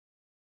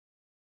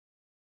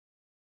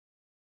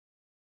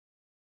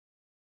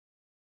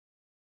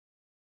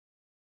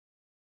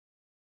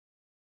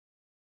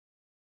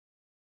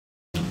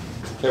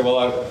Okay,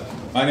 well,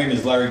 my name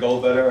is Larry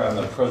Goldbetter. I'm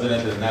the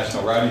president of the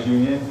National Writers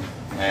Union,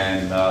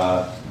 and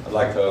I'd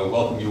like to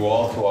welcome you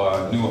all to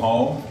our new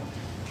home.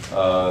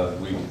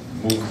 We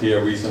moved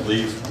here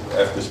recently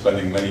after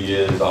spending many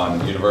years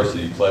on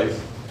University Place.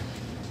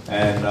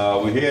 And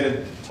we're here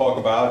to talk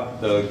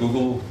about the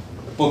Google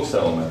book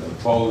settlement, the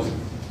proposed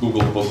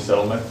Google book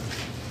settlement.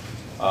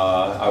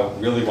 I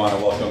really want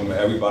to welcome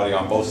everybody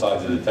on both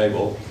sides of the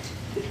table.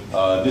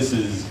 This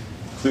is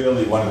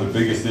clearly one of the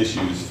biggest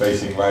issues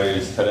facing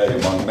writers today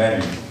among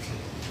many.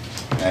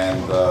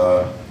 And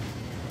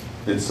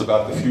it's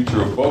about the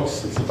future of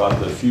books, it's about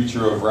the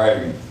future of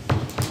writing.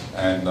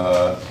 And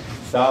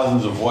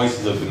thousands of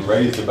voices have been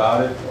raised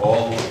about it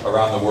all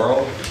around the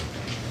world.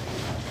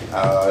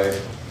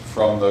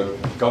 From the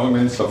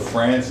governments of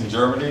France and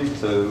Germany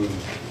to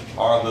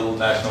our little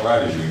National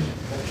Writers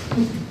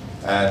Union.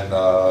 And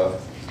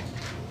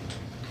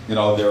you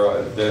know,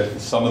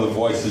 some of the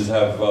voices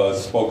have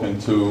spoken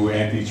to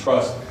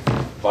antitrust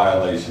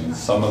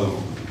violations. Some of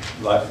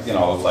the, like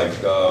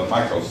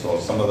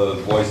Microsoft, some of the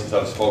voices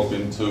have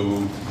spoken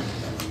to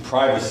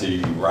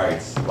privacy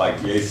rights,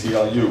 like the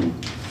ACLU.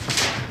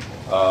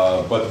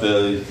 But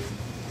the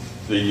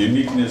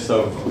uniqueness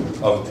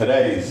of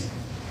today's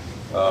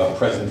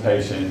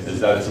presentation is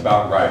that it's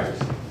about writers.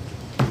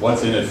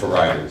 What's in it for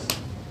writers?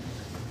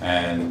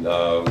 And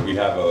we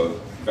have a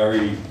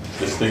very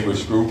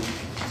distinguished group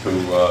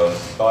to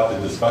start the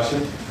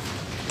discussion,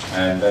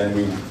 and then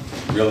we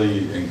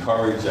really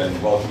encourage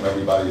and welcome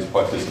everybody's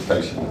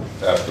participation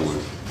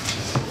afterwards,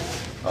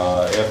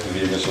 after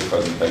the initial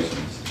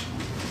presentations.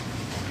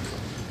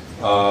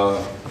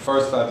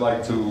 First, I'd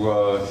like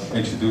to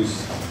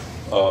introduce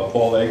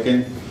Paul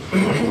Aiken,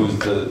 who's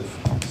the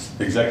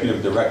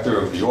Executive Director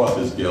of the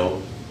Authors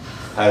Guild,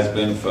 has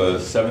been for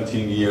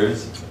 17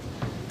 years,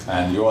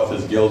 and the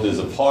Authors Guild is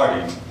a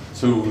party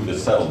to the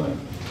settlement.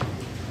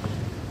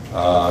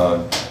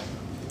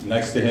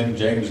 Next to him,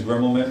 James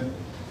Grimmelmann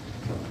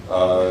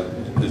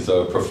is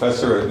a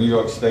professor at New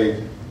York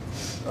State,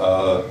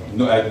 at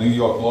New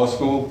York Law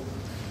School,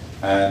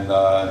 and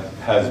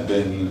has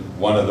been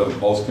one of the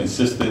most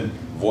consistent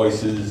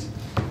voices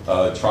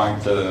trying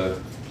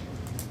to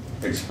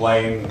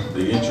explain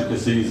the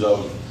intricacies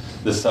of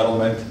the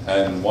settlement,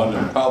 and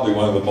probably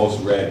one of the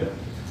most read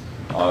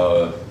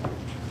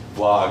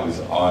blogs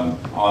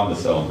on the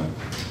settlement.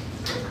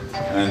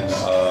 And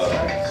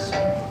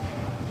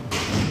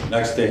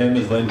next to him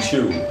is Lin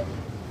Chu.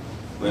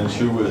 Lin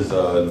Chu is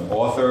an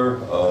author,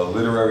 a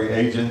literary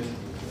agent,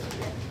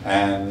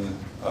 and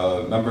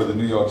a member of the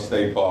New York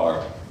State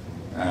Bar.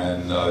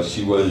 And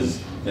she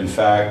was, in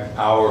fact,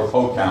 our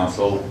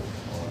co-counsel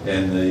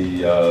in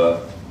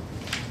the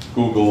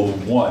Google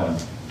One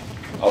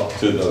up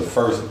to the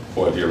first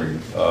court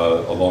hearing,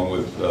 along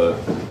with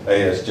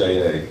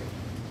ASJA.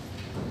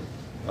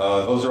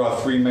 Those are our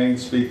three main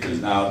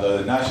speakers. Now,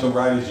 the National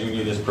Writers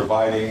Union is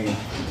providing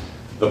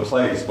the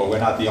place, but we're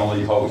not the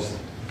only host.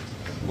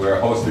 We're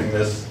hosting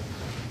this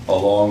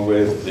along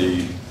with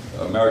the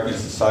American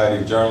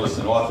Society of Journalists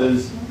and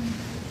Authors,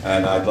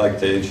 and I'd like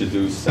to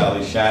introduce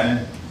Sally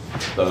Shannon,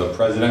 the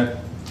president,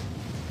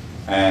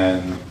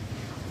 and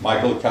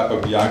Michael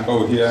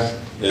Capobianco here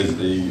is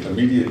the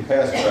immediate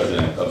past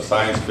president of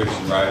Science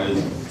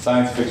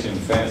Fiction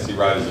Fantasy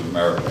Writers of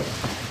America.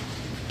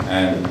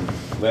 And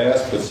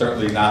last but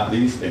certainly not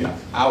least in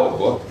our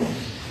book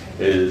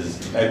is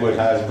Edward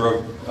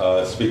Hasbrouck,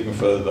 speaking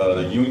for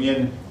the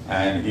union,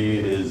 and he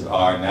is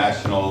our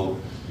national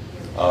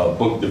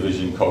book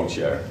division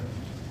co-chair.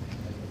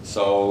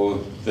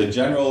 So the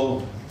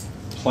general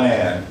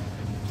plan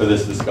for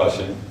this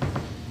discussion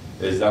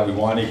is that we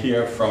want to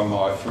hear from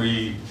our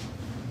three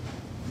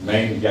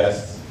main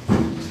guests,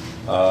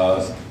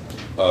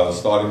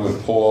 starting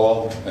with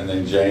Paul, and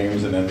then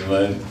James, and then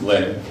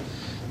Lynn.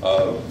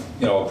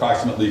 You know,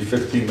 approximately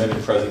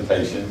 15-minute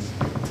presentations,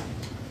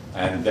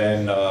 and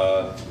then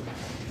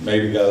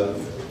maybe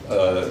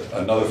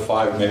another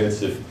 5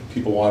 minutes if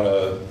people want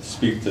to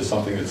speak to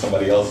something that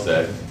somebody else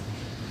said.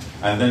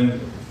 And then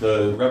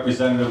the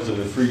representatives of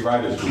the three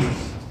writers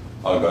groups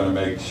are going to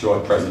make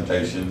short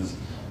presentations,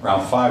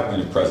 around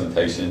 5-minute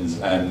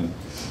presentations, and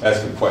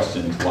ask a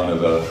question to one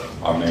of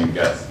our main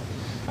guests.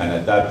 And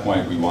at that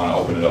point, we want to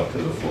open it up to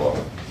the floor.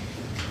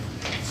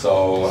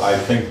 So I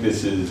think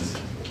this is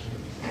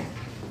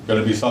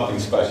going to be something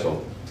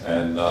special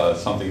and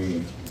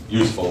something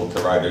useful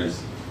to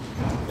writers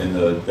in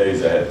the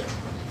days ahead.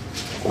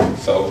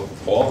 So,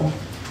 Paul?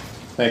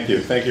 Thank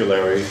you,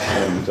 Larry,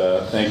 and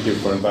thank you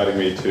for inviting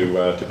me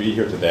to be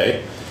here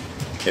today.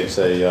 It's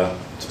a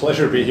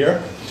pleasure to be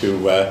here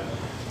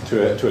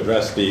to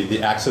address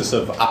the axis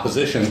of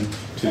opposition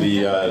to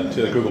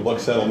the Google book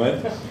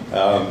settlement.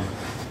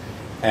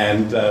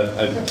 And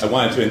I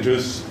wanted to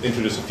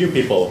introduce a few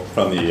people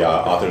from the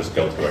Authors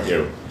Guild who are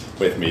here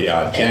with me.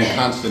 Jan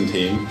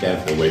Constantine, Jan,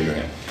 if you'll wave your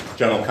hand,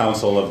 General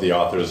Counsel of the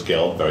Authors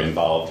Guild, very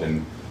involved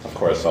in, of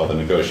course, all the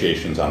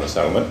negotiations on the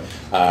settlement.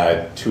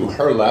 To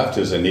her left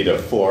is Anita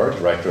Ford,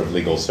 Director of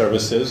Legal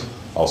Services,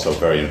 also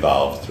very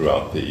involved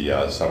throughout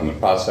the settlement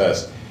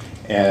process.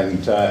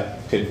 And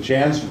to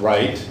Jan's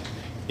right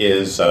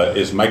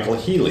is Michael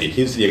Healy.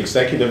 He's the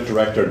executive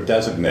director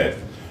designate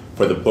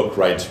for the Book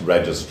Rights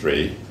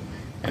Registry.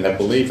 And I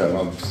believe, I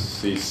don't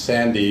see,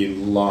 Sandy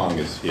Long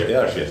is here.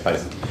 Yeah, there she is. Hi.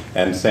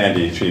 And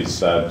Sandy, she's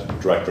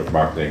director of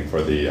marketing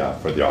for the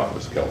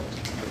Authors Guild.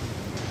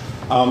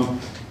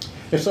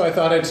 So I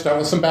thought I'd start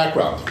with some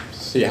background,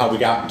 see how we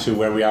got to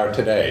where we are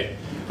today.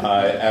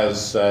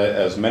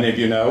 As many of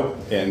you know,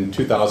 in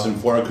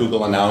 2004,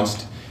 Google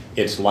announced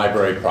its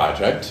library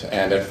project,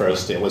 and at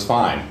first it was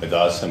fine with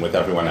us and with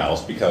everyone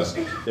else because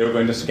they were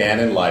going to scan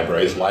in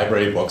libraries,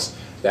 library books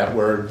that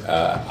were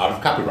out of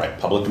copyright,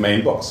 public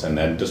domain books, and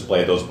then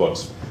display those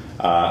books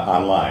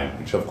online,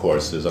 which of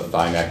course is a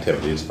fine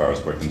activity as far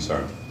as we're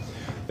concerned.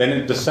 Then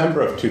in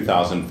December of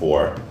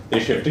 2004, they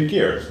shifted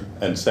gears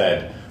and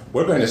said,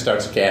 we're going to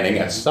start scanning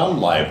at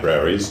some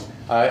libraries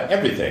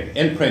everything,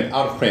 in print,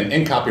 out of print,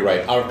 in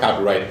copyright, out of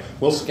copyright,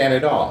 we'll scan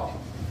it all.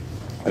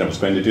 And it was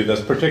going to do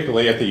this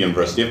particularly at the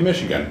University of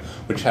Michigan,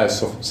 which has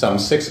some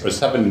 6 or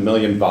 7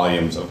 million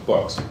volumes of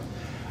books.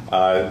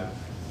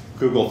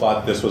 Google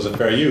thought this was a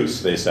fair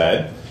use, they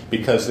said,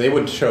 because they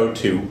would show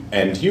to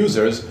end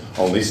users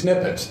only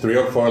snippets, 3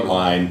 or 4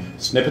 line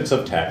snippets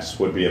of text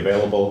would be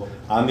available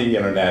on the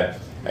internet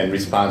in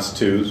response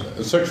to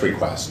search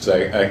requests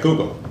at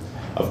Google.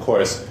 Of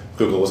course,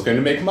 Google was going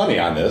to make money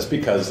on this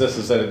because this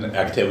is an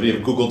activity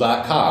of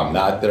Google.com,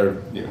 not their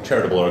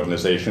charitable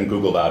organization,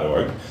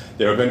 Google.org.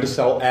 They were going to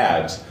sell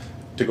ads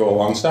to go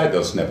alongside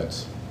those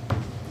snippets.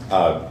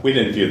 We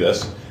didn't view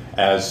this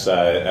as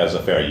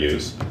a fair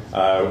use.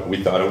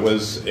 We thought it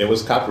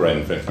was copyright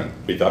infringement.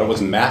 We thought it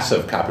was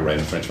massive copyright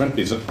infringement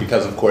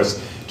because of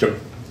course, to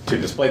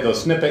display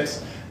those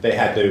snippets, they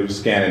had to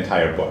scan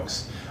entire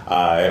books.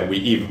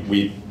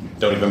 We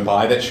don't even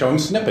buy that showing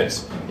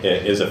snippets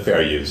is a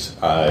fair use.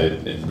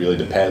 It really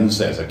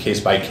depends as a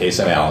case-by-case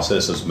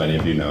analysis, as many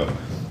of you know,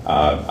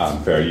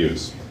 on fair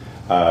use.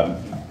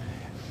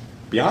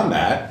 Beyond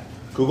that,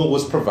 Google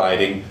was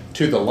providing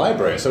to the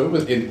library. So it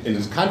was in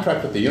its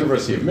contract with the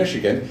University of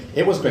Michigan,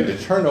 it was going to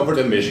turn over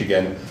to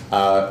Michigan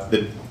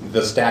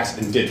the stacks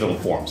in digital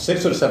form,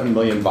 6 or 7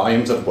 million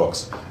volumes of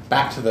books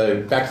back to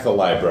the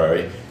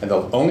library. And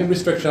the only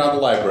restriction on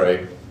the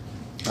library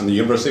on the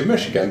University of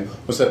Michigan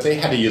was that they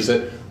had to use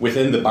it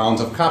within the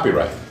bounds of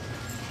copyright.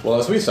 Well,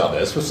 as we saw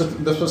this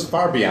was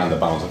far beyond the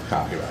bounds of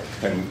copyright.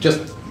 And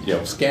just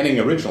scanning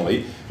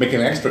originally, making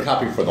an extra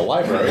copy for the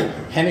library,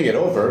 handing it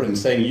over and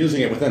saying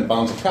using it within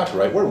bounds of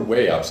copyright, we're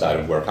way outside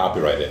of where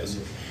copyright is.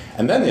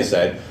 And then they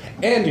said,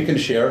 and you can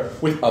share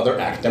with other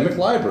academic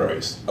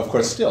libraries. Of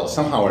course, still,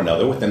 somehow or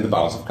another, within the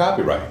bounds of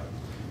copyright.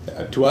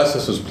 To us,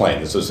 this was plain.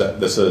 This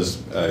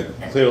is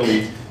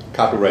clearly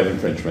copyright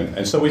infringement.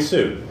 And so we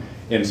sued.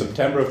 In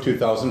September of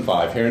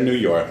 2005, here in New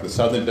York, the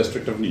Southern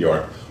District of New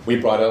York, we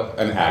brought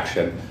an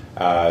action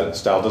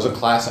styled as a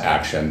class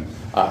action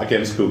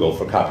against Google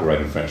for copyright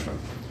infringement.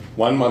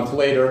 1 month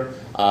later,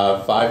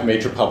 5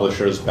 major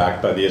publishers,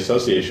 backed by the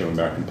Association of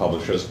American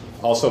Publishers,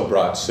 also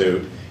brought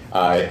suit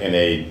in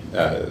a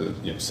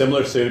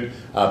similar suit,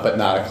 but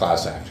not a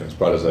class action. It's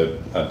brought as a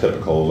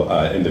typical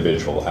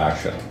individual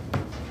action.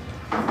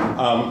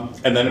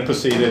 And then it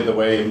proceeded the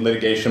way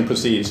litigation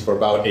proceeds for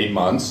about 8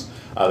 months.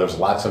 There was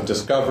lots of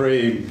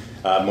discovery,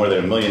 more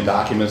than 1 million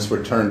documents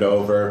were turned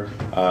over,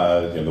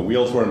 the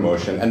wheels were in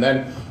motion. And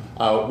then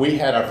we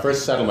had our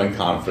first settlement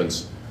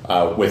conference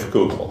with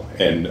Google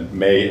in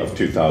May of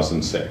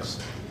 2006.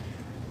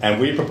 And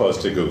we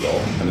proposed to Google,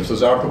 and this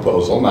was our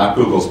proposal, not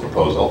Google's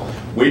proposal,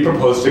 we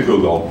proposed to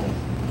Google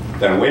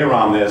that a way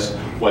around this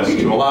was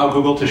to allow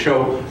Google to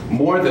show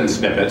more than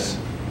snippets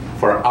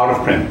for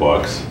out-of-print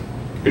books.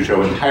 You could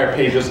show entire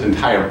pages,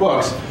 entire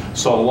books,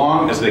 so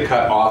long as they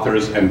cut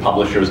authors and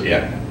publishers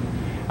in.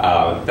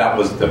 That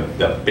was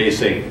the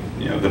basic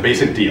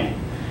deal.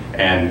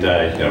 And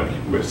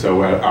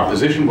so our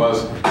position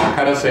was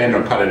cut us in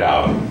or cut it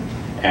out.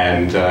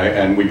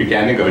 And we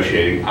began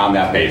negotiating on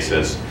that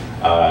basis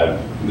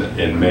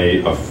in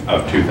May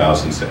of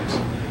 2006.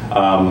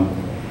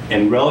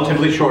 In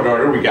relatively short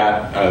order, we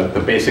got the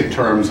basic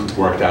terms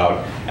worked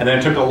out, and then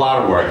it took a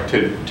lot of work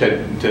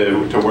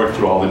to work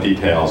through all the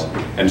details.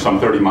 And some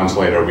 30 months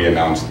later, we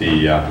announced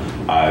the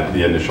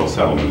initial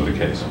settlement of the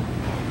case,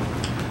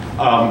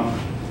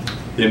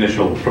 the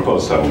initial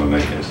proposed settlement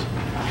of the case.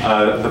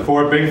 The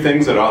 4 big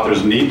things that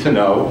authors need to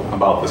know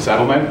about the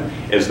settlement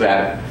is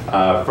that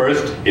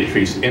first, it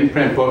treats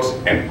in-print books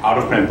and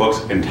out-of-print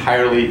books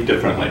entirely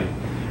differently.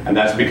 And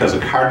that's because a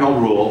cardinal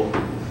rule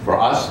for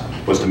us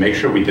was to make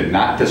sure we did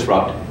not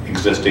disrupt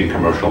existing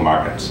commercial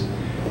markets.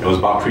 It was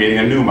about creating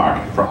a new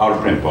market for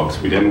out-of-print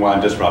books. We didn't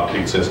want to disrupt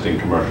existing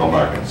commercial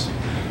markets.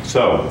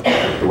 So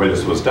the way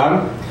this was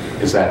done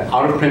is that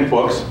out-of-print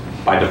books,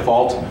 by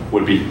default,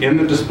 would be in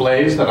the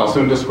displays that I'll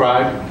soon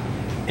describe.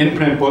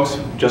 In-print books,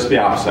 just the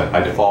opposite.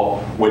 By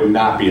default, would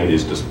not be in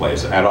these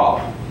displays at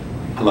all,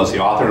 unless the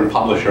author and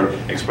publisher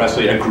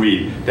expressly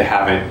agreed to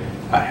have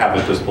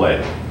it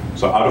displayed.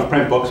 So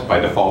out-of-print books, by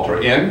default,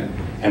 are in,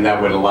 and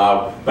that would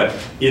allow, but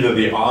either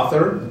the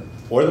author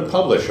or the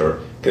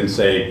publisher can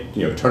say,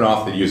 turn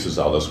off the uses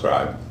I'll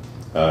describe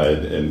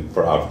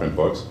for out-of-print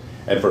books.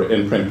 and for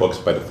in-print books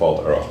by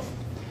default are off.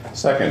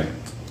 Second,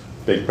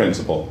 big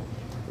principle,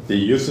 the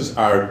uses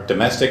are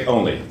domestic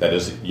only, that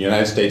is,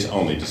 United States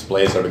only.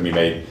 Displays are to be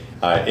made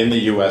in the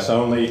US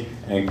only,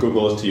 and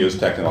Google is to use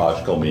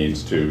technological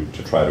means to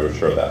try to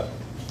assure that.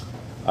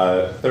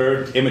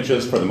 Third,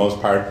 images, for the most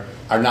part,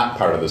 are not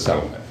part of the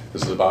settlement.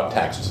 This is about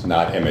text,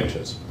 not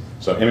images.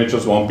 So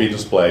images won't be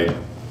displayed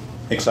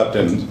except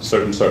in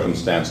certain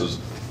circumstances,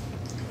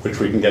 which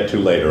we can get to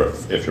later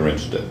if you're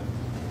interested.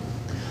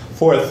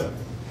 Fourth,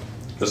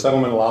 the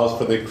settlement allows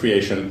for the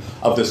creation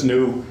of this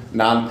new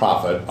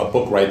nonprofit, a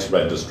book rights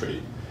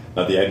registry.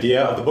 Now, the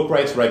idea of the book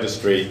rights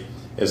registry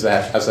is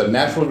that as a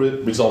natural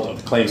result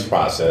of the claims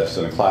process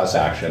and a class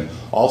action,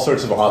 all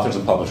sorts of authors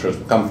and publishers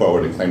will come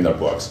forward and claim their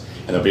books,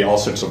 and there'll be all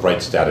sorts of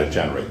rights data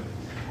generated.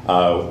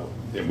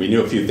 We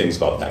knew a few things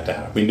about that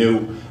data. We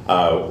knew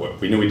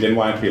we didn't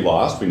want it to be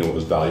lost. We knew it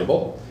was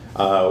valuable.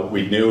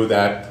 We knew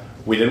that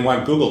we didn't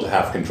want Google to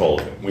have control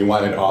of it. We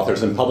wanted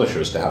authors and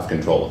publishers to have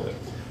control of it.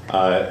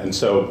 And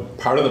so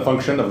part of the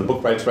function of the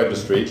book rights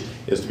registry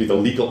is to be the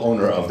legal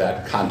owner of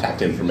that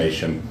contact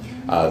information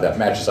that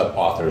matches up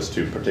authors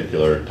to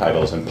particular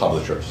titles and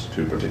publishers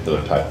to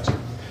particular titles.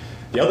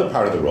 The other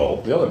part of the role,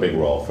 the other big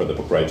role for the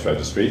book rights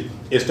registry,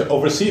 is to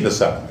oversee the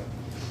settlement.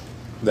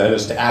 That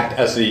is to act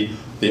as the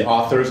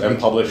authors and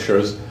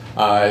publishers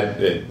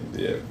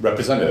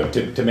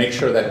representative, to make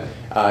sure that,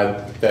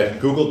 that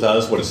Google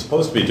does what it's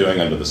supposed to be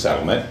doing under the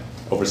settlement,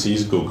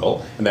 oversees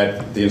Google, and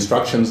that the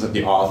instructions that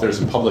the authors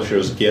and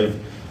publishers give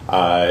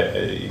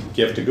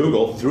to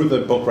Google through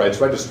the book rights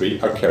registry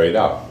are carried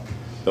out.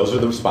 Those are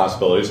the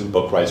responsibilities of the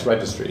book rights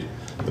registry.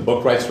 The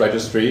book rights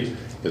registry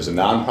is a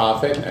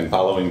nonprofit, and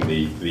following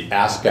the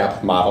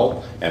ASCAP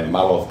model and the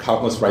model of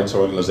countless rights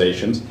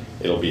organizations,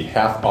 it'll be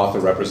half author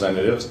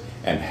representatives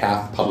and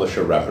half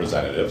publisher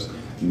representatives.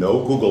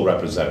 No Google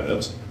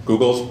representatives.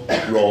 Google's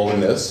role in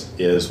this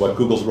is what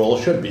Google's role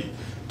should be,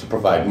 to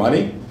provide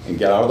money and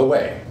get out of the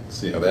way.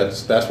 So,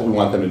 that's what we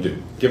want them to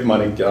do. Give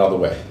money, get out of the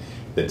way.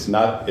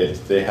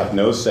 They have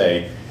no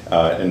say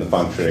in the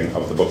functioning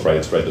of the book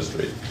rights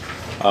registry.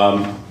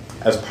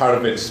 As part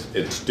of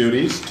its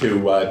duties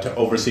to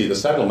oversee the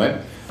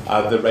settlement,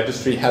 the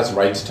registry has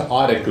rights to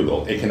audit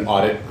Google. It can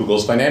audit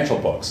Google's financial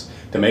books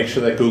to make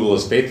sure that Google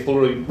is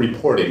faithfully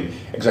reporting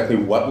exactly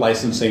what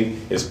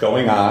licensing is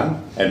going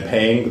on and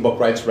paying the book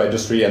rights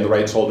registry and the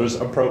rights holders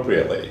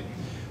appropriately.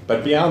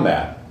 But beyond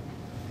that,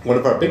 one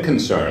of our big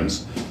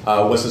concerns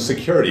was the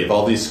security of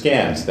all these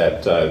scans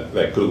that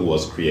Google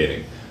was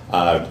creating.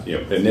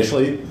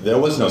 Initially, there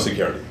was no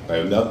security,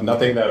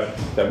 nothing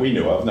that we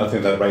knew of,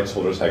 nothing that rights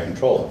holders had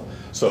control of.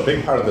 So a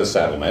big part of this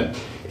settlement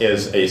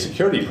is a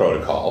security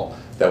protocol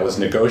that was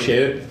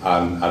negotiated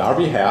on our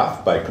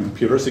behalf by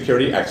computer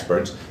security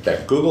experts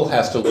that Google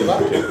has to live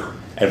up to.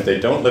 And if they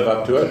don't live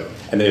up to it,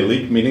 and they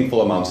leak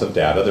meaningful amounts of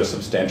data, there's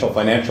substantial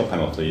financial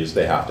penalties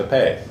they have to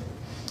pay.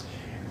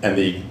 And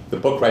the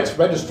book rights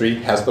registry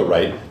has the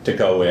right to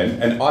go in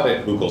and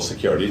audit Google's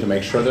security to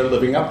make sure they're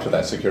living up to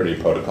that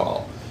security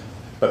protocol.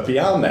 But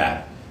beyond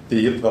that,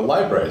 the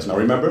libraries, now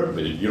remember,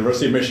 the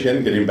University of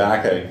Michigan getting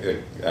back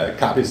a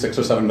copy of 6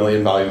 or 7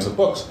 million volumes of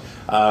books.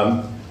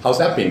 How's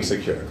that being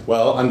secured?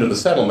 Well, under the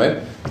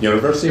settlement, the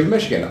University of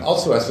Michigan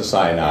also has to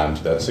sign on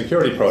to that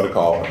security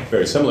protocol, a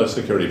very similar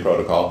security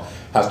protocol,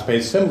 has to pay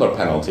similar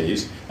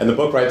penalties, and the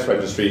book rights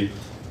registry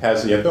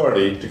has the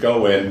authority to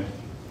go in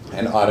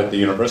and audit the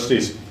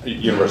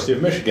University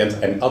of Michigan's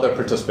and other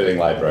participating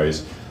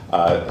libraries'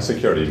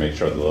 security to make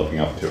sure they're living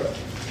up to it.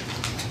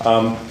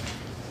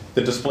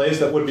 The displays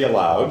that would be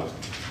allowed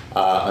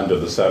under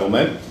the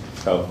settlement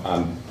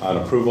on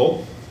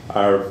approval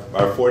are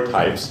 4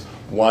 types.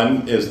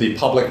 One is the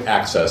public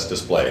access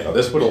display. Now,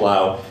 this would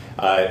allow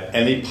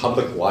any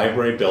public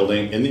library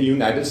building in the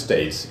United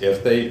States,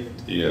 if they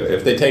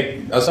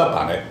take us up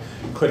on it,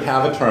 could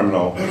have a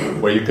terminal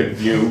where you could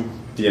view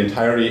the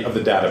entirety of the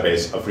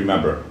database of,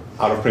 remember,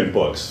 out-of-print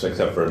books,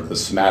 except for the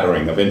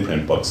smattering of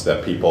in-print books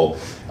that people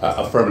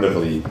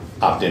affirmatively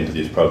opt into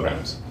these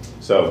programs.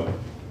 So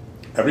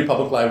every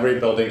public library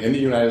building in the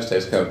United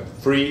States can have a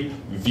free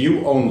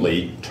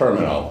view-only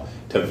terminal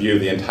to view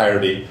the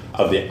entirety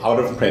of the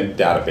out-of-print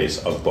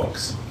database of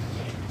books.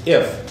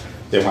 If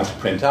they want to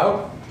print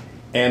out,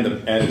 and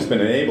it's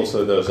been enabled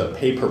so there's a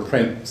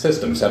pay-per-print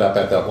system set up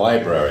at that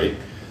library,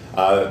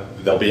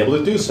 they'll be able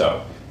to do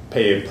so.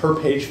 Pay a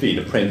per-page fee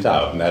to print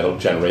out, and that'll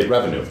generate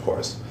revenue, of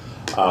course.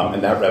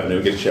 And that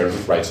revenue gets shared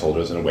with rights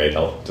holders in a way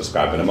I'll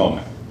describe in a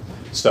moment.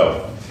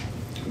 So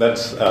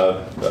that's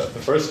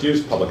the first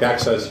use, public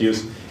access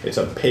use. It's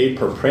a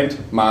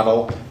pay-per-print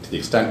model to the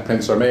extent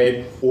prints are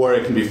made, or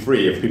it can be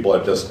free if people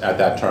are just at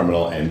that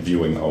terminal and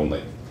viewing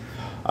only.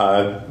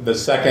 The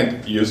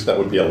second use that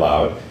would be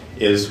allowed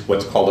is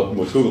what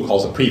Google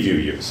calls a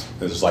preview use.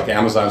 This is like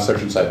Amazon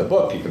search inside the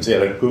book. You can see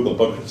it at Google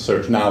Book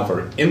Search now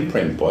for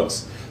in-print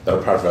books that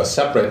are part of a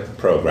separate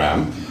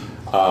program.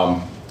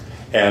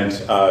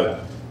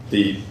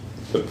 The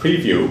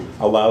preview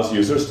allows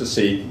users to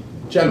see,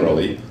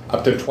 generally,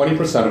 up to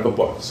 20% of a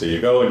book. So you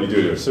go and you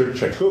do your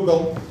search at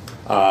Google,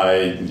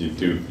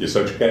 you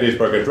search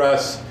Gettysburg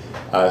Address,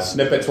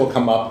 Snippets will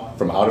come up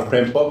from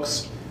out-of-print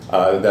books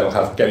that'll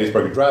have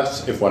Gettysburg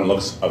Address. If one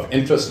looks of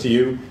interest to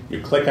you,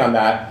 you click on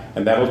that,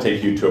 and that'll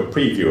take you to a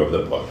preview of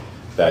the book.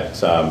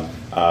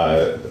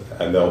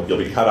 And you'll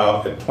be cut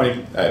out at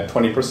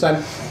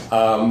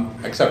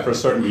 20%, except for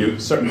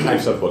certain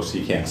types of books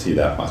you can't see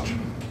that much.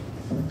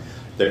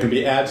 There can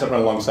be ads that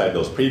run alongside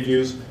those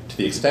previews. To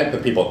the extent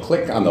that people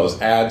click on those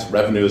ads,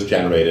 revenue is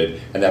generated,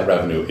 and that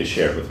revenue is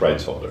shared with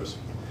rights holders.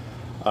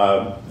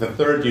 The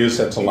third use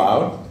that's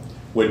allowed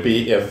would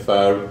be if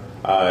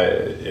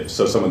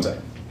someone's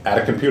at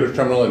a computer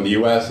terminal in the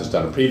US, has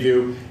done a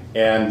preview,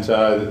 and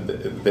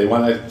they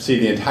want to see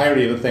the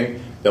entirety of the thing,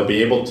 they'll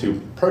be able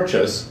to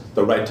purchase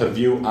the right to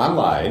view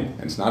online.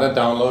 It's not a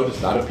download,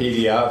 it's not a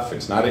PDF,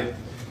 it's not an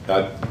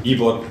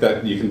ebook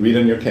that you can read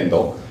on your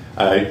Kindle.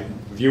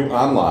 View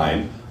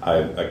online,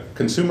 a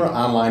consumer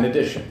online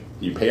edition.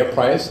 You pay a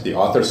price, the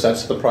author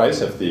sets the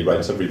price. If the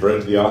rights have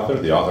reverted to the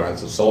author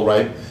has the sole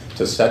right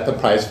to set the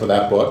price for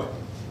that book,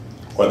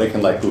 or they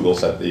can let Google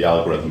set the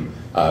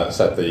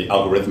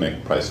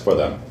algorithmic price for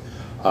them.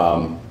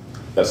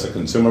 That's the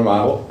consumer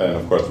model, and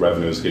of course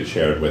revenues get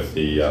shared with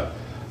the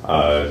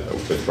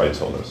with rights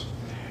holders.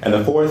 And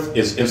the fourth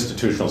is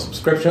institutional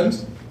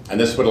subscriptions, and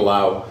this would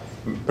allow,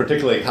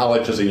 particularly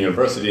colleges and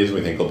universities,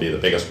 we think will be the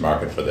biggest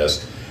market for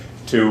this,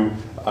 to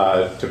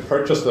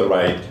purchase the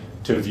right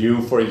to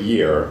view for a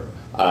year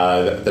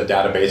the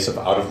database of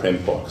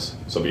out-of-print books.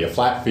 So it'll be a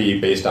flat fee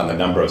based on the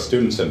number of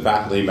students and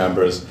faculty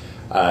members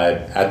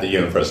at the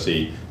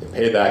university. They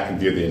pay that, can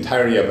view the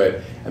entirety of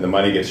it, and the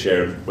money gets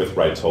shared with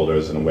rights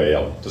holders in a way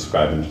I'll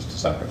describe in just a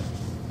second.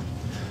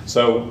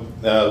 So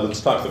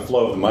let's talk the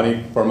flow of the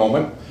money for a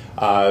moment.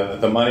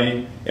 The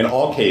money, in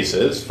all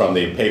cases, from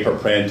the paper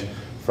print,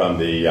 from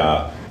the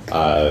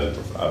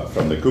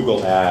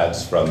Google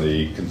ads, from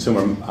the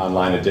consumer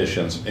online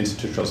editions,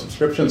 institutional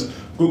subscriptions,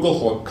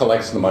 Google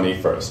collects the money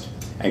first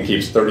and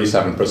keeps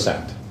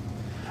 37%,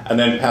 and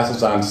then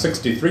passes on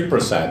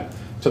 63%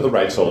 to the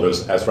rights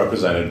holders as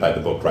represented by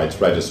the Book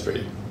Rights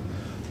Registry.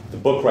 The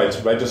Book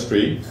Rights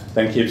Registry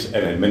then keeps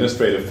an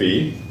administrative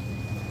fee,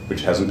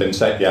 which hasn't been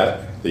set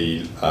yet.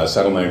 The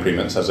settlement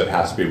agreement says it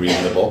has to be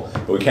reasonable,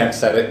 but we can't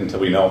set it until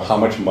we know how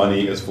much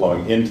money is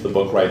flowing into the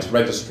Book Rights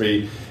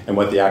Registry and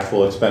what the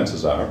actual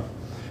expenses are.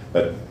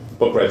 But the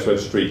Book Rights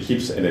Registry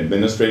keeps an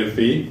administrative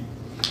fee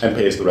and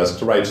pays the rest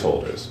to rights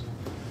holders.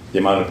 The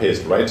amount it pays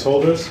to rights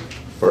holders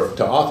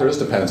to authors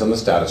depends on the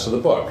status of the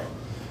book.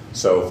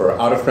 So for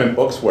out-of-print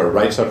books where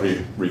rights have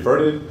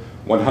reverted,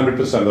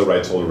 100% of the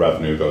rights holder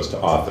revenue goes to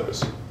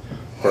authors.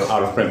 For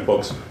out-of-print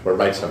books where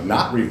rights have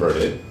not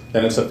reverted,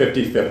 then it's a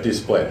 50-50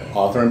 split,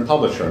 author and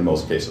publisher in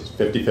most cases,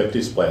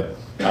 50-50 split,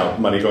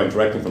 money going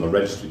directly from the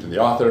registry to the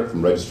author,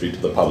 from registry to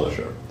the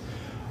publisher.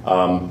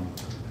 For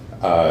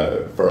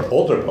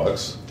older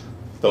books,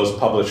 those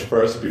published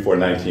first before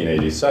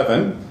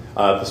 1987,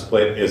 the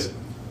split is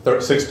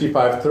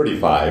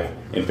 65-35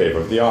 in favor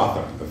of the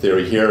author. The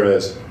theory here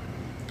is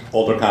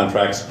older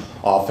contracts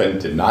often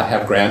did not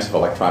have grants of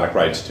electronic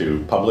rights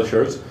to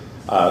publishers.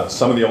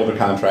 Some of the older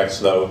contracts,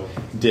 though,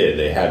 did.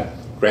 They had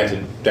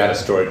granted data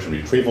storage and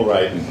retrieval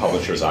right, and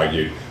publishers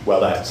argued,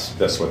 well,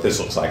 that's what this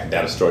looks like, a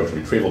data storage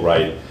and retrieval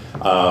right.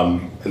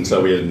 And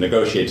so we had to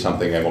negotiate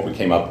something, and what we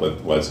came up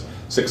with was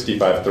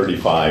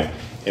 65-35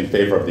 in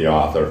favor of the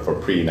author for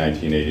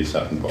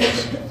pre-1987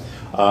 books.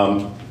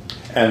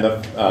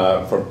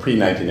 For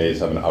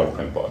pre-1987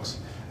 out-of-print books.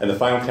 And the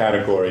final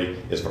category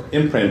is for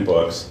in-print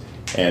books,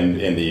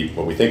 and in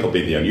what we think will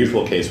be the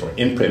unusual case where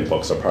in-print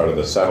books are part of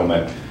the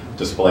settlement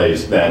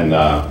displays, then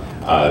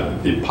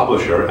the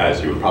publisher,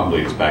 as you would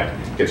probably expect,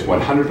 gets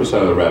 100%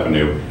 of the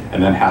revenue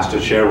and then has to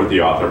share with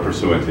the author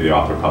pursuant to the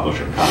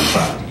author-publisher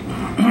contract.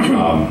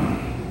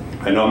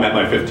 I know I'm at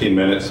my 15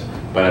 minutes,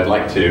 but I'd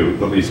like to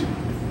at least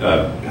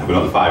have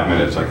another 5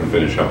 minutes so I can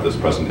finish up this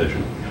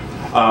presentation.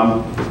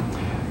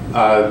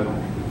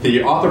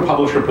 The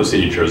author-publisher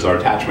procedures are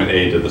attachment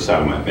A to the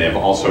settlement. They have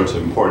all sorts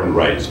of important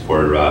rights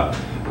for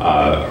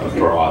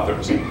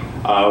authors.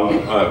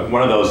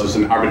 One of those is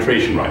an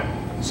arbitration right.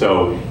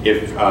 So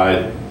if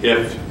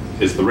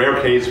it's the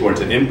rare case where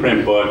it's an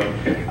in-print book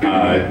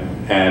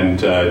and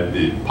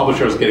the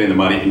publisher is getting the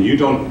money and you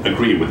don't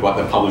agree with what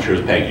the publisher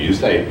is paying you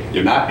say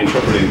you're not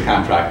interpreting the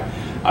contract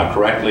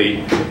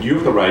correctly, you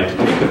have the right to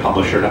take the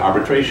publisher to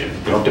arbitration.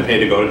 You don't have to pay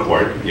to go to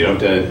court. You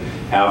don't have to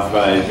have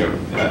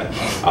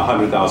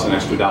 $100,000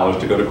 extra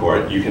to go to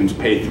court. You can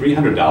pay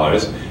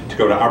 $300 to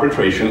go to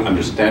arbitration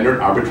under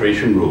standard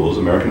arbitration rules,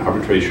 American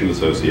Arbitration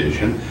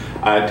Association,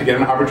 to get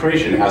an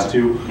arbitration as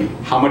to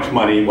how much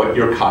money, what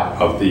your cut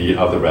of the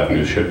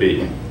revenue should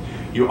be.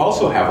 You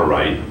also have a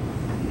right.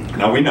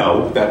 Now we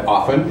know that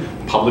often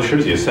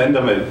publishers, you send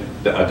them a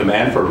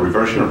demand for a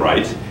reversion of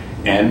rights,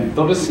 and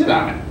they'll just sit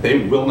on it. They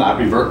will not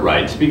revert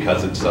rights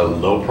because it's a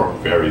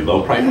very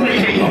low price for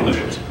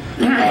publishers.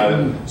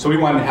 So we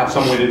wanted to have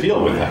some way to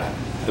deal with that.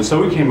 And so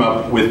we came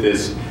up with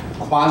this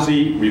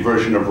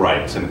quasi-reversion of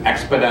rights, an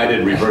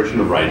expedited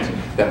reversion of rights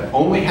that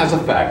only has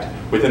effect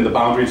within the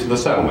boundaries of the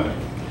settlement.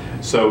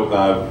 So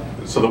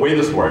so the way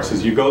this works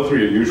is you go through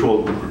your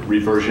usual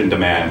reversion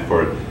demand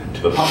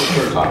to the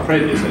publisher, top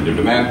rate, you send your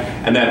demand,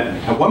 and then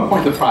at one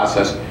point in the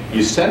process,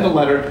 you send a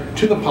letter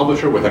to the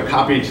publisher with a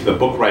copy to the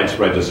book rights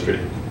registry,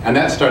 and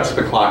that starts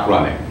the clock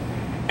running.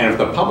 And if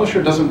the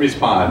publisher doesn't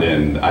respond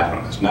in, I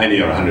don't know, it's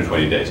 90 or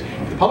 120 days,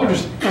 if the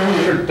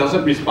publisher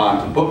doesn't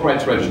respond to the book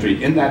rights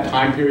registry in that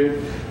time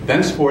period,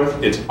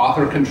 thenceforth it's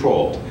author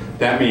controlled.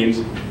 That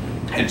means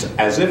it's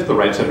as if the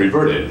rights had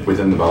reverted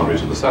within the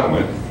boundaries of the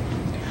settlement,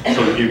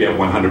 so that you get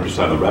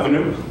 100% of the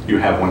revenue, you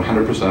have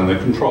 100% of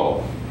the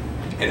control.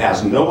 It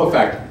has no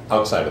effect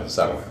outside of the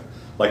settlement.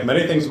 Like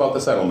many things about the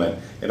settlement,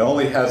 it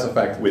only has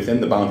effect within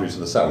the boundaries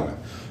of the settlement.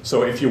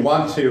 So if you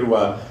want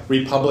to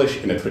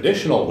republish in a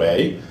traditional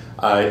way,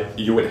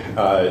 you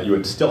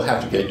would still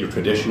have to get your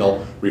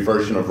traditional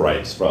reversion of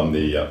rights from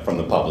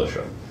the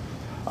publisher.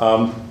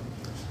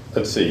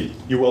 Let's see.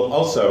 You will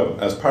also,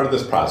 as part of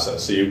this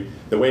process, so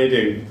the way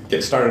to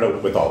get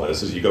started with all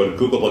this is you go to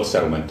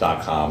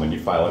googlebooksettlement.com and you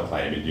file a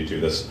claim, and you do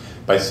this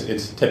by,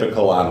 it's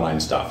typical online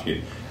stuff.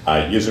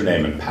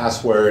 Username and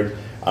password,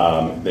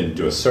 then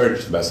do a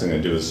search. The best thing to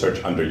do is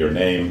search under your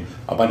name.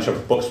 A bunch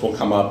of books will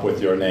come up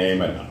with your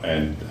name,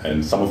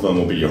 and some of them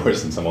will be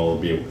yours, and some will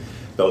be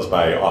those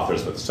by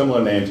authors with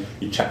similar names.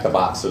 You check the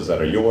boxes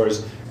that are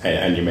yours,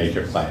 and you make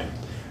your claim.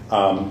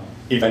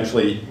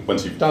 Eventually,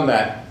 once you've done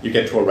that, you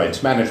get to a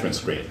rights management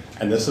screen.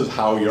 And this is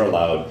how you're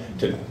allowed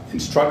to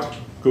instruct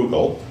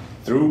Google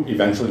through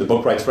eventually the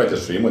book rights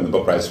registry, when the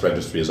book rights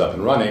registry is up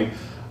and running,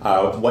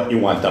 what you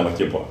want done with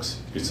your books.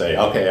 You say,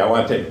 okay, I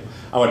want to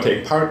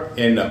take part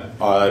in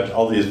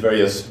all these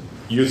various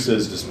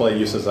uses, display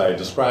uses I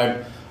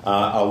described.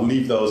 I'll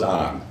leave those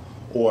on.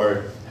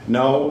 Or,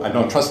 no, I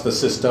don't trust the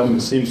system,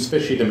 it seems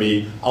fishy to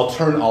me, I'll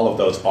turn all of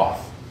those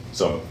off.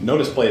 So no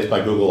displays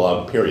by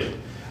Google, period.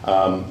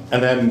 And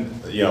then,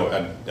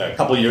 a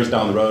couple of years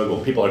down the road,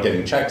 when people are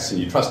getting checks and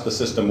you trust the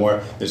system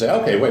more, they say,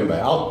 okay, wait a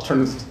minute, I'll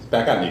turn this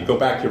back on. You go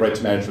back to your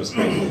rights management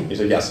screen. You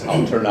say, yes,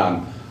 I'll turn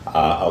on,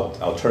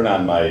 I'll turn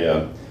on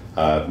my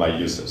my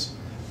uses.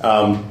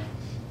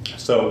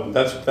 So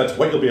that's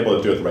what you'll be able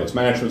to do at the rights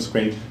management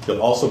screen.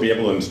 You'll also be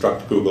able to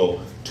instruct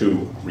Google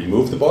to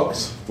remove the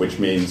books, which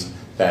means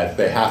that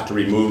they have to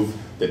remove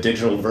the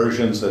digital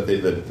versions, that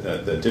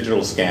the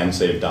digital scans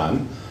they've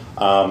done.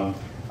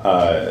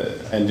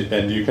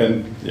 And you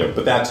can,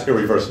 but that's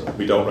irreversible.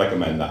 We don't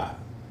recommend that.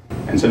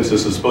 And since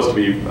this is supposed to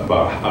be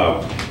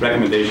about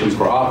recommendations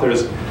for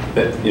authors,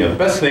 that the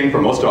best thing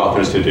for most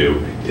authors to do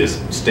is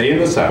stay in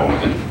the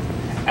settlement,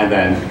 and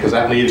then because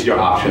that leaves your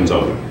options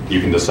open. You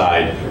can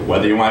decide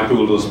whether you want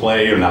Google to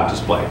display or not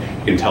display.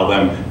 You can tell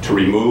them to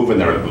remove, and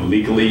they're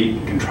legally,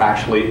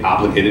 contractually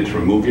obligated to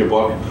remove your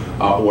book,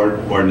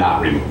 or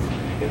not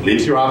remove. It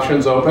leaves your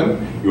options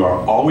open. You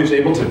are always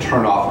able to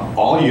turn off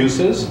all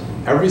uses,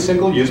 every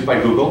single use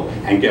by Google,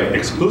 and give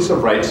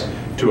exclusive rights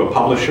to a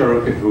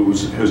publisher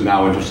who's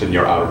now interested in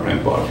your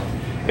out-of-print book.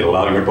 It'll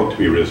allow your book to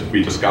be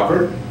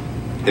rediscovered.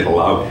 It'll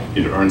allow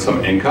you to earn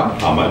some income.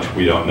 How much,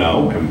 we don't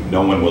know, and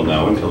no one will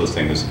know until this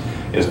thing is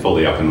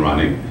fully up and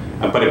running.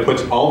 But it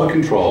puts all the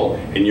control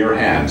in your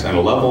hands, and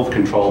a level of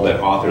control that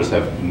authors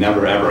have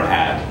never, ever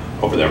had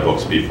over their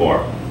books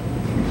before.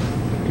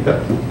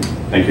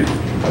 Thank you.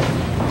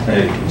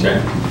 Hey,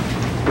 Jen.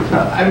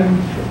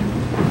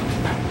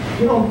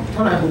 You don't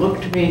have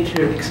looked to me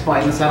to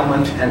explain the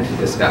settlement and to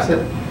discuss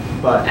it,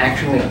 but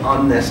actually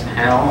on this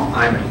panel,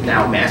 I'm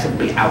now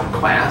massively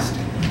outclassed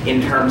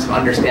in terms of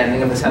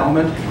understanding of the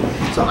settlement.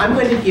 So I'm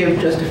going to give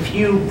just a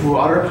few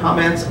broader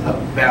comments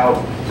about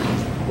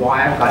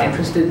why I've got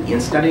interested in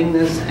studying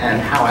this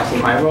and how I see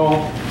my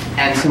role,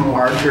 and some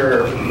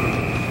larger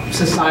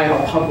societal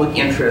public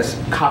interest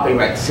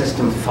copyright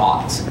system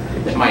thoughts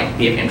that might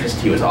be of interest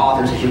to you as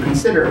authors as you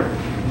consider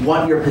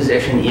what your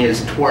position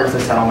is towards the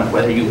settlement,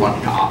 whether you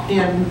want to opt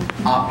in,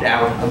 opt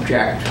out,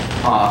 object,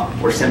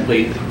 or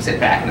simply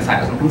sit back and decide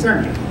it doesn't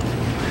concern you.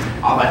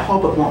 I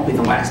hope it won't be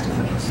the last of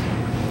those.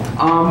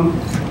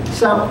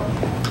 So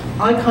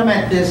I come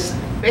at this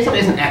basically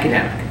as an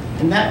academic,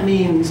 and that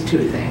means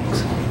two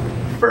things.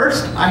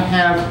 First, I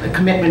have a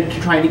commitment to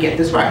trying to get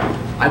this right.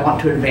 I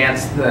want to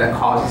advance the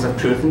causes of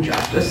truth and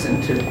justice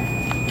and to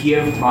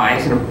give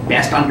my sort of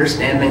best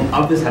understanding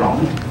of the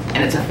settlement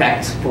and its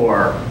effects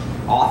for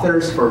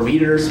authors, for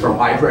readers, for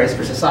libraries,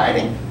 for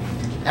society.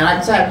 And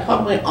I'd say I'm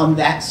probably on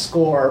that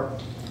score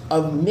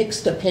of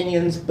mixed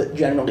opinions, but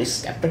generally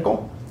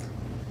skeptical.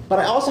 But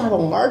I also have a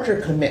larger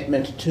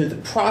commitment to the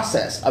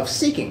process of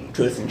seeking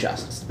truth and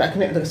justice, that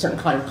commitment to a certain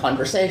kind of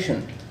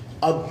conversation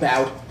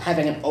about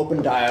having an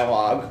open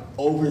dialogue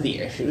over the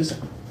issues,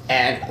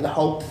 and the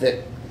hope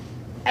that,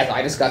 as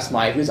I discuss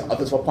my views,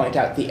 others will point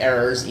out the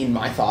errors in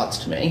my thoughts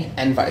to me,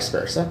 and vice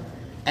versa,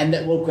 and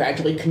that will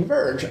gradually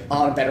converge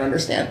on a better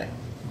understanding.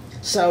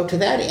 So to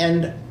that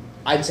end,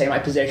 I'd say my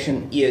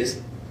position is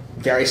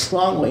very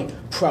strongly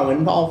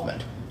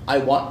pro-involvement. I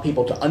want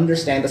people to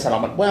understand the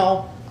settlement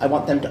well, I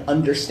want them to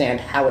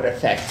understand how it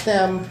affects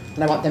them,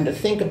 and I want them to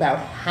think about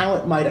how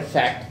it might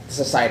affect the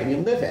society we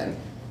live in,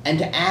 and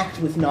to act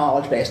with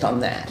knowledge based on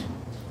that.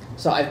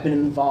 So I've been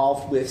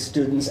involved with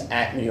students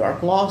at New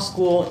York Law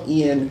School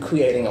in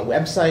creating a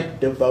website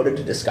devoted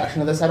to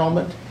discussion of the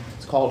settlement.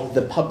 It's called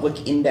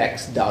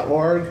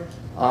thepublicindex.org.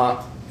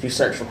 If you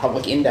search for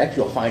public index,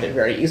 you'll find it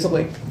very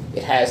easily.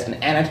 It has an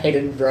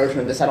annotated version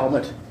of the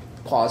settlement,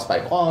 clause by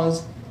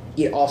clause.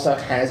 It also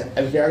has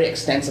a very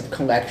extensive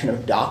collection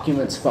of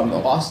documents from the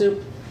lawsuit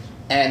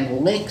and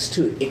links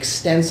to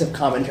extensive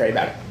commentary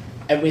about it.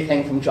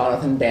 Everything from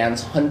Jonathan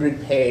Band's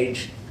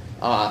 100-page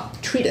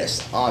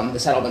treatise on the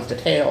settlement's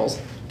details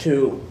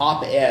to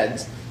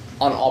op-eds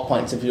on all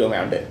points of view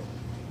around it.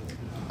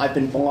 I've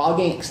been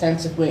blogging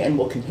extensively and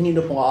will continue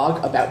to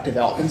blog about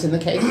developments in the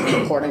case,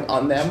 reporting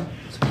on them,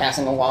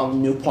 passing along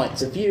new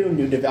points of view,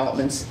 new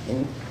developments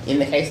in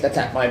the case. That's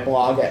at my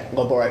blog at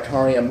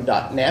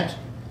laboratorium.net.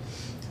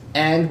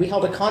 And we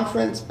held a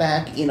conference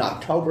back in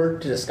October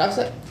to discuss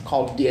it,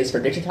 called Ideas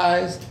for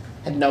Digitized.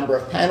 Had a number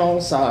of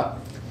panels, some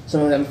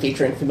of them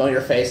featuring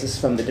familiar faces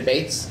from the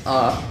debates,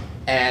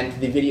 and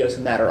the videos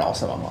from that are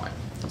also online.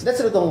 So that's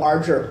sort of the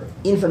larger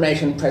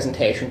information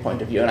presentation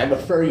point of view, and I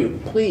refer you,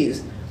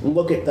 please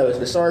look at those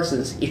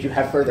resources if you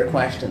have further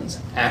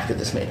questions after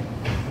this meeting.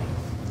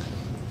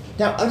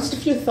 Now, just a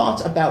few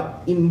thoughts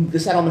about the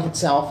settlement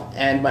itself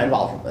and my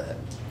involvement with it.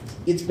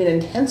 It's been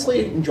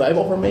intensely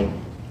enjoyable for me,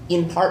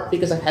 in part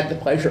because I've had the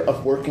pleasure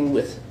of working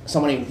with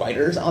so many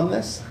writers on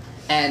this,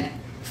 and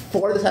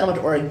for the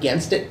settlement or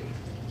against it,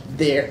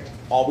 they're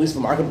always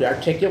remarkably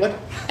articulate,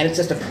 and it's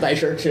just a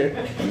pleasure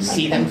to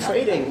see them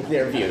trading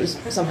their views,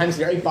 sometimes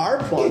very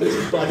barbed ones,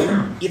 but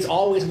it's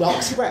always well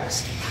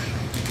expressed.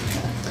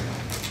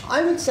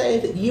 I would say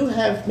that you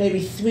have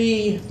maybe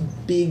three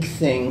big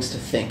things to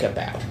think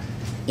about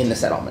in the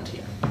settlement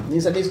here.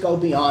 These go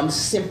beyond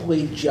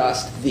simply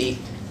just the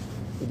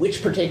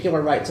which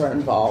particular rights are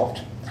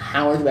involved,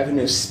 how are the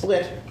revenues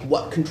split,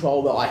 what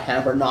control will I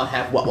have or not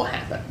have, what will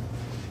happen.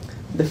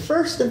 The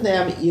first of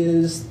them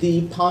is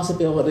the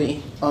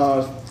possibility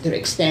of the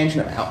expansion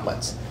of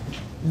outlets.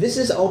 This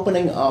is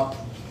opening up,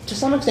 to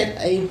some extent,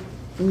 a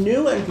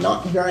new and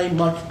not very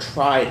much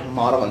tried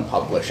model in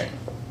publishing.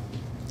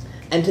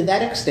 And to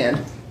that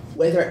extent,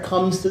 whether it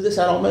comes through the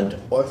settlement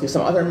or through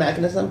some other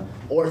mechanism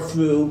or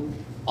through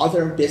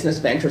other business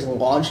ventures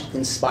launched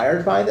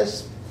inspired by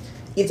this,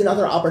 it's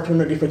another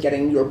opportunity for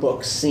getting your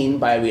book seen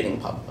by a reading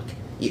public.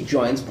 It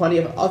joins plenty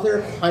of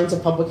other kinds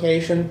of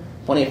publication,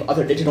 plenty of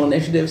other digital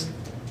initiatives,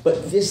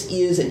 but this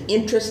is an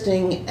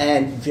interesting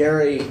and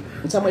very,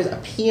 in some ways,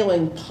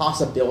 appealing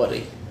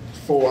possibility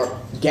for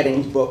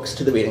getting books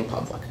to the reading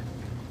public.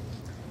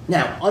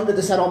 Now, under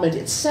the settlement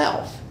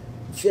itself,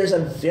 there's a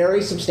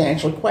very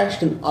substantial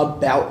question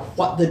about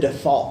what the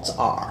defaults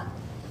are.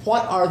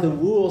 What are the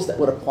rules that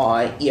would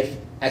apply if,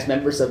 as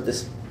members of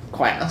this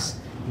class,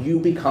 you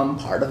become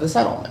part of the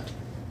settlement?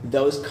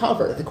 Those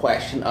cover the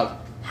question of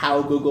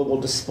how Google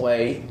will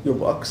display your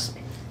books,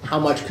 how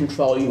much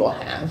control you will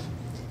have,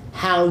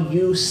 how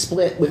you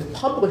split with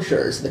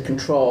publishers the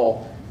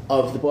control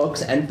of the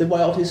books and the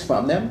royalties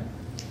from them,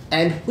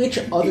 and which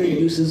other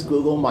uses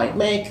Google might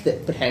make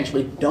that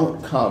potentially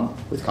don't come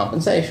with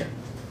compensation.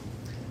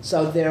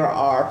 So there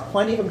are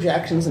plenty of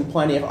objections and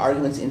plenty of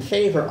arguments in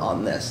favor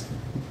on this,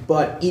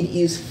 but it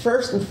is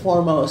first and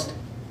foremost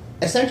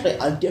essentially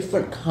a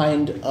different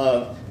kind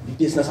of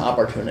business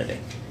opportunity.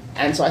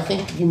 And so I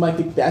think you might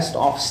be best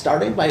off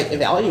starting by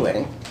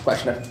evaluating the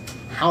question of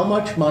how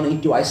much money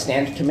do I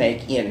stand to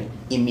make in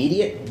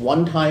immediate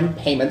one-time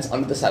payments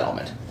under the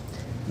settlement?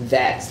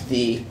 That's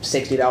the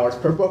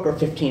 $60 per book or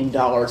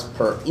 $15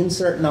 per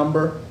insert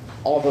number,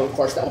 although of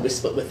course that will be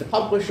split with the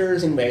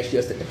publishers in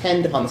ratios that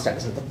depend upon the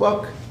status of the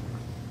book.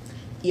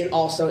 It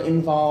also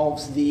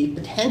involves the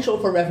potential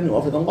for revenue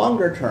over the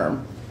longer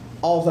term,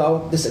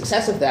 although the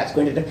success of that is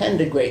going to depend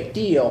a great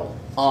deal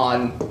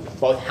on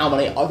both how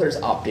many others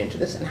opt into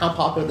this and how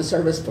popular the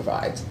service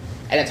provides.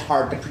 And it's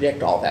hard to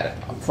predict all that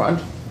up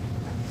front.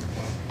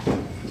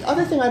 The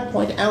other thing I'd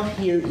point out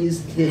here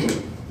is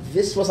that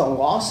this was a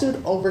lawsuit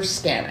over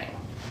scanning,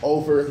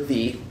 over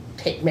the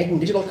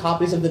making digital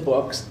copies of the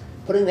books,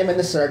 putting them in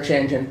the search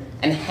engine,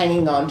 and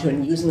hanging on to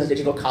and using those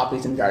digital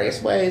copies in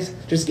various ways,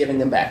 just giving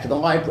them back to the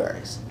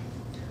libraries.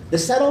 The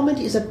settlement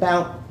is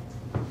about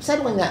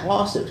settling that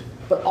lawsuit,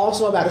 but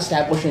also about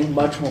establishing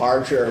much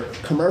larger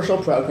commercial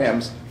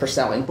programs for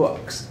selling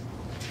books.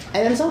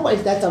 And in some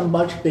ways, that's a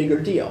much bigger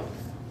deal.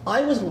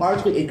 I was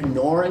largely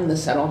ignoring the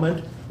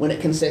settlement when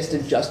it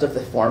consisted just of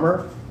the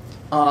former,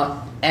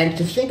 and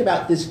to think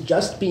about this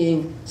just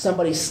being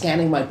somebody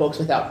scanning my books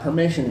without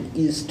permission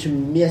is to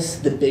miss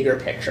the bigger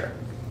picture.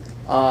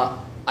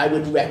 I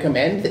would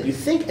recommend that you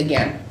think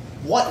again,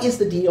 what is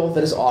the deal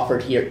that is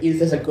offered here? Is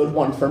this a good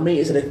one for me?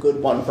 Is it a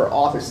good one for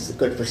authors? Is it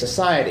good for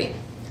society?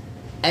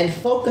 And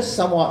focus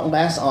somewhat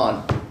less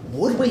on,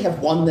 would we have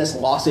won this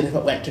lawsuit if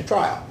it went to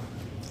trial?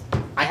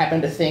 I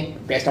happen to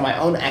think, based on my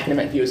own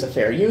academic views of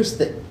fair use,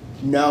 that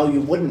no,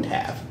 you wouldn't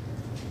have.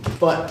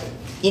 But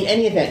in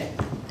any event,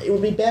 it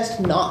would be best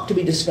not to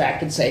be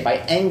distracted, say, by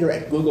anger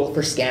at Google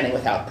for scanning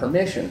without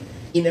permission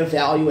in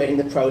evaluating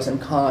the pros and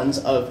cons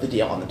of the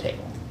deal on the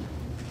table.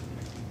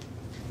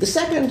 The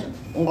second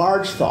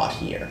large thought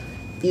here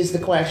is the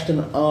question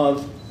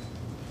of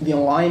the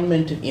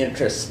alignment of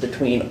interests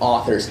between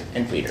authors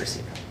and readers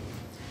here.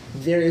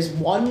 There is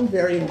one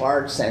very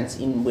large sense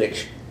in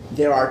which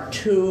there are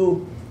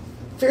two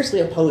fiercely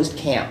opposed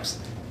camps,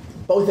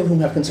 both of whom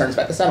have concerns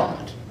about the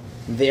settlement.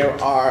 There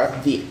are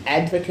the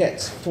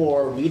advocates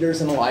for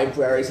readers and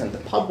libraries and the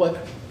public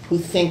who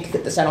think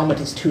that the settlement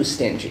is too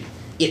stingy.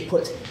 It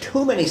puts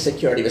too many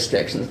security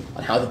restrictions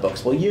on how the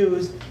books will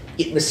use.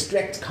 It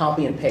restricts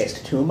copy and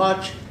paste too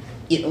much.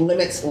 It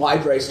limits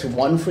libraries to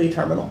one free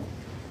terminal.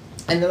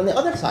 And then on the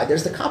other side,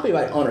 there's the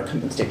copyright owner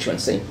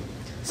constituency,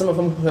 some of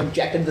them who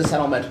objected to the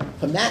settlement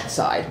from that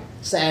side,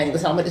 saying the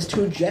settlement is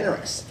too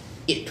generous.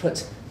 It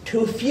puts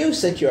too few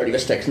security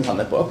restrictions on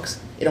the books.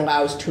 It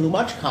allows too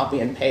much copy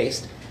and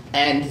paste,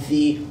 and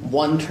the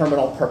one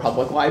terminal per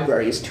public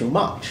library is too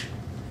much.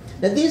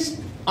 Now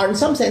these are in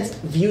some sense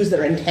views that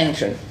are in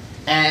tension,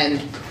 and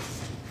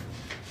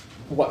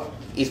what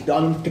is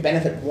done to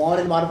benefit one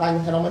in modifying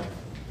the settlement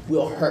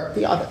will hurt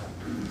the other.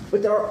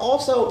 But there are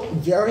also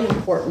very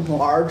important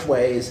large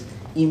ways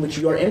in which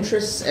your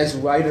interests as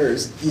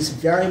writers is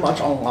very much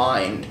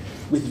aligned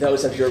with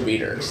those of your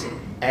readers,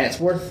 and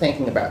it's worth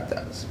thinking about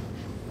those.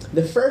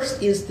 The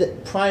first is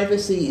that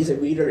privacy is a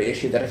reader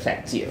issue that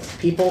affects you.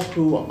 People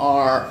who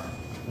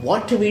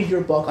want to read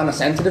your book on a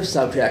sensitive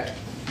subject,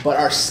 but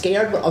are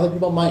scared what other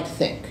people might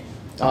think,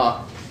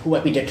 who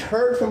might be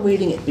deterred from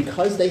reading it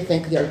because they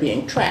think they're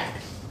being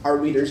tracked, are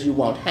readers you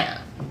won't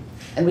have.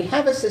 And we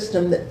have a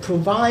system that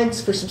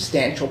provides for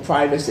substantial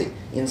privacy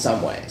in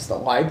some ways. The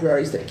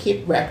libraries that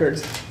keep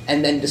records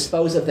and then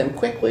dispose of them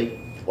quickly,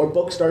 or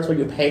bookstores where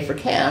you pay for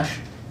cash,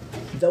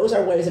 those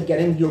are ways of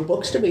getting your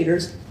books to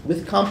readers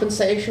with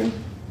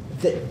compensation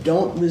that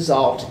don't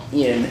result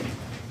in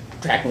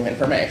tracking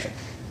information.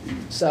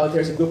 So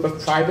there's a group of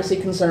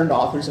privacy-concerned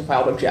authors who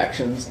filed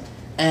objections,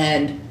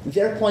 and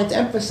their points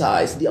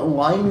emphasize the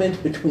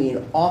alignment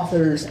between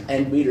authors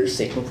and readers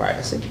seeking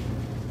privacy.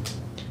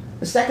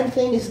 The second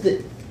thing is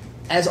that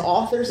as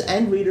authors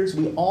and readers,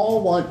 we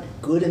all want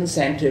good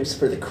incentives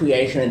for the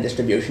creation and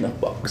distribution of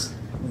books.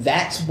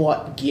 That's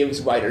what gives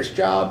writers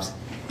jobs.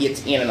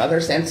 It's, in another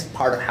sense,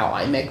 part of how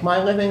I make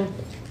my living.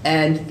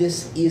 And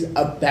this is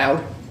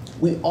about,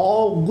 we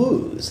all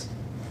lose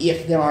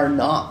if there are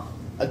not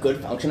a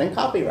good functioning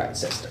copyright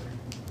system.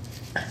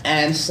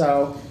 And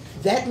so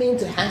that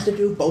means it has to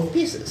do both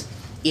pieces.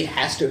 It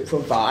has to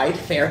provide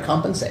fair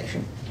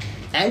compensation,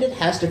 and it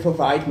has to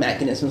provide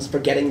mechanisms for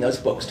getting those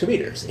books to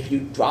readers. If you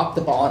drop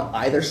the ball on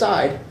either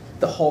side,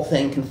 the whole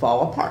thing can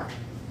fall apart.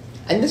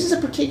 And this is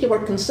a particular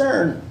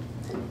concern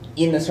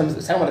in the terms that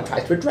the settlement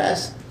tries to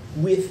address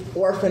with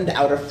orphaned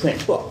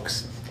out-of-print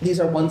books. These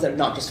are ones that have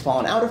not just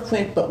fallen out of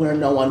print, but where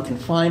no one can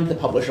find the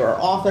publisher or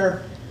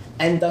author,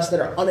 and thus that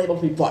are unable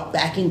to be brought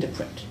back into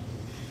print.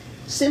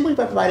 Simply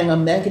by providing a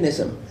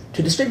mechanism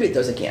to distribute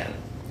those again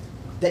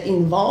that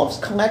involves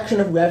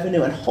collection of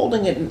revenue and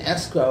holding it in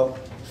escrow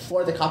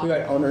for the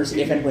copyright owners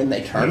if and when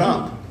they turn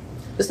up,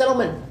 the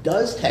settlement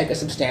does take a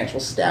substantial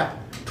step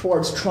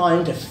towards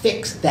trying to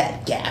fix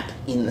that gap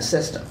in the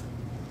system.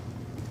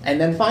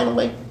 And then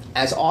finally,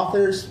 as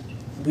authors,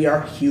 we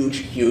are huge,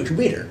 huge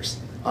readers.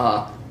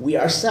 We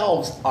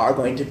ourselves are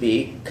going to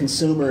be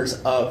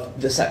consumers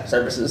of the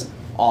services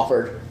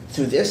offered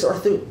through this or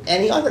through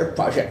any other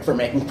project for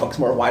making books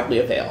more widely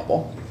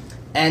available.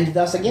 And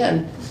thus,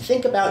 again,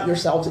 think about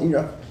yourselves in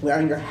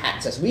wearing your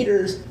hats as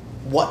readers.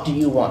 What do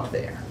you want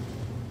there?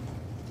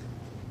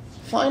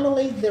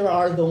 Finally, there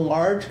are the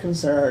large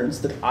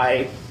concerns that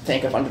I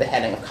think of under the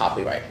heading of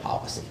copyright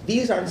policy.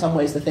 These are in some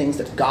ways the things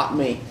that got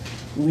me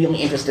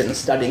really interested in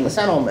studying the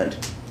settlement,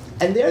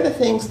 and they're the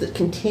things that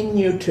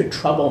continue to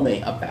trouble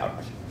me about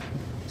it.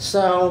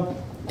 So,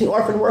 the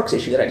orphan works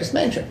issue that I just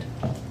mentioned.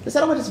 The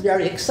settlement is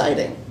very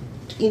exciting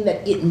in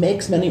that it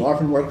makes many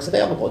orphan works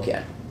available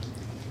again.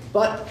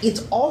 But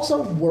it's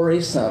also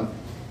worrisome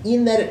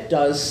in that it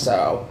does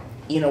so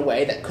in a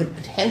way that could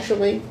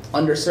potentially,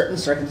 under certain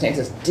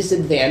circumstances,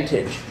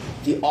 disadvantage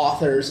the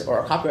authors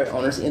or copyright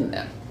owners in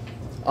them.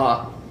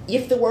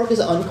 If the work is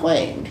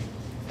unclaimed,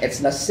 it's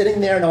not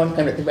sitting there and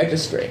unclaimed at the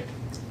registry,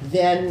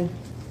 then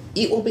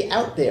it will be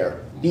out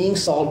there being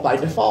sold by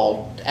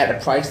default at a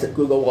price that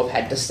Google will have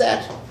had to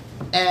set,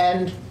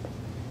 and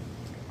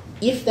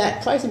if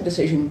that pricing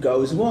decision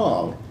goes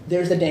wrong,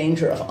 there's the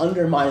danger of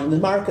undermining the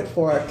market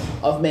for it,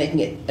 of making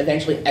it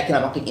eventually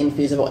economically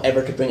infeasible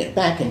ever to bring it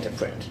back into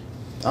print.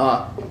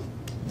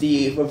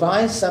 The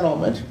revised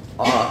settlement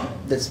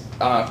that's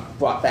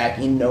brought back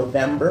in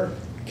November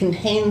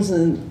contains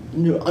a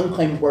new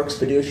unclaimed works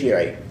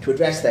fiduciary to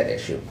address that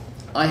issue.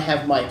 I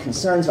have my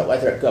concerns about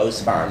whether it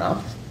goes far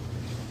enough.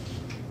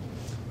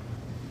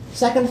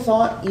 Second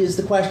thought is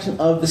the question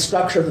of the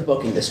structure of the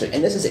book industry,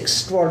 and this is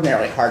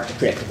extraordinarily hard to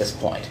predict at this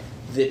point.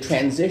 The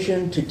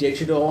transition to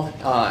digital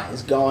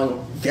is going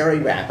very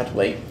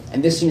rapidly,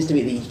 and this seems to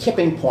be the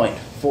tipping point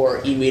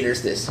for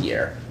e-readers this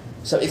year.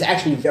 So it's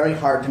actually very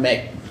hard to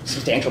make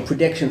substantial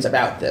predictions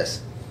about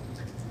this.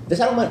 The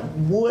settlement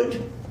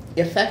would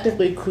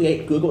effectively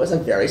create Google as a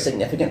very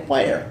significant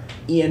player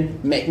in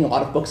making a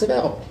lot of books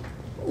available.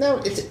 Now,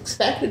 it's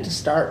expected to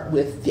start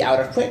with the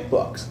out-of-print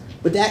books,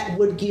 but that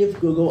would give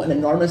Google an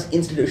enormous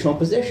institutional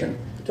position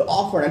to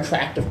offer an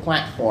attractive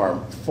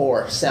platform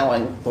for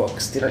selling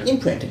books that are in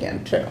print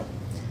again, too.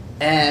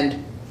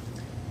 And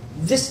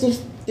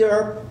there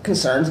are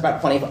concerns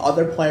about plenty of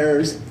other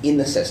players in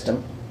the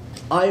system.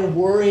 I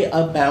worry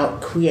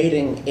about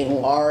creating a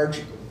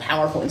large,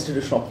 powerful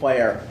institutional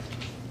player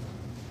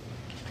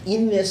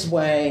in this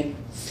way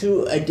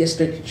through a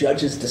district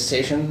judge's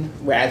decision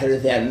rather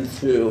than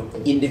through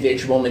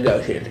individual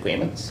negotiated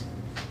agreements.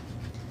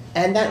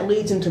 And that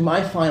leads into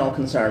my final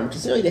concern, which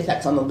is really the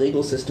effects on the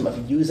legal system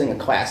of using a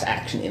class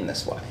action in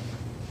this way.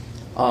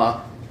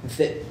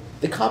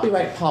 The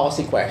copyright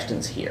policy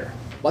questions here.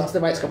 What's the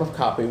right scope of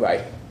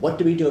copyright? What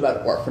do we do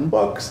about orphan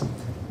books?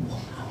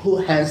 Who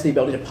has the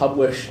ability to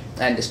publish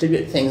and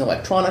distribute things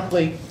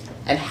electronically?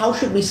 And how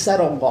should we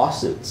settle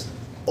lawsuits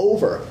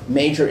over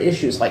major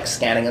issues like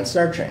scanning and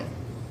searching?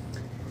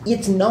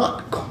 It's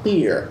not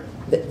clear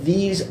that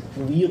these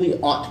really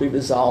ought to be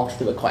resolved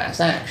through a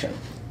class action,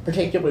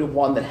 particularly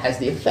one that has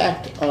the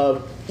effect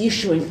of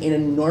issuing an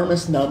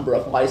enormous number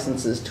of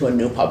licenses to a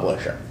new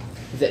publisher.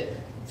 That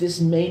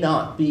this may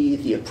not be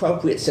the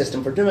appropriate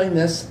system for doing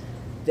this,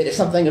 that if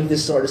something of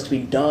this sort is to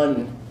be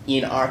done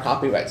in our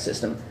copyright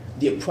system,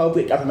 the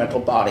appropriate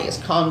governmental body is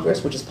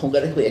Congress, which is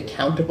politically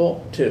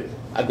accountable to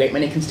a great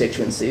many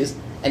constituencies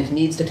and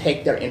needs to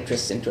take their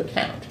interests into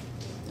account.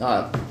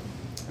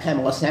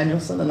 Pamela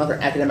Samuelson, another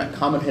academic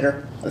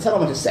commentator on the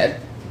settlement, has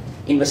said,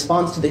 in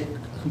response to the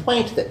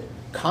complaint that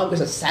Congress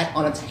has sat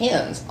on its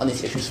hands on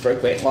these issues for a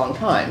great long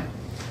time,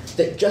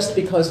 that just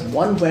because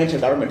one branch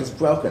of government is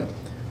broken,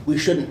 we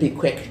shouldn't be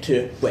quick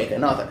to break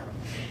another.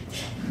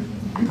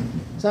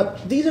 So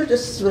these are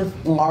just sort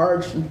of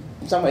large, in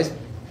some ways,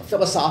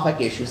 philosophic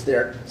issues that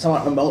are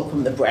somewhat remote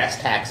from the brass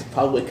tacks that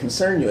probably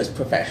concern you as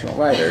professional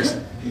writers.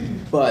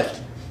 But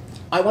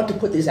I want to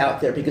put these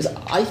out there because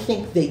I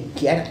think they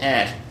get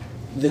at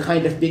the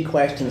kind of big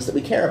questions that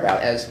we care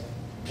about as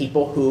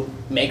people who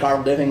make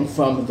our living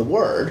from the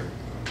word,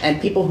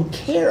 and people who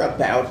care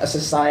about a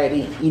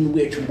society in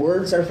which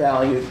words are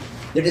valued,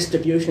 their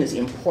distribution is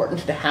important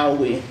to how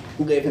we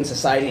live in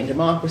society and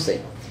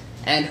democracy,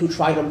 and who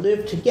try to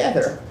live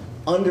together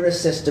under a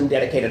system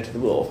dedicated to the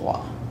rule of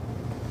law.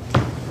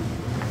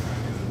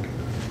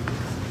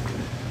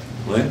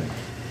 Lynn?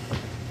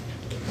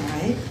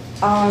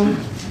 All right.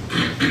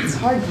 It's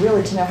hard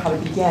really to know how to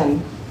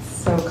begin. It's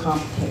so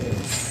complicated.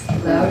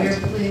 Louder,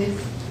 please.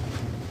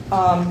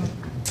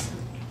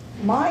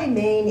 My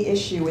main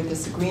issue with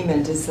this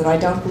agreement is that I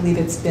don't believe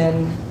it's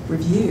been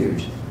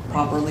reviewed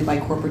properly by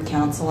corporate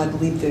counsel. I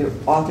believe the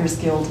Authors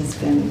Guild has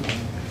been.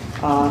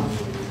 I'm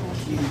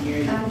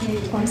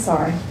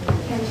sorry.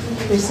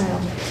 There's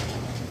someone.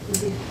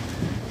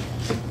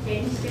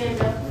 Can you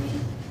stand up,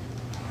 please?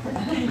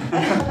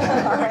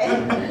 All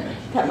right.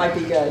 That might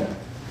be good.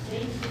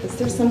 Is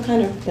there some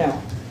kind of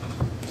no?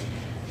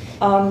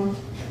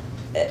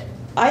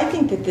 I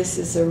think that this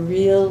is a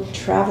real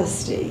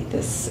travesty,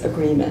 this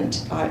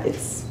agreement.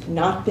 It's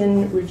not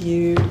been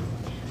reviewed.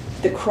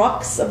 The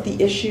crux of the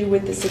issue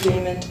with this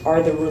agreement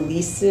are the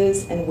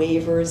releases and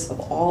waivers of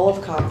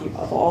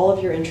all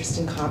of your interest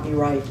in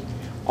copyright,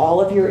 all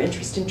of your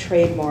interest in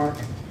trademark,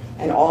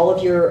 and all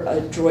of your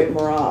droit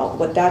moral.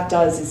 What that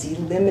does is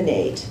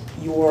eliminate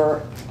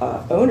your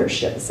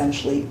ownership,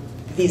 essentially,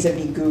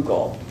 vis-a-vis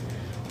Google.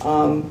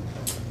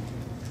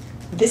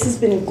 This has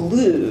been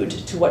glued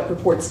to what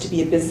purports to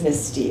be a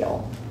business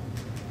deal.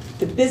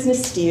 The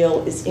business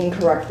deal is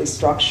incorrectly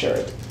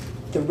structured.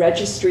 The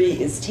registry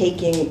is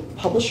taking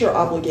publisher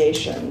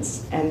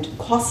obligations and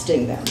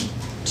costing them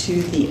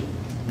to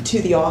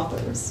the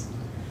authors.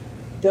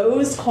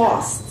 Those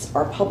costs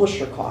are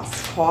publisher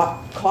costs,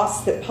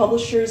 costs that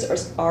publishers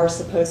are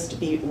supposed to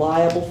be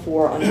liable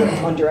for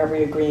under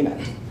every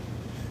agreement.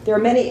 There are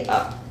many,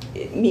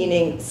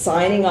 meaning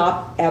signing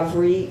up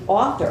every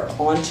author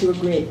onto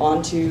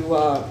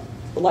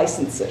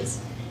licenses.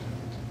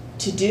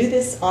 To do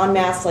this en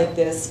masse like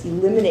this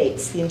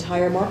eliminates the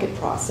entire market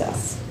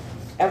process.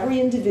 Every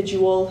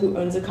individual who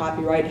owns a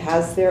copyright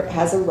has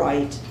a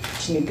right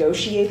to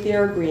negotiate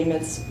their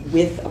agreements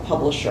with a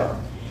publisher.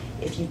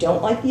 If you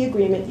don't like the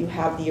agreement, you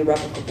have the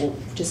irrevocable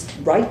just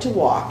right to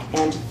walk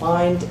and to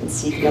find and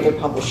seek another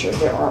publisher.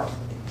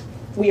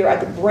 We are at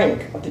the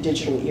brink of the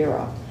digital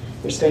era.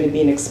 There's going to be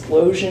an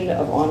explosion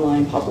of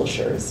online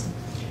publishers.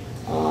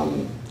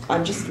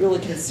 I'm just really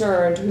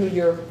concerned who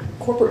your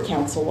corporate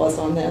counsel was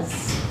on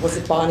this. Was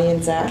it Bonnie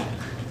and Zach?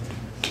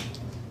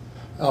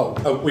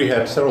 We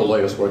had several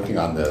lawyers working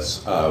on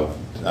this.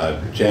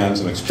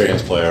 Jan's an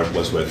experienced lawyer,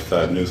 was with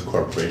News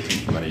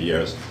Corporation for many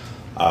years.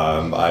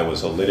 I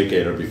was a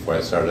litigator before I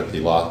started at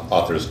the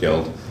Authors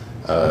Guild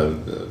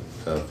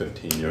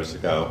 15 years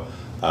ago.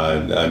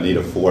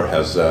 Anita Ford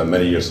has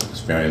many years of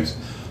experience.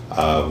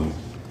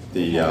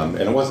 And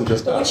it wasn't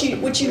just us.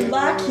 What you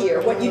lack here,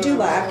 what you do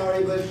lack.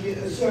 Sorry, but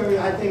sir,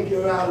 I think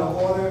you're out of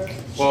order.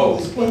 Whoa.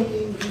 She was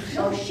speaking.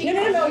 No.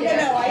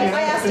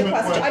 I asked a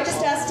question. I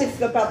just asked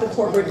about the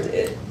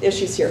corporate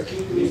issues here.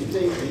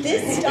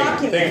 This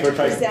document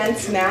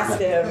presents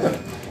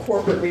massive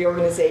corporate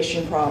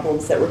reorganization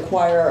problems that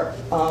require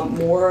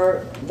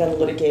more than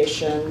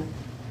litigation,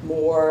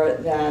 more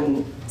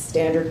than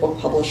standard book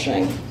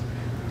publishing.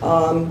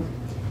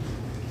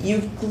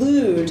 You've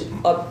glued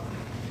a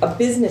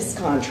business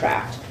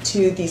contract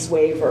to these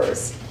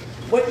waivers.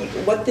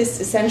 What this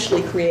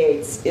essentially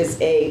creates is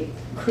a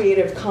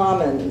Creative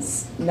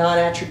Commons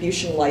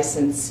non-attribution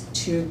license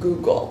to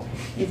Google.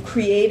 You've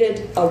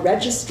created a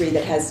registry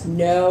that has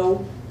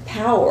no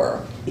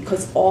power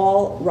because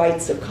all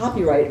rights of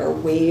copyright are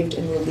waived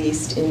and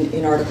released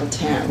in Article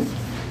 10.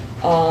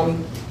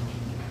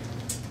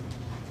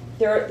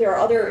 There are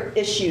other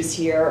issues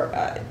here,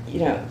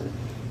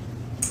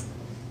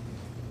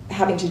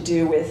 having to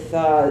do with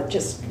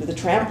just the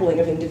trampling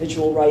of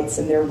individual rights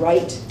and their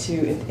right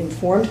to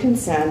informed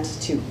consent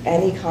to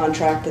any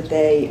contract that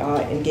they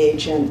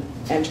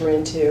enter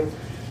into.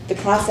 The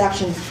class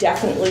action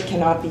definitely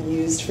cannot be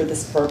used for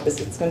this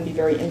purpose. It's going to be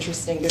very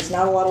interesting. There's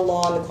not a lot of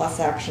law on the class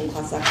action.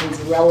 Class action is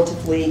a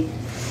relatively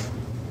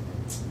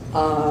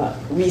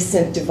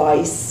recent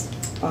device.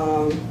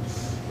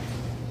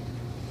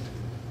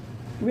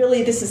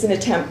 Really, this is an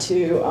attempt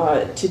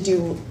to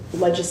do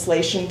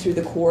legislation through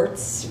the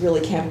courts.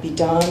 Really can't be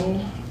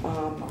done.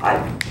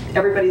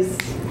 Everybody's,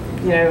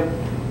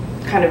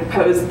 kind of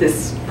posed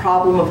this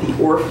problem of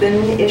the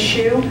orphan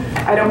issue.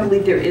 I don't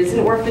believe there is an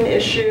orphan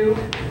issue.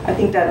 I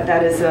think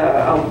that is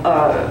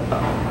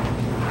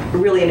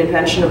really an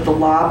invention of the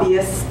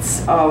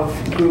lobbyists of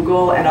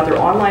Google and other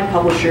online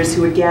publishers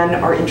who, again,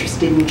 are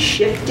interested in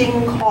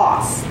shifting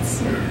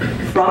costs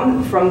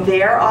from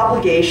their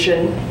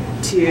obligation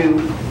to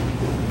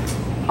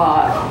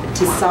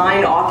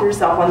sign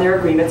authors up on their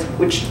agreements,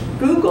 which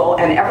Google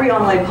and every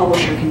online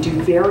publisher can do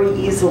very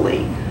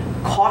easily,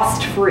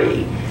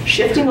 cost-free,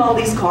 shifting all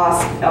these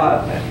costs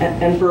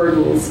and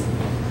burdens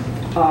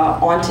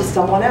onto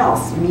someone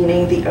else,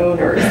 meaning the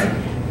owners.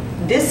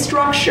 This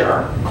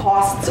structure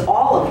costs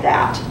all of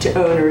that to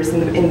owners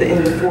in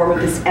the form of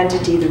this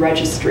entity, the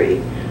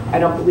registry. I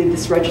don't believe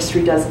this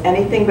registry does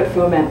anything but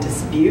foment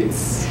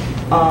disputes.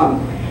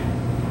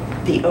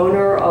 The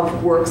owner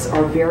of works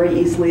are very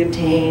easily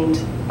obtained.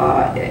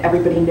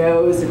 Everybody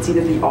knows it's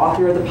either the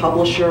author or the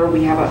publisher.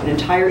 We have an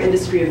entire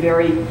industry of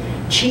very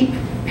cheap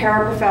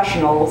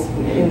paraprofessionals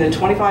in the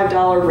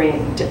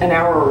 $25 an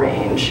hour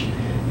range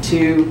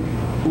to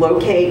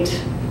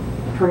locate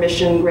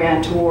permission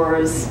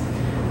grantors,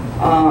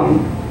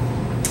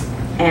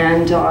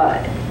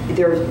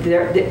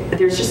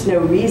 there's just no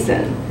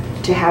reason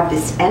to have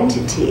this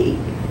entity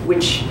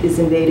which is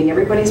invading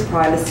everybody's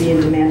privacy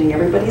and demanding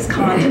everybody's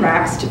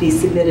contracts to be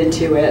submitted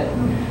to it.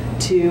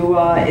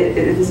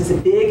 This is a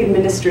big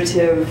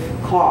administrative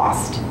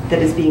cost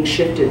that is being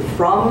shifted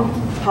from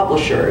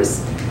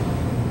publishers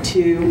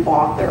to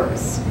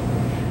authors.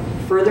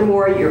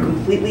 Furthermore, you're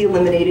completely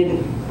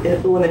eliminating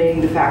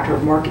the factor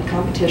of market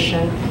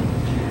competition.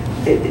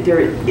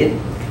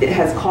 It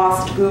has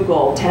cost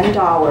Google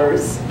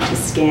 $10 to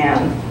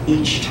scan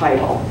each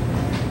title.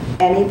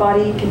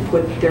 Anybody can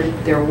put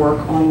their work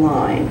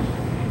online.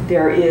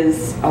 There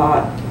is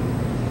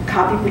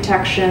copy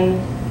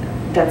protection.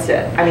 That's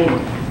it. I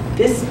mean,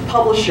 this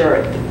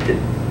publisher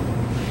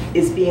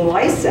is being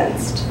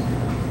licensed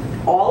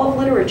all of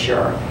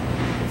literature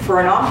for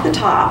an off the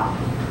top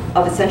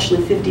of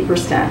essentially 50%.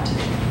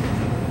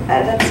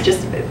 That's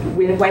just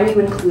when you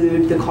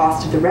include the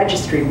cost of the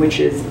registry, which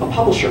is a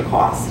publisher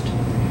cost.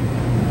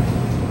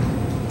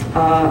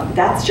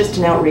 That's just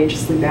an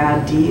outrageously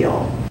bad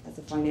deal as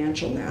a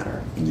financial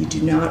matter, and you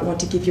do not want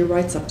to give your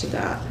rights up to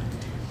that.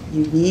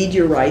 You need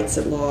your rights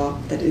at law.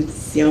 That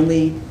is the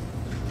only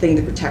thing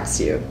that protects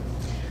you.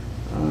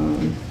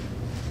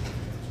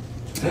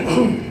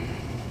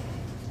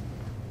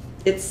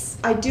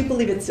 I do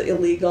believe it's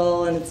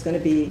illegal, and it's going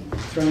to be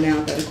thrown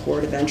out by the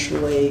court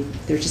eventually.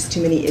 There's just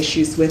too many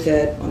issues with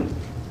it on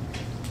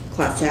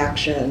class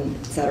action,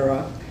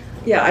 etc.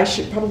 Yeah, I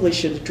probably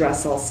should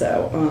address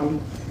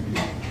also.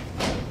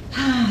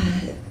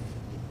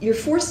 You're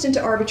forced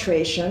into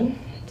arbitration,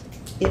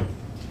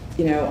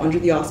 under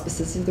the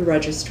auspices of the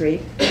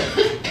registry,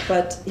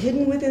 but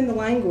hidden within the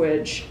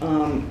language,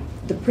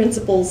 the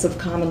principles of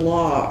common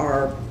law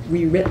are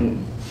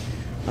rewritten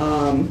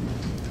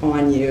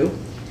on you.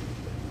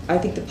 I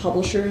think the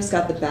publishers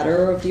got the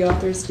better of the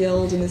Authors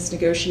Guild in this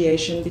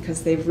negotiation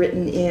because they've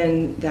written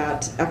in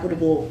that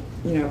equitable,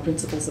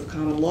 principles of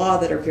common law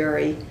that are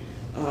very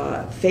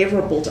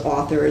favorable to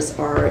authors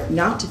are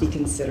not to be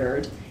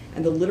considered,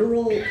 and the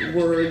literal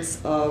words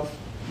of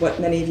what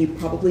many of you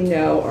probably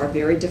know are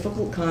very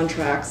difficult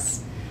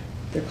contracts.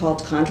 They're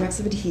called contracts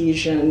of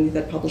adhesion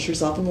that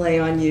publishers often lay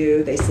on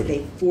you. They say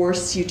they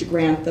force you to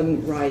grant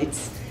them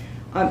rights.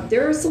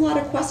 There's a lot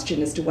of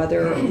question as to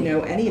whether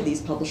any of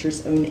these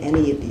publishers own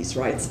any of these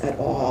rights at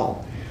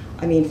all.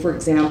 I mean, for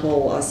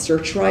example,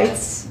 search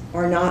rights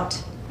are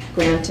not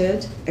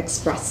granted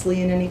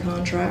expressly in any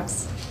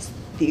contracts.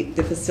 The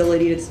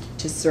facility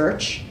to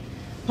search.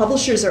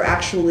 Publishers are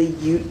actually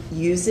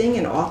using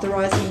and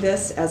authorizing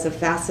this as a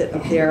facet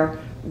of their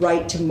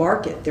right to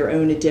market their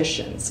own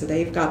editions. So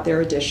they've got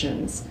their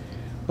editions.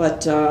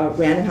 But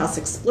Random House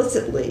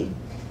explicitly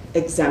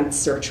exempts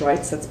search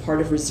rights. That's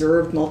part of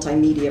reserved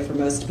multimedia for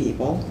most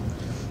people.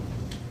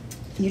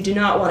 You do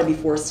not want to be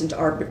forced into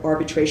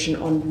arbitration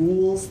on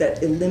rules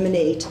that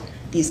eliminate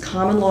these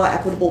common law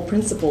equitable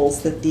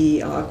principles that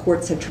the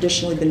courts have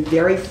traditionally been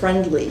very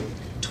friendly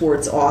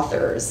towards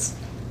authors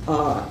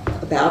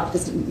about,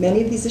 because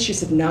many of these issues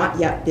have not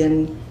yet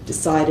been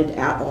decided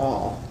at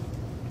all.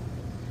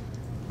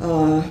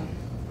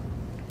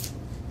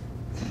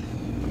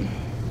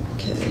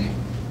 Okay.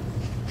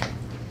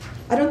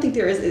 I don't think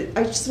there is,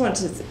 I just want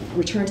to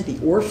return to the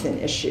orphan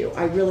issue.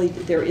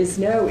 There is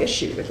no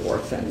issue with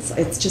orphans.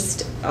 It's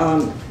just,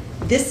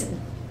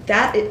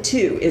 that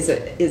too is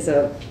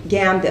a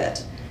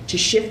gambit to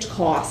shift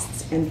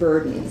costs and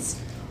burdens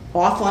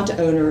off onto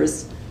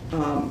owners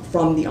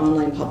from the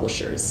online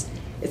publishers.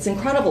 It's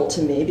incredible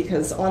to me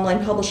because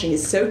online publishing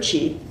is so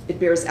cheap, it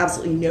bears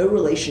absolutely no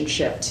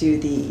relationship to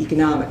the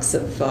economics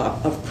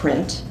of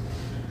print.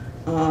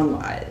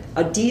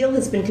 A deal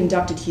has been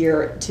conducted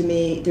here. To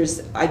me,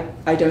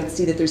 I don't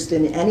see that there's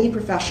been any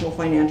professional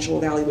financial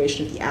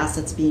evaluation of the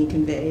assets being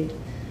conveyed.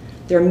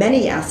 There are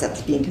many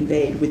assets being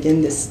conveyed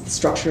within the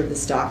structure of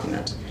this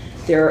document.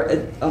 There's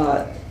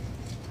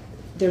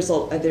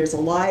a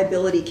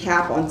liability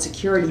cap on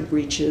security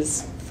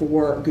breaches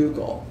for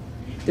Google.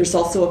 There's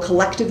also a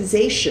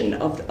collectivization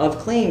of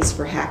claims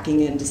for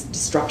hacking and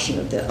destruction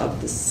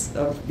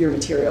of your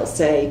material.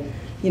 Say,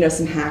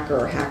 some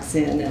hacker hacks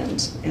in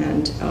and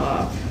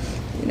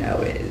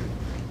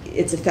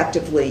it's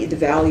effectively, the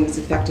value is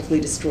effectively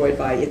destroyed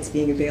by its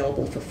being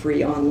available for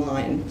free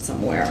online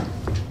somewhere.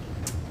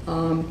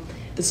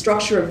 The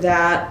structure of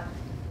that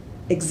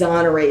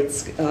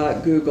exonerates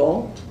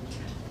Google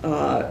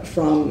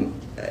from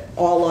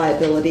all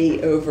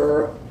liability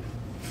over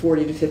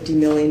 $40 to $50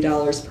 million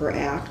per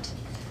act.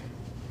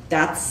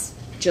 That's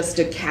just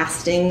a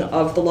casting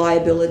of the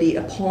liability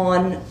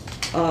upon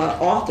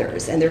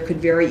authors, and there could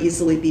very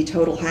easily be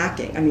total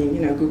hacking. I mean,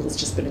 Google's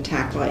just been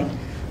attacked by,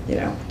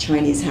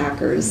 Chinese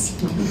hackers.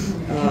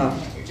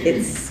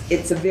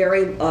 It's a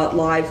very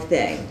live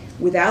thing.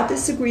 Without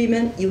this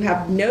agreement, you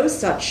have no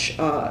such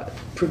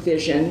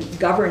provision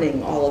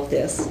governing all of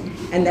this,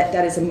 and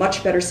that is a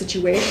much better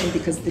situation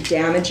because the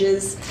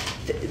damages,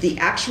 the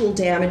actual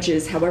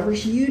damages, however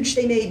huge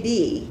they may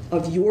be,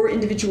 of your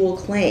individual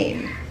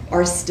claim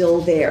are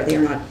still there. They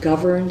are not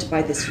governed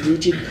by this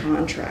rigid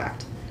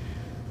contract.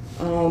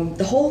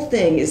 The whole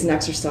thing is an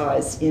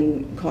exercise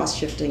in cost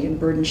shifting and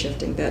burden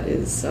shifting that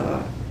is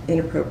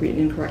inappropriate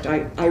and incorrect.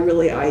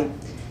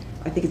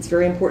 I think it's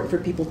very important for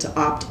people to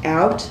opt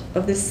out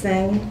of this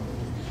thing.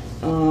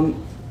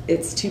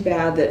 It's too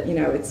bad that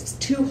it's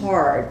too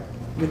hard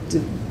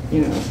with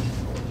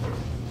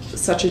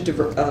such a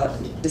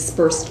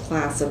dispersed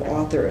class of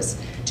authors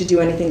to do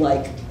anything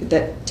like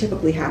that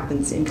typically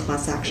happens in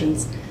class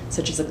actions,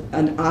 such as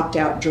an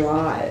opt-out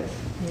drive,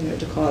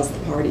 to cause the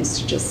parties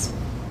to just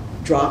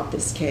drop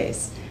this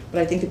case.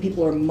 But I think that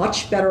people are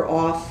much better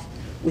off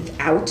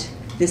without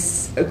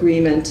this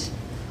agreement.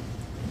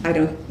 I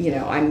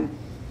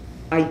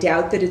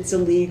doubt that it's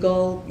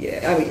illegal.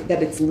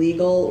 That it's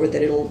legal, or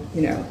that it'll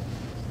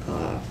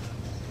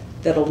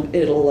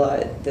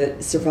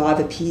survive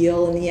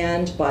appeal in the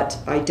end. But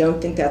I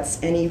don't think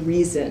that's any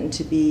reason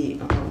to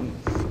be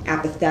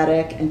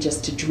apathetic and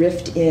just to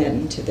drift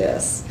into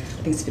this.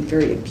 I think it's been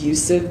very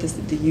abusive,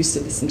 the use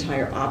of this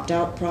entire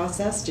opt-out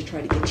process to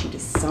try to get you to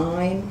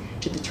sign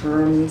to the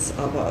terms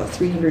of a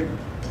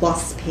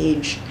 300-plus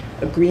page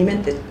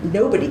agreement that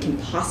nobody can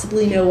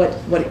possibly know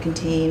what it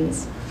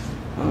contains.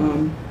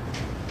 And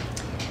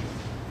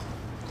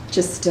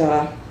just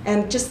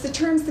the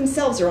terms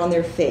themselves are on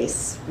their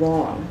face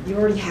wrong. You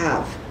already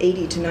have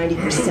 80 to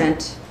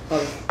 90%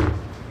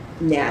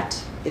 of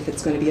net, if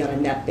it's going to be on a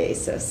net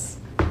basis,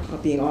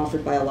 being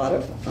offered by a lot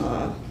of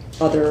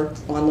other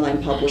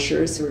online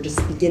publishers who are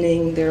just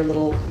beginning their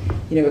little,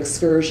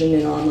 excursion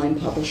in online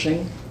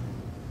publishing.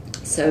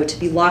 So to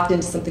be locked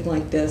into something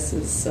like this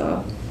is,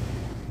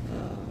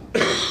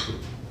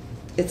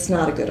 it's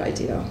not a good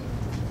idea.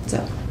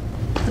 So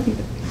I'd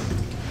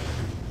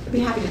be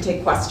happy to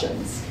take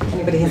questions. If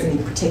anybody has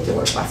any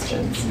particular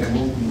questions. Yeah,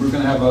 well, we're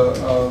going to have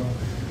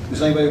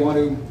does anybody want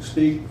to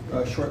speak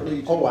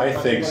shortly? Oh, I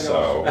think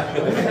so.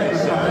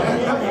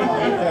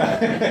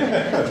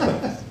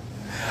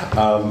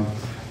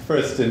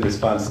 First, in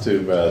response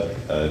to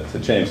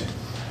James,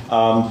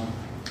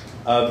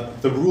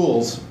 the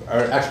rules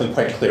are actually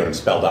quite clear and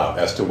spelled out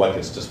as to what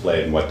gets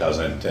displayed and what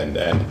doesn't,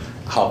 and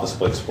how the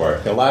splits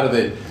work. A lot of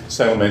the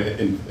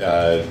settlement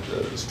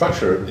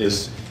structure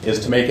is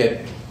to make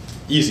it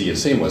easy and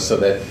seamless, so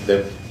that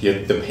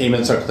the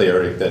payments are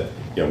clear, that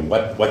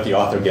what the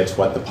author gets,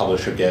 what the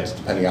publisher gets,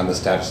 depending on the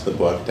status of the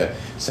book, to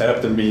set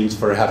up the means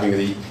for having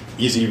the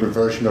easy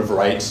reversion of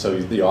rights so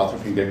the author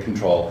can get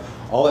control.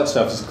 All that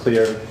stuff is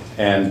clear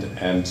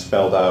and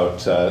spelled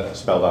out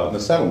in the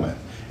settlement.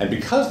 And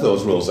because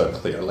those rules are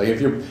clear, like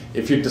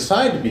if you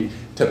decide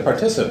to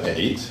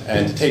participate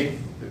and to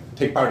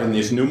take part in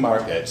these new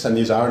markets, and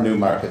these are new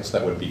markets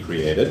that would be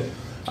created,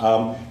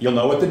 you'll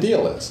know what the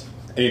deal is.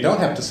 and you don't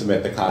have to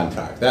submit the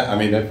contract. I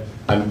mean,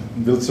 I'm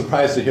really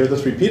surprised to hear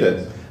this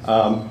repeated.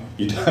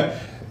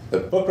 The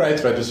Book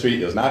Rights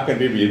Registry is not going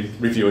to be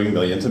reviewing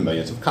millions and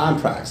millions of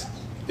contracts.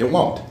 It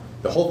won't.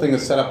 The whole thing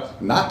is set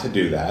up not to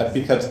do that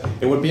because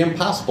it would be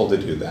impossible to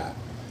do that.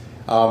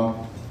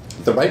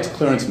 The rights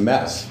clearance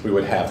mess we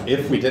would have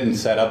if we didn't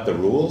set up the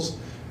rules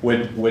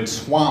would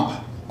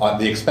swamp,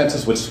 the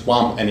expenses would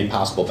swamp any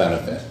possible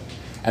benefit.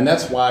 And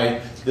that's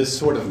why this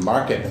sort of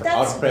market for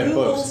out-of-print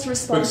books.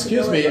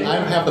 Excuse me, I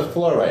have the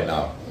floor right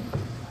now.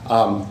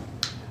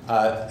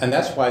 And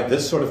that's why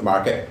this sort of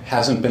market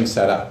hasn't been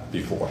set up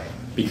before,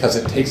 because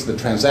it takes the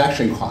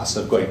transaction costs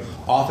of going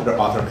author to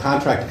author,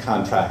 contract to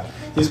contract.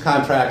 These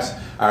contracts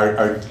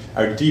are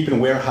deep in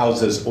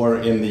warehouses or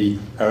in the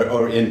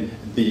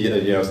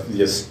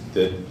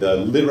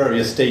literary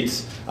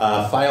estates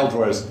file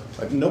drawers.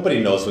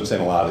 Nobody knows what's in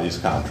a lot of these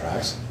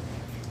contracts.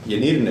 You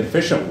need an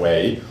efficient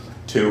way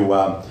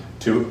to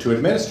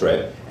administer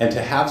it and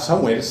to have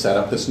some way to set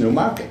up this new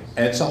market.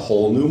 And it's a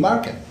whole new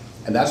market.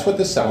 And that's what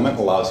this settlement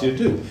allows you to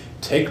do.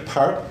 Take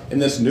part in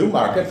this new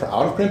market for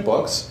out-of-print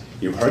books.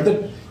 You heard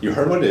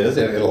what it is.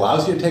 It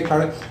allows you to take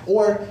part in it.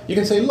 Or you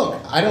can say, look,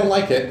 I don't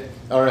like it,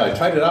 or I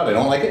tried it out, I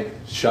don't like it.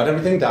 Shut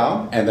everything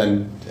down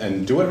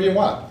and do whatever you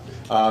want.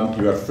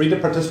 You are free to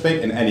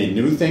participate in any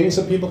new things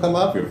that people come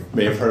up. You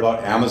may have heard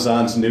about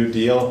Amazon's new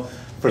deal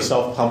for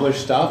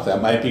self-published stuff.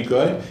 That might be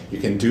good. You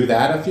can do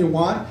that if you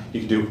want.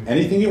 You can do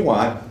anything you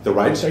want. The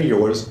rights are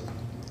yours.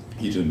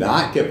 You do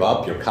not give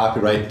up your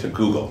copyright to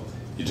Google.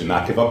 You do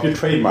not give up your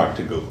trademark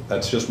to Google.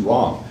 That's just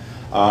wrong.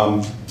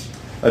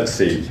 Let's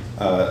see.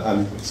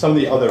 On some of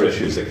the other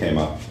issues that came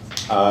up.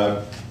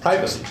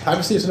 Privacy.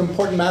 Privacy is an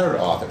important matter to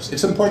authors.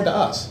 It's important to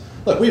us.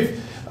 Look,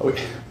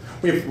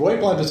 we have Roy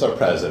Blunt as our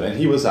president.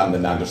 He was on the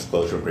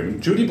non-disclosure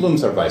agreement. Judy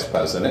Bloom's our vice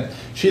president.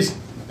 She's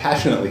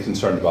passionately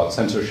concerned about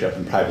censorship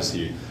and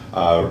privacy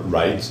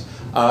rights.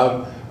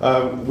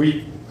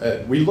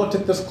 We looked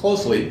at this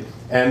closely,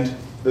 and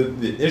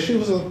the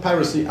issues of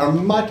privacy are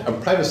much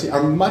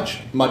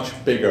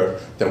bigger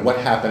than what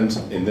happens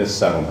in this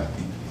settlement.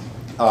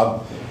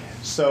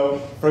 So,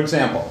 for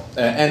example,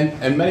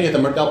 and many of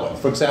them are dealt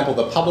with. For example,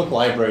 the public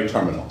library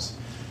terminals.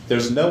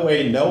 There's no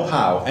way, no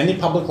how, any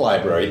public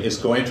library is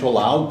going to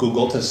allow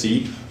Google to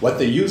see what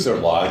the user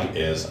log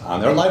is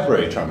on their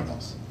library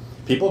terminals.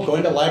 People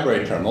going to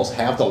library terminals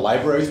have the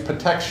library's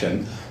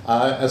protection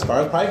as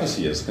far as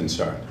privacy is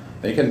concerned.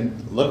 They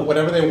can look at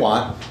whatever they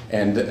want,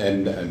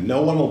 and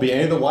no one will be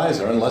any the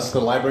wiser unless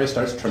the library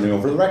starts turning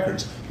over the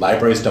records.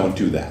 Libraries don't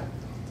do that.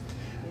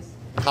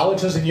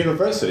 Colleges and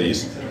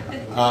universities,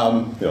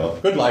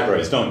 good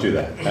libraries don't do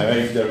that. I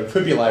mean, there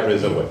could be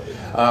libraries that would.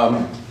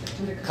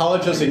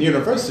 Colleges and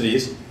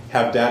universities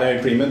have data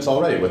agreements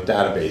already with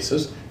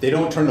databases. They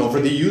don't turn over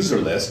the user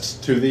lists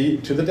to the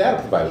data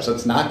providers.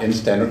 That's not in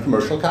standard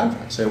commercial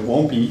contracts. It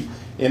won't be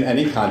in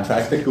any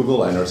contract that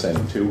Google enters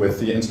into with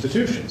the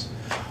institutions.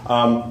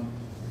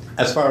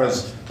 As far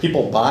as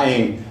people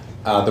buying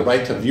the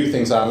right to view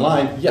things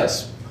online,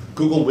 yes,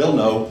 Google will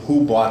know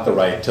who bought the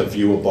right to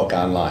view a book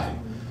online.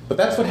 But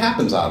that's what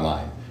happens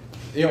online.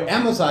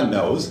 Amazon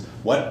knows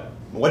what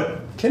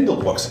Kindle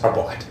books are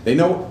bought. They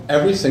know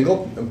every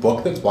single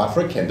book that's bought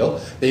for a Kindle.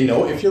 They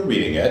know if you're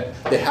reading it.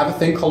 They have a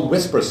thing called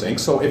WhisperSync.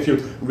 So if you're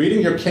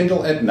reading your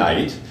Kindle at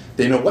night,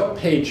 they know what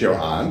page you're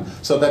on,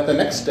 so that the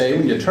next day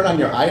when you turn on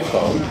your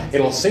iPhone,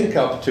 it'll sync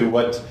up to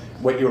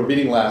what you were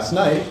reading last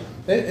night.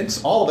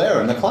 It's all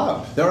there in the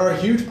cloud. There are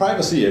huge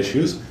privacy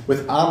issues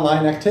with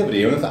online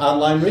activity and with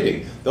online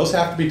reading. Those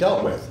have to be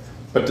dealt with.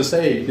 But to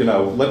say,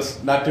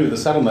 let's not do the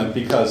settlement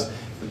because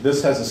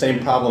this has the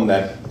same problem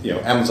that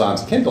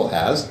Amazon's Kindle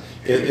has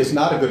is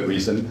not a good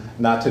reason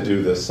not to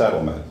do this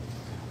settlement.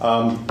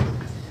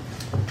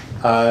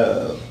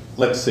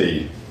 Let's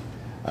see.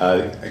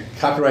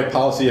 Copyright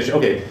policy issue.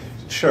 Okay,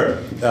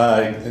 sure.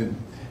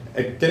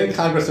 Getting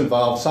Congress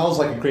involved sounds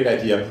like a great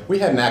idea. We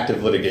had an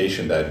active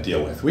litigation to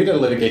deal with. We had a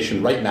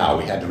litigation right now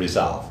we had to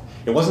resolve.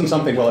 It wasn't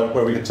something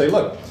where we could say,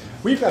 look,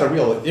 we've got a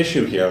real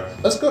issue here.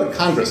 Let's go to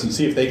Congress and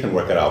see if they can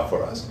work it out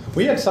for us.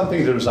 We had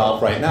something to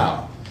resolve right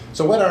now.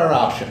 So what are our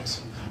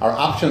options? Our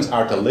options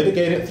are to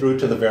litigate it through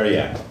to the very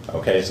end.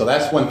 Okay, so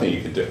that's one thing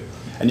you could do.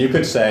 And you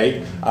could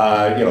say,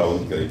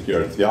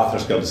 you're the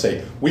Authors Guild to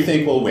say, we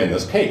think we'll win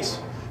this case.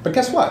 But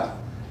guess what?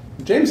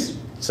 James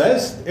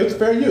says it's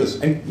fair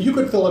use. And you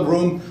could fill a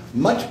room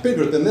much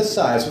bigger than this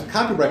size with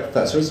copyright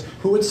professors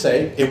who would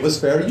say it was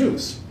fair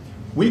use.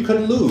 We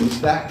could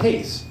lose that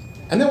case.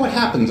 And then what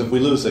happens if we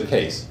lose the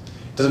case?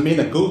 Does it mean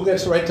that Google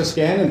gets the right to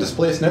scan and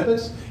display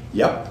snippets?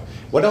 Yep.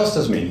 What else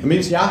does it mean? It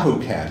means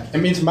Yahoo can. It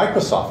means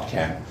Microsoft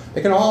can.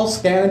 They can all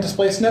scan and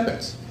display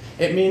snippets.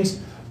 It means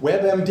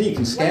WebMD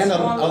can scan What's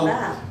wrong with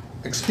that?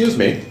 Excuse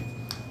me.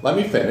 Let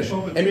me finish.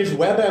 It means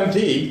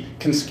WebMD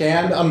can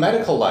scan a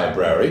medical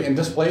library and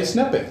display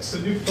snippets. So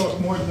you talk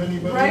more than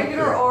anybody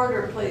Regular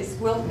order,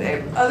 please.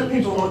 Other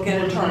people will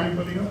get a turn.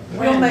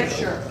 We'll make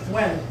sure.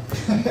 When?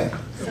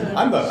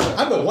 I'm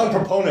the one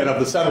proponent of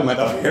the settlement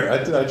up here.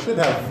 I should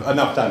have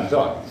enough time to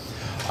talk.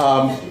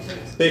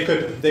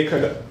 they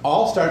could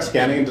all start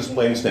scanning and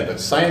displaying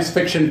snippets. Science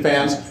fiction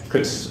fans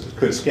could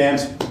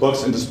scan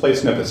books and display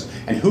snippets.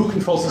 And who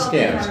controls the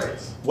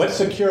scans? What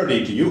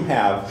security do you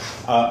have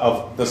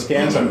of the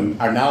scans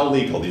are now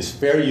legal? These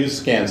fair use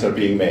scans are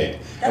being made.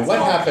 And what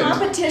happens?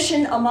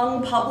 Competition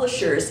among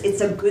publishers.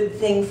 It's a good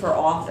thing for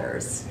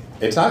authors.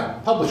 It's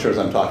not publishers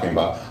I'm talking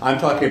about. I'm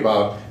talking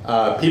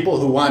about people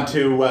who want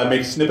to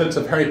make snippets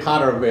of Harry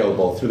Potter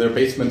available through their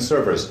basement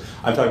servers.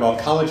 I'm talking about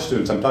college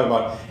students. I'm talking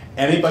about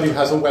anybody who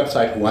has a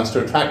website who wants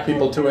to attract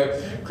people to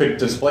it could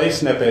display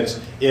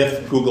snippets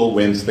if Google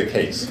wins the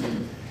case.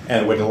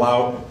 And it would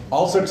allow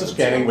all sorts of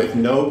scanning with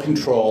no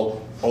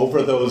control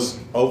over those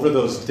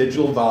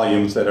digital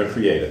volumes that are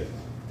created.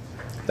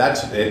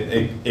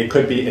 It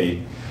could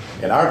be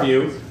in our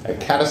view, a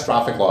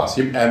catastrophic loss.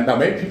 And now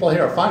maybe people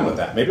here are fine with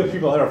that. Maybe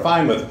people here are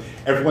fine with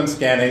everyone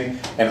scanning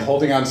and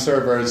holding on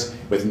servers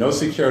with no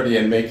security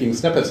and making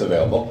snippets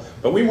available,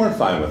 but we weren't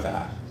fine with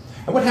that.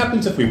 And what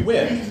happens if we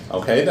win?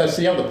 Okay, that's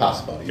the other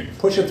possibility. You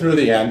push it through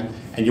the end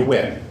and you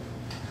win.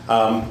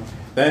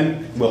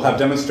 Then we'll have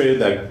demonstrated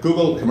that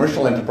Google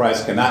commercial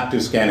enterprise cannot do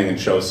scanning and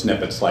show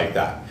snippets like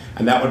that.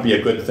 And that would be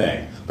a good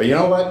thing. But you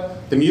know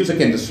what? The music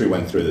industry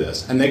went through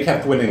this, and they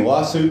kept winning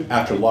lawsuit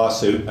after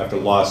lawsuit after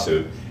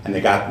lawsuit, and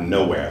they got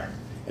nowhere.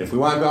 And if we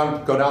want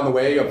to go down the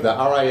way of the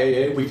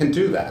RIAA, we can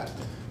do that.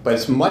 But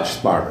it's much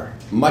smarter,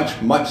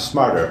 much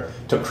smarter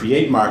to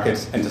create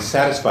markets and to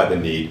satisfy the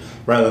need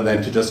rather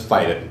than to just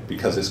fight it,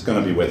 because it's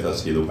going to be with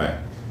us either way.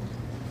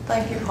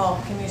 Thank you,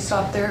 Paul. Can you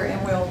stop there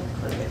and we'll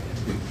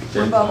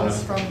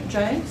rebuttals from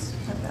James?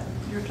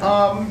 Your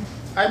turn.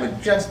 I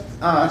would just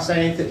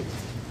say that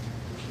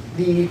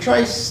the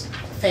choice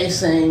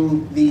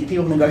facing the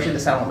people who negotiated the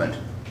settlement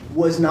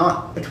was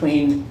not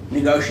between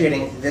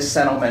negotiating this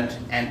settlement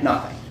and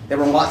nothing. There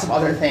were lots of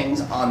other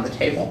things on the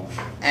table,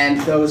 and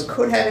those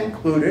could have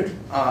included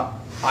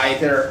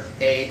either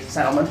a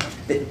settlement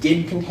that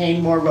did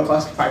contain more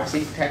robust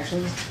privacy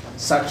protections,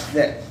 such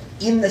that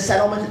in the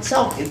settlement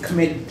itself it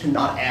committed to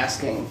not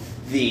asking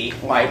the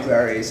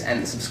libraries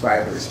and the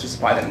subscribers to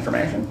supply that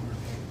information.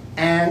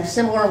 And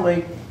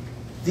similarly,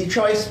 the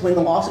choice when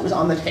the lawsuit was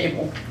on the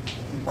table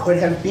could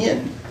have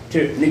been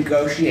to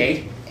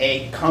negotiate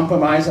a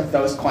compromise of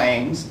those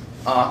claims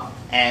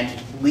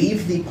and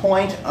leave the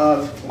point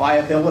of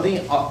liability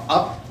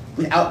up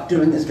without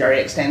doing this very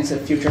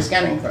extensive future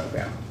scanning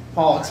program.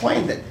 Paul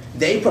explained that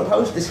they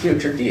proposed this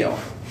future deal,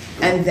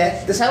 and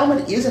that the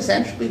settlement is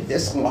essentially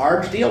this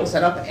large deal to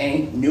set up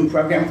a new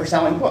program for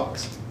selling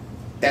books.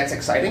 That's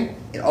exciting.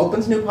 It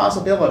opens new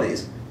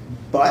possibilities,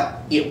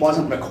 but it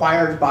wasn't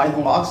required by the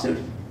lawsuit,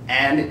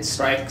 and it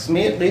strikes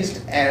me at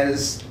least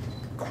as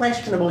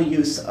questionable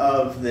use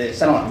of the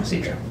settlement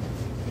procedure.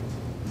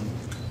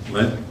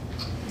 Lynn?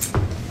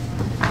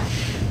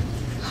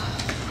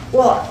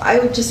 Well, I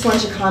would just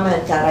want to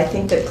comment that I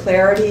think that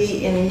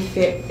clarity in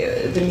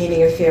the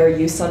meaning of fair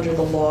use under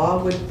the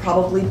law would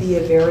probably be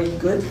a very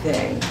good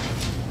thing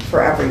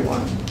for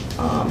everyone.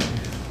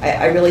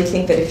 I really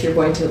think that if you're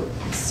going to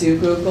sue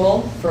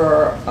Google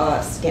for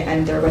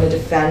and they're going to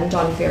defend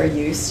on fair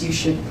use, you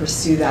should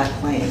pursue that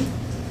claim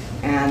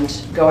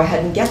and go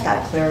ahead and get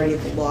that clarity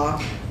of the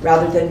law,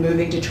 rather than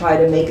moving to try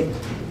to make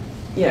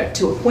it,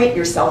 to appoint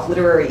yourself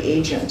literary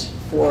agent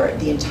for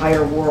the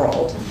entire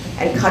world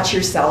and cut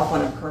yourself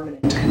on a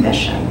permanent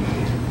commission.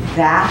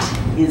 That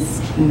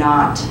is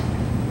not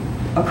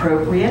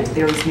appropriate.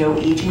 There is no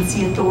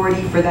agency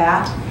authority for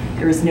that.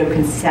 There is no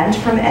consent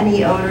from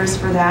any owners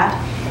for that.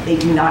 They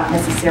do not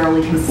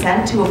necessarily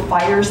consent to a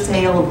fire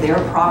sale of their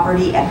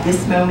property at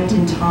this moment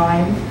in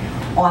time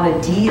on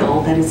a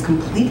deal that is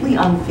completely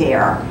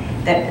unfair,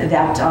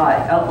 that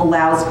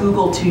allows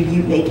Google to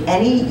make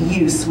any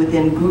use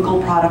within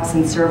Google products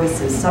and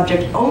services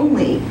subject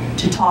only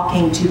to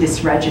talking to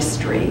this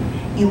registry,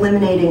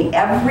 eliminating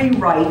every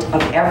right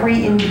of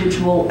every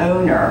individual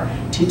owner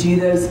to do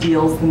those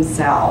deals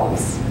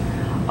themselves.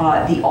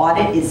 The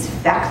audit is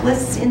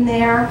feckless in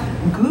there.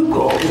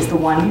 Google is the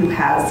one who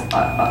has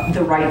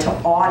the right to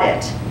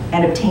audit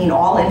and obtain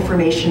all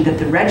information that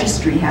the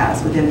registry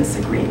has within this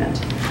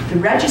agreement. The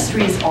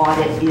registry's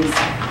audit is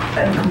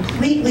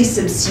completely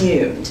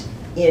subsumed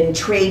in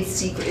trade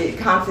secret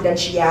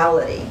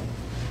confidentiality.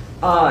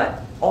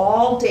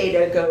 All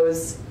data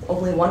goes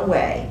only one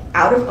way,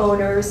 out of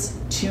owners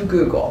to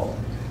Google.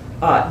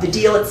 The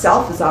deal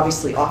itself is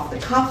obviously off the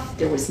cuff.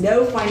 There was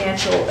no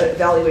financial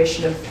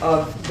evaluation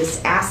of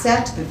this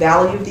asset, the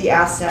value of the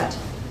asset.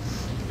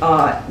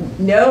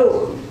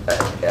 No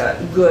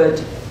good,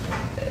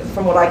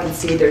 from what I can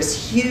see, there's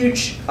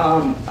huge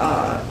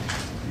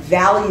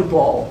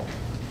valuable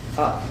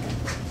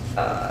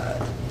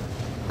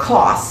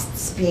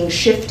costs being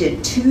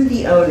shifted to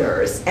the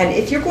owners. And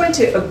if you're going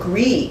to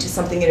agree to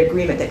something in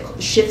agreement that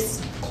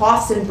shifts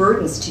costs and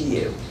burdens to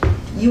you,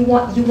 you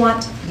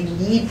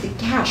need the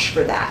cash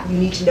for that. You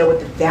need to know what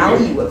the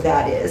value of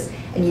that is,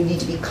 and you need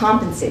to be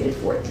compensated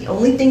for it. The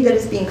only thing that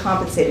is being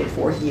compensated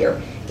for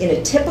here in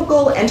a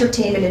typical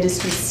entertainment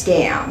industry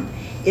scam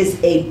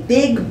is a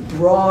big,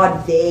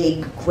 broad,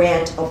 vague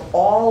grant of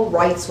all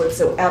rights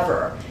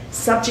whatsoever,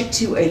 subject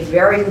to a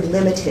very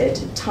limited,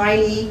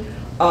 tiny,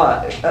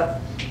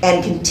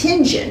 and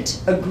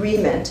contingent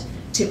agreement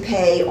to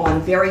pay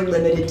on very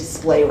limited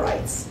display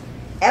rights.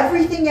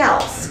 Everything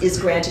else is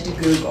granted to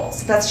Google.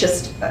 So that's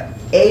just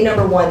a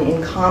number one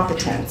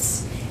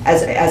incompetence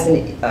as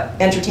an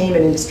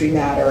entertainment industry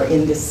matter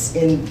in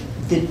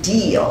the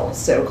deal,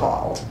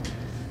 so-called.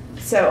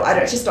 So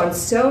just on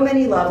so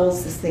many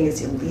levels, this thing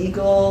is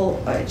illegal,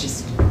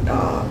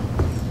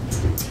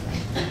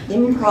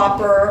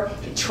 improper.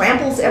 It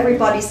tramples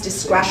everybody's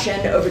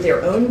discretion over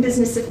their own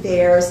business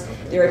affairs,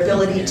 their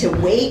ability to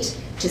wait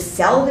to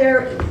sell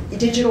their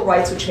digital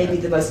rights, which may be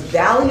the most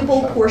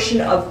valuable portion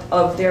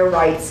of their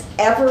rights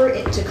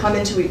ever to come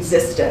into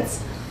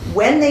existence,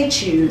 when they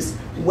choose,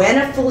 when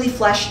a fully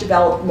fleshed,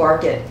 developed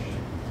market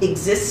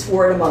exists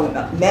for it among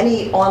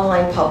many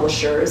online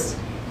publishers,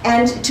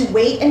 and to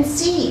wait and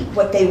see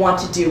what they want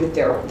to do with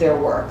their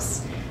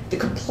works. The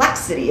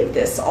complexity of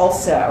this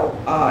also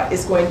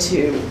is going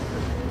to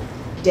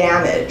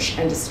damage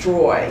and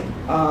destroy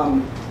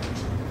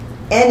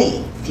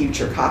any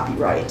future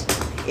copyright.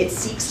 It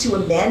seeks to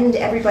amend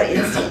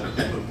everybody's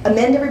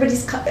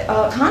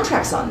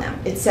contracts on them.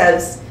 It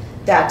says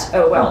that,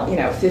 oh, well,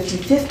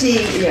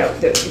 50-50,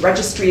 the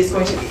registry is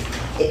going to,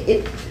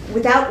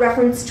 without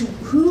reference to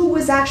who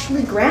was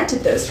actually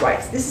granted those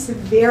rights. This is a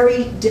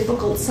very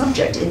difficult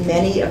subject in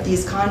many of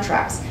these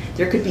contracts.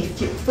 There could be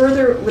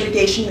further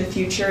litigation in the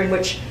future in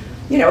which,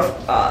 the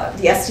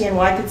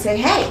SDNY could say,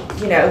 hey,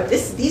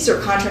 these are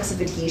contracts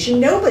of adhesion.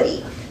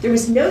 There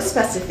was no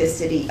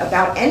specificity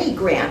about any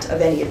grant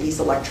of any of these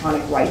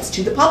electronic rights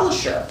to the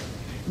publisher.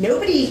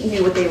 Nobody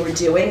knew what they were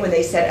doing when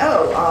they said,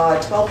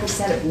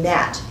 12% of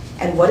net.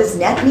 And what does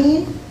net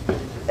mean?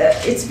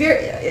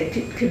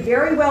 It could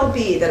very well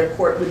be that a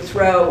court would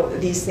throw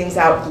these things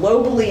out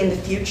globally in the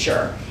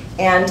future,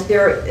 and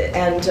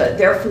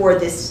therefore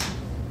this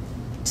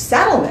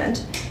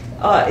settlement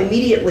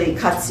immediately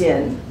cuts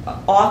in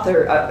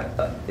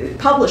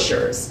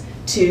publishers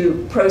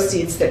to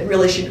proceeds that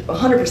really should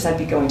 100%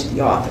 be going to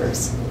the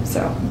authors.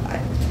 So,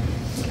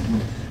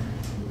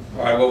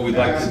 all right, what we'd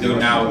like to do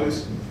now.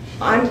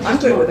 I'm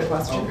good with the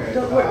question. Okay.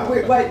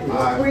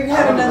 We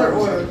have another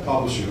order.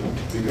 Publisher,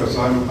 because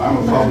I'm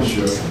a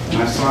publisher,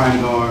 and I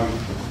signed on.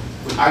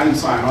 I didn't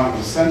sign on, it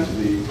was sent to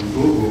me from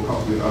Google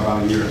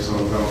about a year or so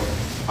ago.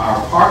 Our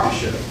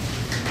partnership,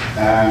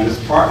 and this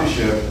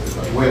partnership,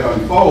 the way it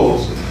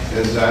unfolds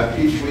is that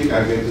each week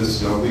I get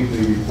this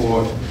weekly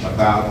report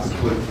about the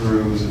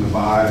click-throughs and the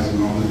buys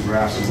and all the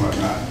drafts and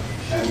whatnot.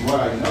 And what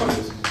I noticed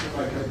is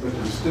I kept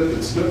putting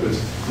snippets,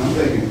 and I'm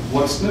thinking,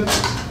 what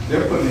snippets?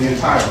 They're putting the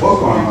entire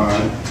book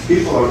online.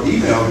 People are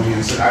emailing me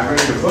and saying, I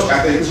read your book,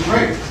 I think it's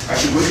great. I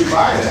said, would you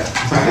buy that?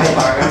 So I didn't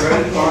buy it, I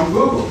read it on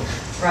Google.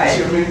 Right.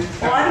 See what I mean?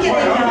 Well, I'm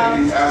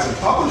thinking, as a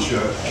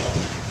publisher,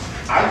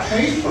 I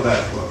paid for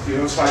that book.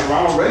 It's like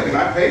Ronald Reagan,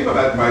 I paid for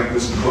that by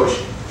Mr.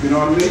 Bush. You know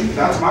what I mean?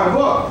 That's my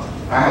book.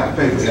 I had to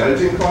pay for the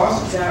editing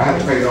costs. Exactly. I had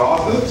to pay the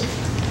authors.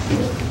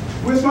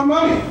 Where's my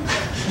money?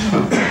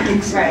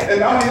 Right. And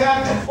not only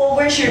that,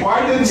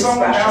 why didn't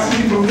someone ask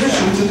me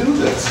permission to do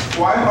this?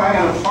 Why am I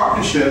in a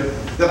partnership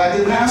that I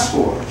didn't ask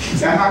for?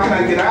 And how can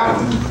I get out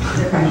of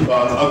it?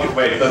 Okay,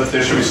 wait,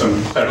 there should be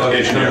some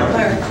clarification here.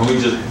 Can we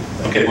just,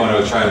 okay, want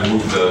to try and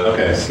move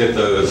skip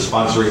the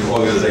sponsoring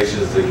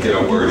organizations to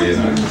get a word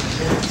in.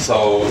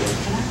 So,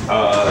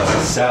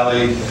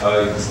 Sally,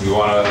 you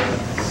want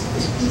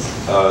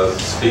to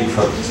speak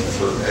for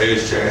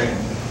ASJ?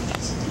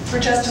 For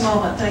just a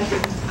moment, thank you.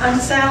 I'm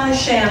Sally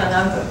Shannon.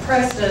 I'm the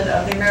president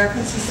of the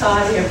American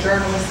Society of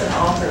Journalists and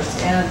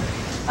Authors. And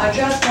I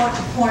just want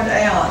to point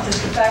out that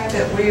the fact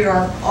that we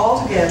are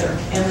all together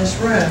in this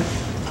room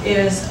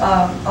is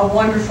a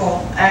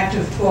wonderful act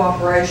of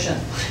cooperation.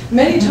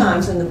 Many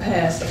times in the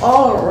past,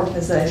 all our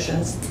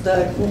organizations,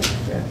 the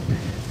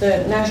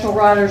National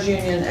Writers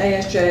Union,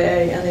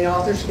 ASJA, and the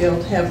Authors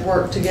Guild have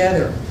worked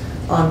together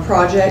on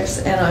projects,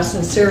 and I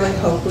sincerely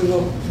hope we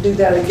will do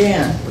that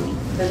again,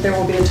 that there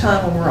will be a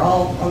time when we're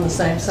all on the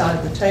same side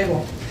of the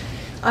table.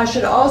 I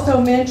should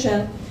also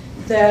mention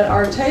that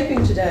our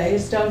taping today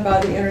is done by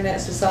the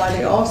Internet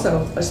Society,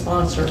 also a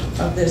sponsor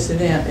of this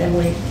event, and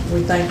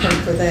we thank them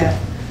for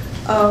that.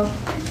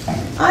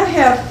 I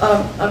have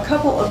a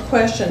couple of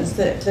questions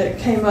that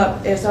came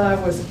up as I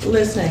was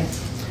listening.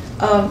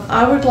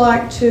 I would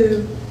like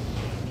to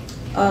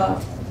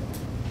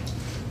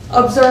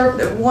observe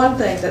that one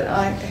thing that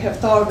I have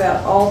thought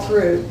about all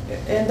through,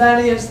 and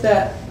that is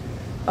that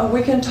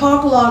we can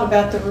talk a lot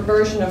about the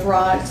reversion of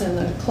rights and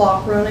the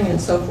clock running and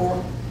so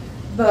forth,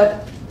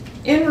 but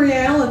in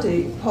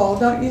reality, Paul,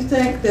 don't you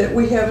think that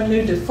we have a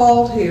new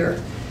default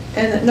here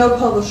and that no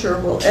publisher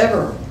will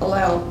ever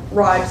allow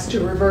rights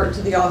to revert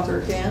to the author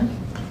again?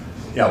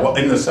 Yeah, well,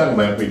 in the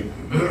settlement, we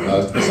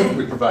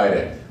specifically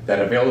provided that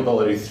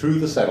availability through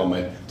the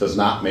settlement does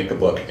not make a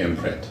book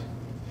imprint.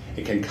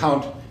 It can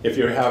count if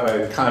you have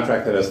a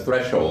contract that has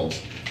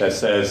thresholds that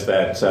says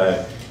that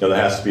there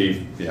has to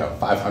be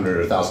 $500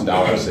 or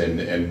 $1,000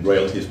 in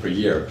royalties per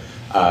year.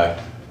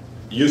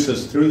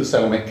 uses through the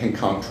settlement can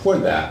count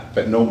toward that,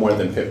 but no more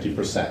than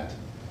 50%.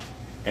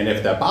 And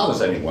if that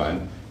bothers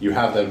anyone, you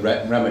have the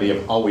remedy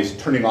of always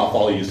turning off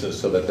all uses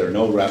so that there are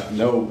no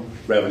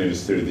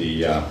revenues through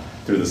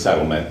the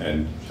settlement,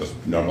 and just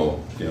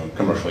normal,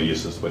 commercial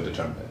uses would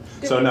determine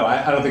it. So no,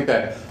 I don't think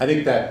that. I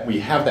think that we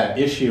have that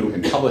issue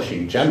in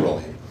publishing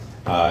generally.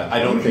 I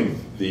don't think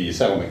the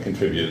settlement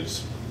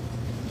contributes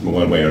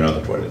one way or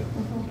another toward it.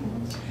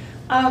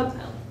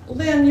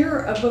 Lynn,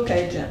 you're a book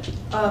agent,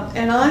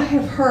 and I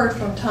have heard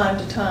from time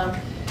to time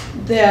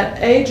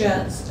that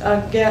agents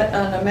get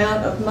an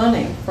amount of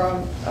money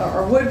from,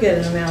 or would get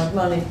an amount of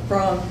money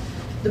from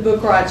the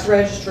Book Rights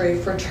Registry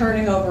for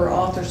turning over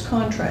authors'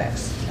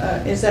 contracts.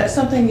 Is that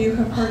something you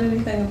have heard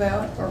anything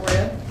about or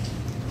read?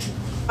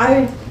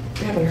 I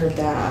haven't heard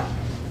that.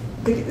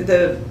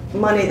 The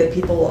money that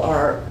people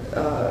are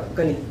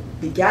going to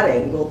be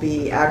getting will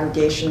be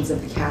aggregations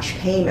of the cash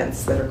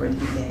payments that are going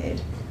to be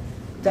made.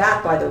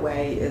 That, by the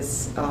way,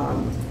 is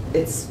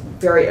it's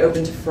very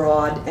open to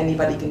fraud.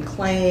 Anybody can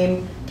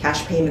claim.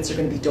 Cash payments are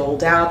going to be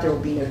doled out. There will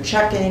be no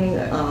checking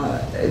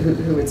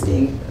who it's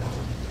being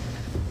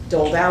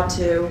doled out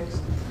to.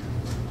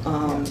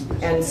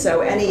 And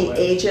so any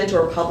agent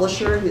or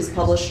publisher who's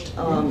published,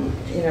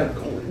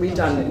 we've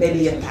done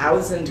maybe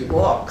 1,000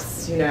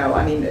 books,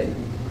 I mean,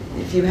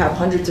 if you have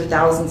hundreds or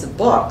thousands of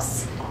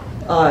books,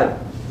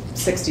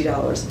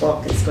 $60 a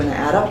book is going to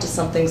add up to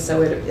something,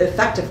 so it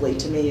effectively,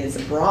 to me, is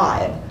a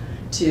bribe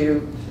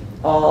to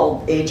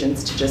all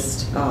agents to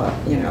just,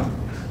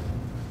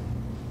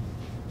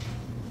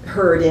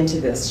 herd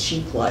into this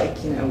sheep-like,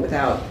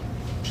 without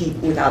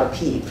a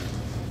peep.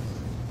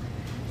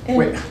 And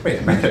wait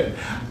a minute.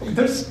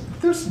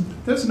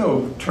 There's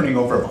no turning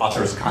over of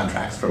authors'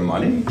 contracts for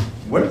money.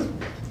 Where did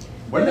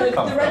that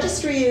come from? The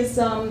registry is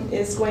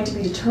going to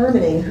be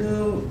determining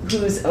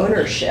whose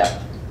ownership,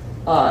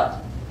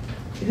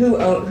 who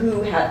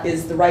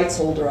is the rights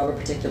holder of a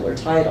particular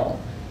title.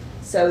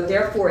 So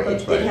therefore,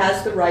 it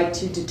has the right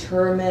to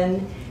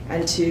determine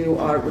and to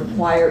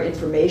require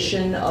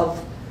information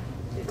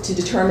to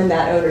determine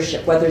that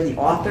ownership, whether the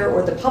author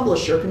or the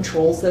publisher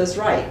controls those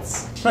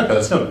rights. Right, but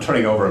there's no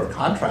turning over of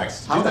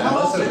contracts. Only if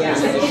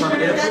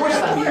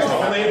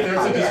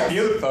there's a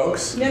dispute,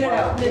 folks. No.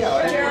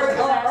 There are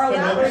a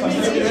lot of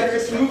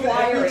procedures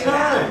requiring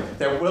that.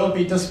 There will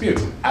be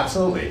disputes,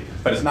 absolutely,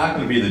 but it's not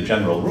going to be the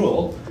general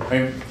rule. I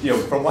mean,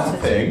 for one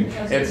thing,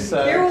 it's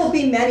there will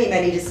be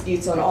many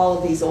disputes on all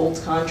of these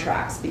old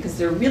contracts because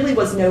there really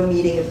was no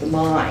meeting of the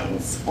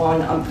minds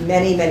on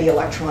many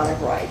electronic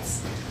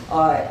rights.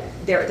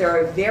 There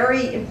are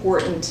very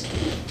important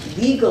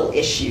legal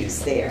issues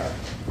there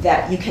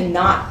that you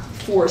cannot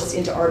force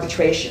into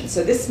arbitration.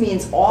 So this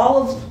means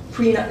all of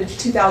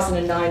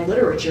pre-2009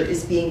 literature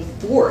is being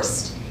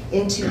forced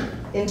into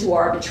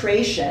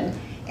arbitration,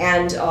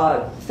 and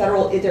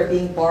they're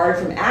being barred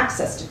from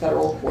access to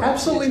federal court.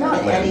 Absolutely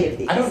not, any of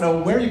these. I don't know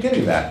where you're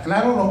getting that, and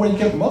I don't know where you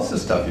get most of the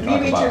stuff you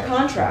talk about. Reread your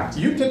contract.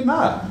 You did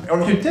not,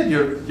 or if you did,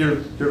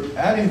 you're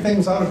adding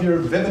things out of your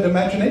vivid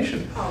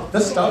imagination.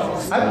 This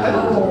stuff, I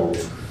don't know.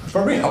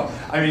 For real.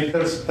 I mean,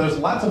 there's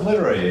lots of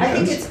literary agents. I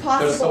think it's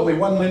possible. There's only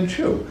one Lin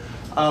Chu.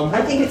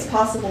 I think it's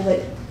possible that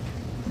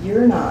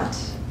you're not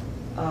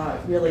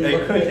really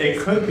looking at it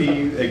could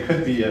be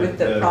with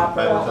the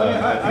proper.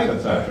 I think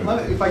that's not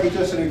true. If I could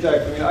just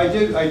interject,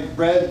 I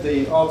read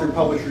the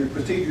author-publisher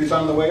procedures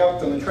on the way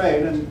up on the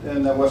train,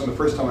 and that wasn't the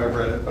first time I've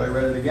read it, but I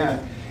read it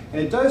again.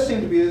 And it does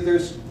seem to be that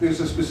there's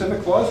a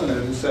specific clause in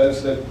it that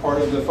says that part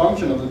of the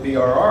function of the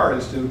BRR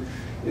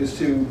is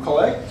to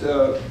collect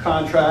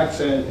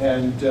contracts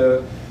and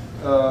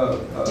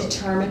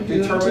determine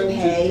who to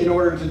pay in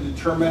order to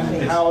determine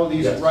how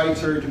these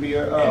rights are to be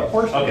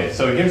apportioned. Okay,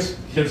 so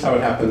here's how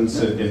it happens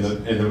in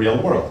the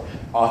real world.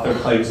 Author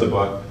claims the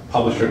book,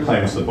 publisher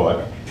claims the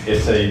book.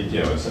 It's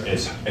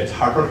it's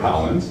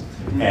HarperCollins,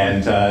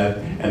 and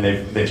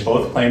they've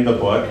both claimed the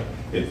book.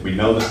 We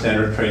know the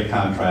standard trade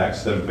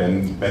contracts that have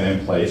been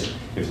in place.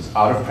 If it's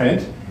out of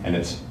print and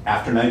it's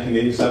after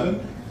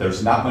 1987.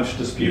 There's not much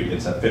dispute.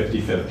 It's a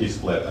 50-50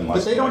 split.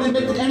 But they don't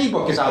admit that any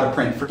book is out of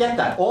print. Forget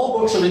that. All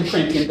books are in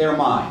print in their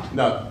mind.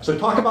 No. So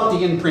talk about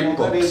the in-print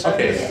books.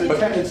 Okay. The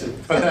tendency.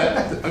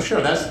 But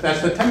sure,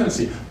 that's the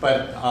tendency.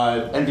 But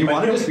and if you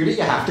want to dispute it,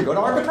 you have to go to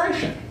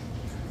arbitration.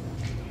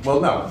 Well,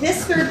 no.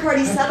 This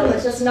third-party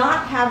settlement does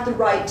not have the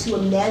right to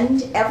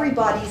amend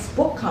everybody's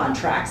book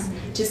contracts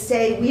to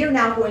say we are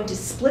now going to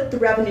split the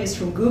revenues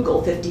from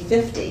Google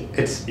 50-50.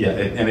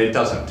 And it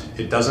doesn't.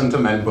 It doesn't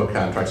amend book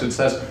contracts. It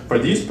says for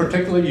these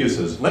particular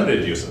uses,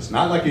 limited uses,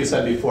 not like you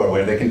said before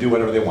where they can do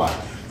whatever they want.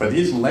 For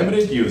these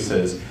limited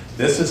uses,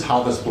 this is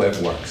how the split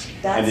works.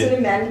 That's an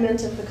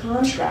amendment of the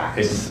contract.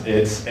 It's a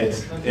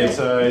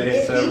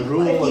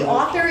rule. If the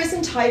author is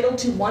entitled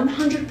to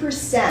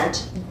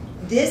 100%,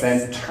 this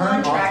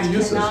contract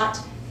cannot.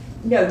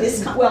 No,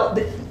 this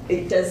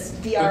does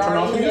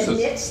DRR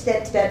admit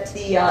that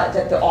the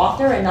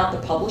author and not the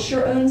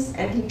publisher owns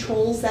and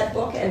controls that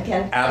book and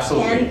can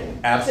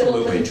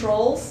fill the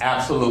controls?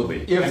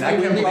 Absolutely. If they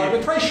win the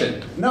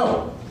arbitration.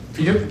 No.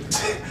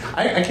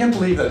 I can't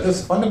believe that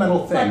this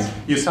fundamental thing But-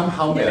 you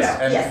somehow missed,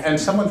 Yes. and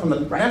someone from the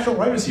National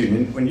Writers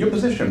Union, in your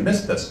position,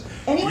 missed this.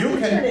 Anyone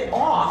can turn it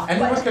off.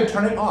 Anyone but can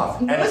turn it off,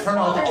 and most turn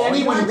off authors all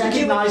Anyone want to do it-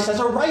 recognized as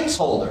a rights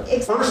holder.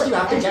 Exactly. First, you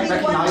have to And get we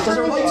want recognized as a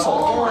turn it rights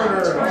holder. on,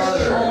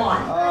 turn it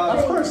on.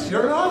 Of course,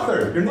 you're an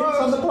author. Your name's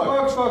on the book.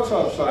 Folks.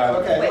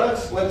 Okay, Wait.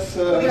 let's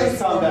Because-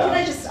 calm down.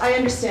 I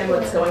understand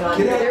what's going on.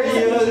 Get out There is a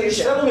the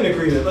confusion. settlement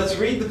agreement. Let's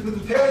read the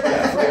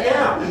paragraph right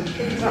now.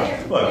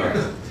 Look,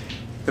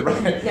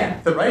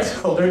 the rights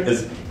holder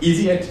is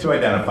easy to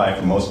identify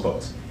for most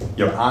books.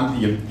 Your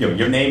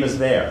name is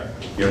there.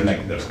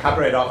 There's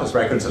Copyright Office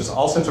records. There's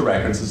all sorts of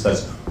records that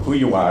says who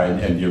you are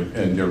and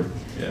your.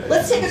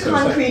 Let's take a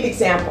concrete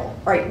example.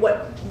 All right,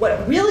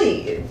 what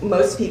really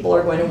most people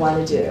are going to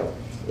want to do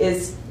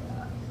is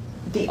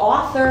the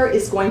author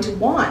is going to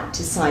want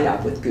to sign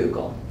up with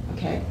Google,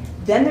 okay?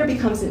 Then there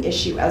becomes an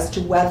issue as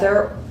to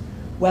whether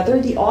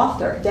the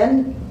author,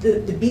 then the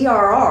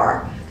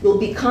BRR will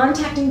be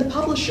contacting the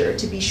publisher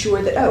to be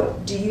sure that, oh,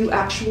 do you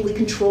actually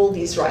control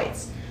these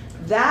rights?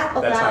 That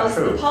allows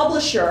the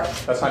publisher.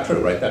 That's not true,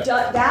 right there.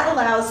 That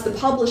allows the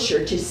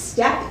publisher to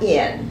step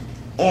in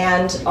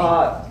and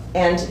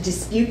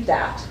dispute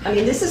that. I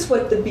mean, this is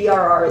what the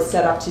BRR is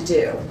set up to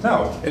do.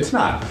 No, it's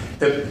not.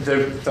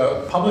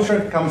 The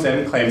publisher comes in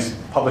and claims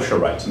publisher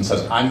rights and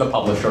says, I'm the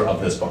publisher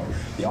of this book.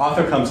 The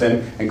author comes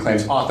in and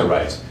claims author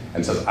rights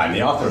and says, I'm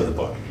the author of the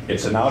book.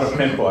 It's an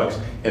out-of-print book,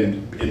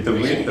 and the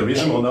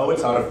reason we'll know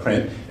it's out of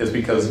print is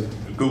because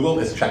Google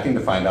is checking to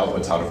find out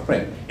what's out of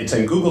print. It's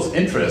in Google's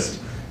interest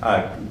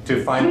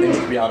to find things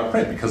to be out of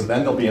print, because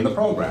then they'll be in the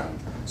program.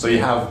 So you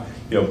have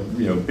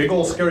big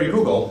old scary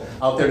Google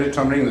out there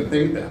determining the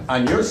thing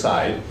on your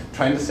side,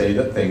 trying to say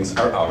that things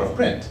are out of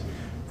print.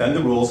 Then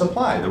the rules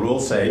apply. The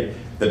rules say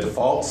the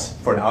defaults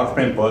for an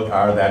out-of-print book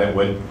are that it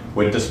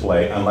would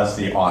display unless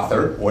the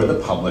author or the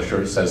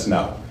publisher says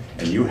no.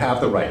 And you have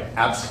the right,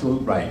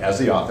 absolute right, as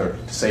the author,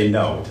 to say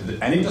no to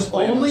any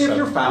display. Only if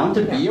you're found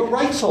to be a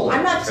rights holder.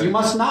 I'm not- You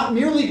must not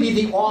merely be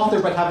the author,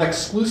 but have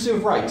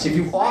exclusive rights. If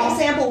you've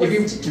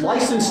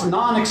licensed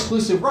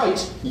non-exclusive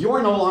rights,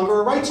 you're no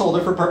longer a rights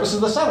holder for purposes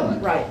of the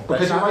settlement. Right.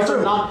 Because your rights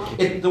are not.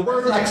 The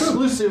word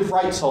exclusive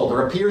rights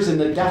holder appears in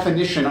the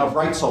definition of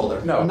rights holder.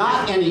 No.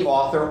 Not any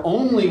author.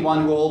 Only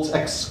one who holds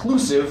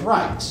exclusive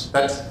rights.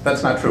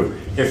 That's not true.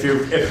 If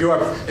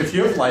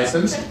you've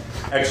licensed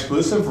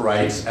exclusive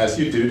rights, as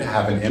you do to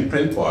have an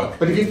imprint book,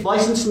 But if you've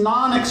licensed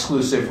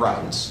non-exclusive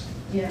rights,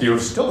 you're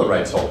still the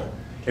rights holder.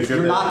 If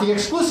you're not the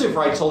exclusive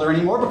rights holder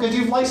anymore because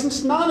you've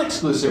licensed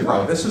non-exclusive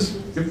No, rights.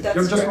 you're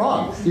just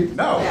wrong.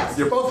 No, Yes.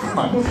 you're both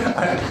wrong.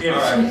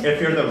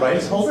 If you're the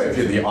rights holder, if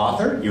you're the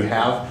author, you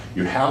have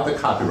the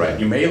copyright.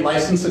 You may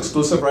license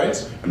exclusive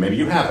rights, or maybe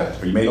you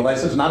haven't, or you may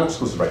license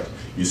non-exclusive rights.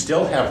 You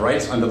still have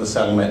rights under the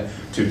settlement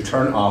to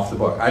turn off the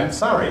book. I'm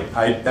sorry,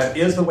 that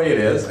is the way it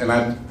is, and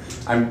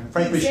I'm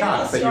frankly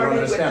shocked that you don't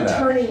understand that.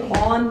 Turning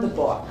on the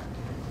book.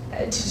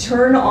 To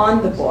turn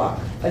on the book,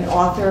 an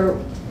author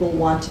will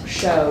want to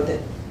show that,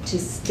 to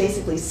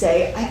basically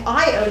say,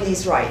 I own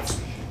these rights,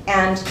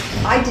 and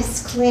I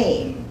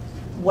disclaim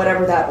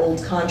whatever that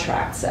old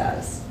contract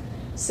says.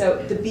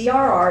 So the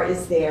BRR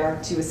is there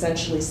to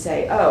essentially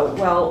say, oh,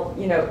 well,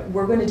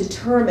 we're going to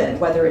determine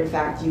whether in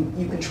fact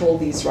you control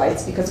these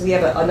rights, because we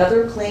have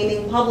another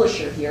claiming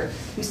publisher here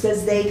who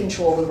says they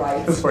control the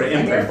rights. This is for an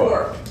imprint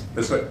book.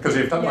 Because Because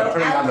you're talking about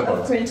turning on the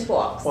book. print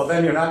books. Well,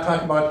 then you're not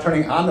talking about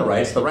turning on the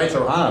rights. The rights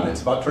are on.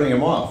 It's about turning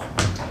them off.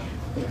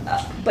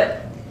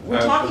 But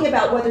we're talking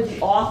about whether the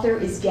author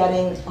is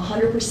getting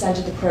 100%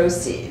 of the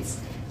proceeds,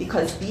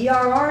 because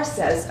BRR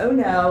says, oh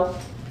no,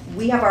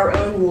 we have our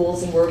own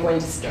rules and we're going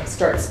to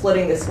start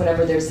splitting this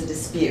whenever there's a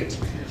dispute.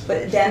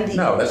 But then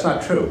No, that's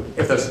not true.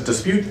 If there's a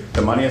dispute,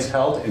 the money is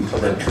held until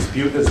the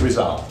dispute is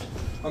resolved.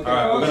 Okay, All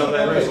right, we're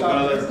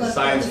gonna let folks,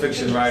 science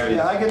fiction writers.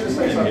 Yeah, I get to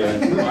say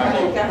something.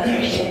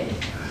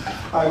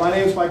 Hi, my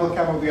name is Michael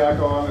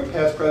Capobianco. I'm a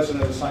past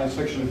president of the Science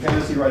Fiction and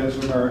Fantasy Writers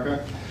of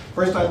America.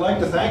 First, I'd like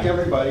to thank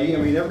everybody. I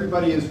mean,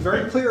 everybody is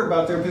very clear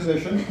about their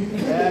position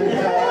and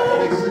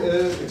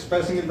is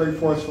expressing it very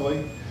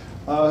forcefully.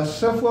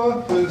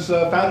 SIFWA was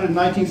founded in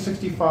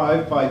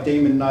 1965 by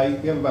Damon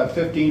Knight. We have about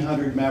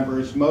 1,500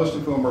 members, most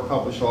of whom are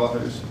published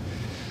authors.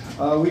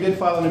 We did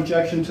file an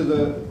objection to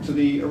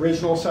the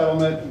original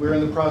settlement. We're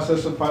in the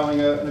process of filing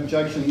an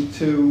objection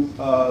to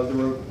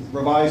the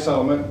revised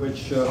settlement,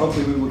 which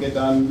hopefully we will get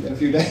done in a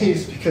few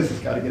days because it's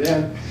got to get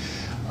in.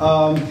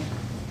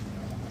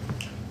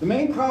 The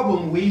main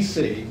problem we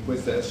see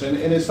with this, and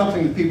it's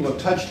something that people have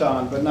touched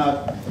on but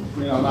not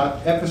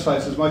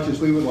emphasized as much as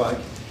we would like,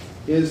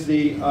 is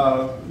the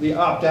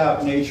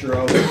opt-out nature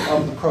of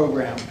the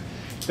program.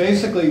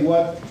 Basically,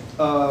 what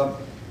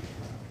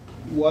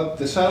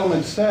the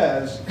settlement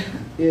says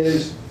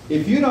is,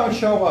 if you don't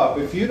show up,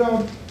 if you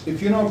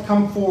don't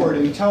come forward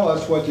and tell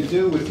us what to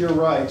do with your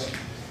rights,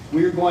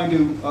 we're going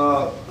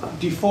to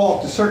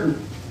default to certain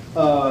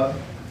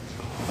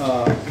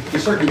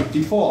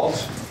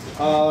defaults,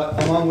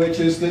 among which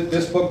is that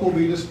this book will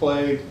be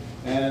displayed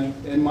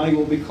and money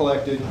will be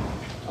collected.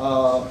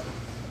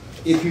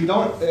 if you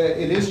don't,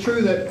 it is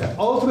true that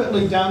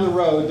ultimately down the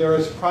road there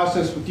is a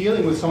process of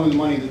dealing with some of the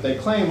money that they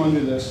claim under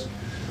this,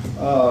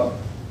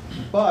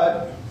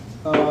 but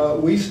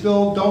we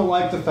still don't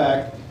like the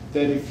fact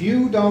that if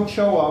you don't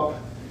show up,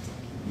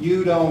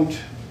 you don't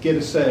get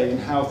a say in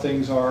how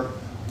things are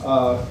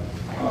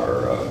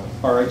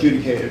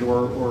adjudicated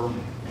or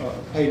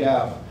paid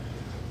out.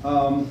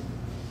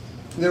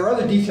 There are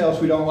other details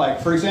we don't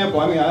like. For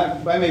example, I mean,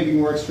 I may be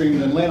more extreme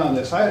than Lynn on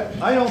this.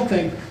 I don't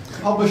think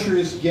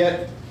publishers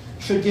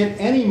should get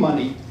any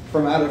money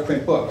from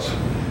out-of-print books,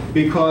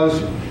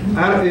 because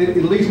at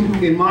least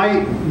in my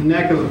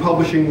neck of the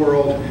publishing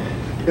world,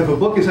 if a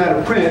book is out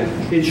of print,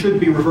 it should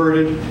be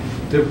reverted.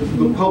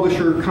 The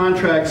publisher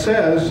contract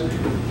says,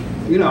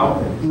 you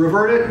know,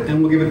 revert it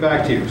and we'll give it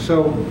back to you.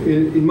 So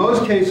in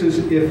most cases,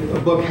 if a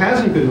book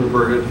hasn't been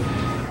reverted,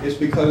 it's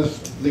because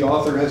the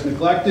author has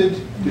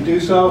neglected to do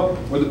so,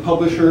 or the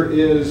publisher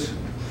is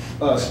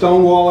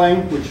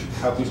stonewalling, which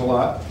happens a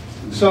lot.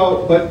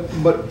 So,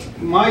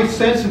 but my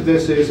sense of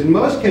this is, in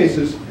most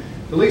cases,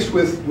 at least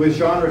with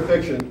genre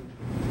fiction,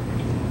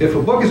 if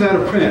a book is out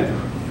of print,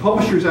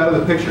 publisher's out of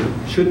the picture.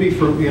 It should be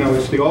for, you know,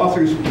 it's the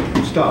author's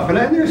stuff. And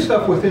there's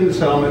stuff within the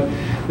settlement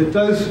that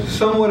does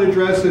somewhat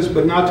address this,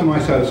 but not to my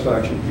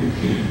satisfaction.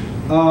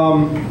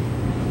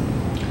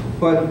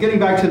 But getting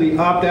back to the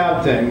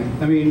opt-out thing,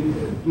 I mean,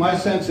 my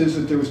sense is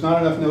that there was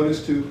not enough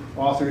notice to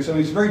authors. I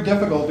mean, it's very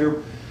difficult. There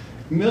are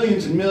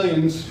millions and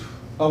millions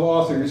of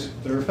authors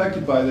that are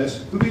affected by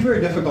this. It would be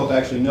very difficult to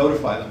actually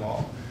notify them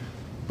all.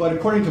 But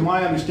according to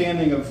my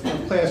understanding of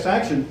class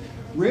action,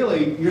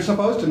 really, you're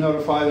supposed to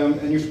notify them,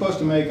 and you're supposed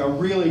to make a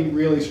really,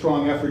 really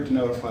strong effort to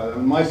notify them.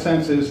 And my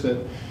sense is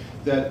that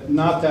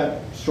not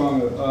that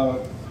strong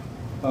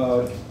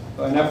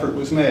an effort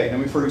was made. I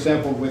mean, for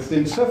example,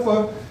 within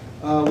SIFA,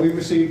 we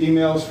received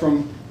emails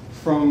from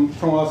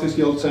Authors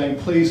Guild saying,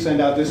 please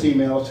send out this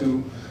email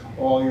to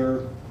all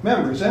your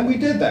members. And we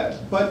did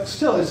that. But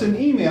still, it's an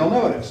email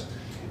notice.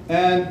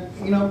 And,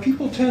 you know,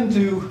 people tend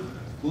to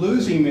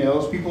lose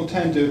emails. People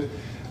tend to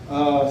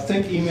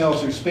think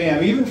emails are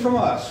spam, even from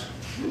us.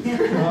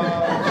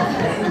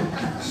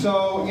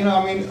 So, you know,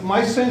 I mean,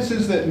 my sense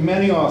is that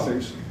many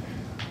authors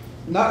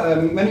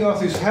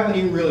haven't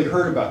even really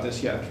heard about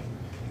this yet.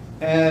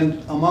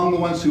 And among the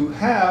ones who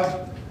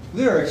have,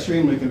 they're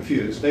extremely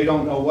confused. They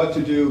don't know what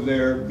to do.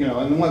 They're, you know,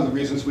 and one of the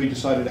reasons we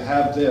decided to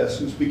have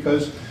this is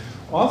because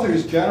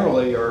authors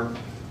generally are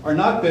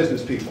not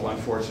business people,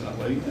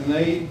 unfortunately, and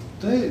they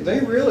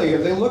really,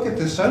 they look at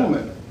this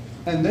settlement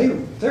and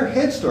their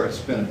head starts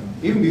spinning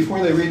even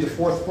before they read the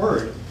fourth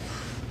word.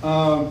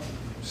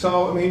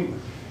 So, I mean,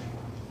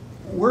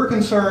 we're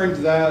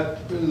concerned that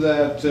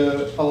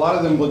a lot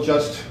of them will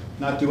just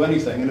not do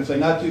anything, and if they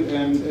not do,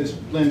 and as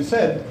Lynn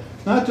said,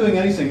 not doing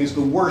anything is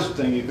the worst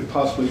thing you could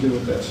possibly do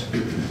with this.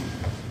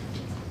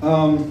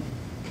 I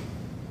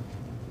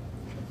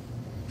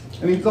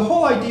mean, the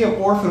whole idea of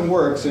orphan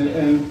works,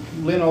 and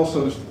Lynn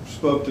also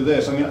spoke to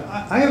this. I mean,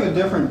 I have a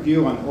different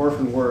view on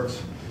orphan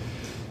works.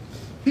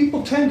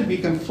 People tend to be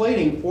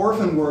conflating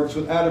orphan works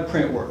with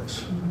out-of-print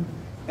works.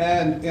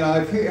 And, you know,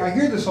 I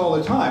hear this all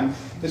the time.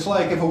 It's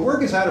like if a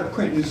work is out of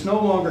print, it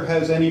no longer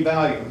has any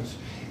value.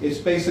 It's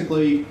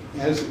basically,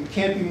 it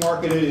can't be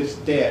marketed, it's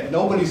dead.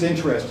 Nobody's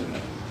interested in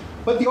it.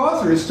 But the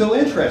author is still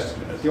interested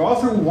in it. The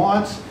author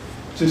wants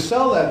to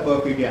sell that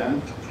book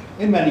again,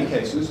 in many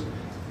cases,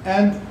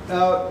 and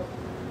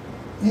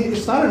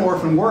it's not an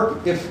orphan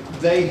work if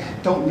they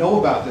don't know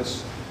about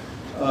this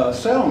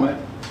settlement.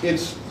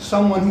 It's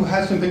someone who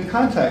hasn't been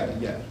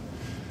contacted yet.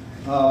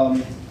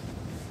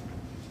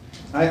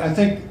 I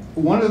think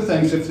one of the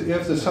things,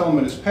 if the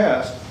settlement is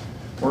passed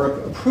or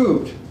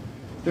approved,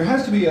 there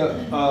has to be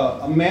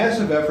a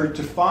massive effort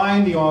to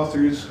find the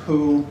authors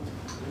who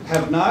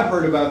have not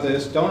heard about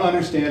this, don't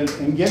understand it,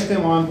 and get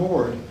them on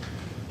board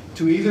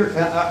to either,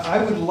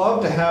 I would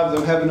love to have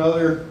them have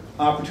another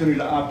opportunity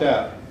to opt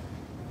out,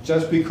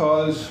 just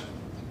because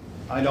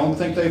I don't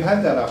think they've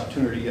had that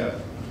opportunity yet.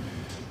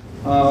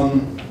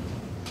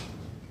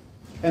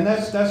 And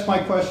that's my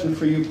question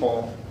for you,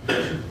 Paul.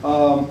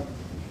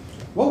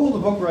 What will the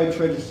Book Rights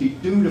Registry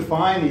do to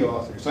find the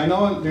authors? I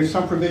know there's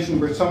some provision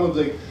where some of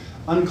the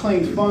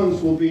unclaimed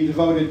funds will be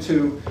devoted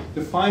to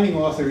finding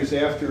authors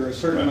after a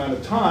certain amount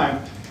of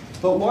time,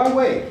 but why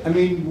wait? I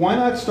mean, why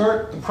not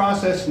start the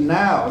process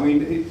now? I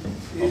mean,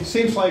 it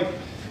seems like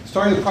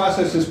starting the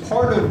process as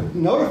part of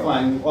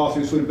notifying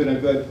authors would have been a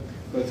good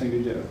thing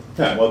to do.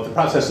 Yeah, well, the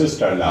process is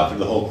started out through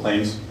the whole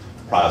claims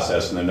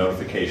process and the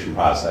notification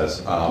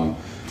process,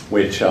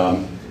 which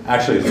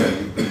actually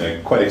has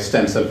been quite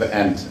extensive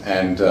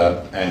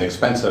and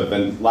expensive,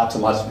 and lots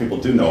of people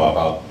do know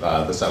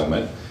about the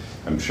settlement.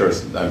 I'm sure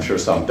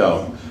some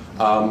don't.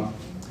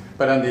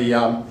 But on the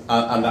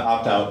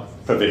opt-out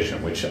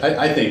provision, which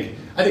I think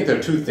there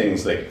are two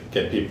things that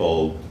get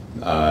people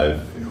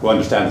who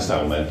understand the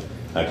settlement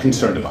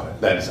concerned about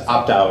it. That is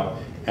opt-out,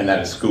 and that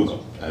is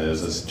Google.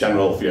 There's this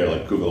general fear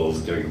like Google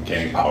is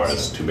gaining power,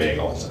 it's too big,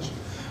 all this.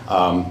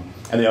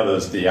 And the other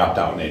is the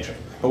opt-out nature.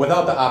 But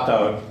without the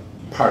opt-out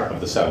part of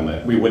the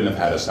settlement, we wouldn't have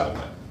had a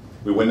settlement.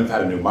 we wouldn't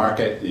have had a new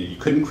market. You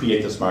couldn't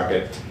create this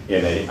market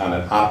on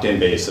an opt-in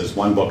basis,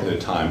 one book at a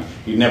time.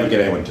 You'd never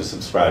get anyone to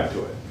subscribe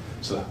to it.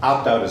 So the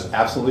opt-out is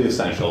absolutely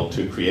essential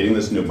to creating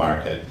this new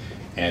market.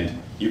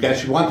 And you guys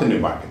should want the new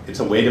market. It's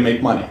a way to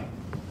make money.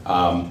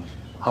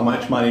 How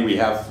much money we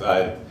have,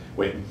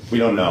 we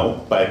don't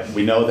know, but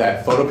we know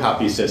that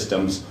photocopy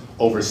systems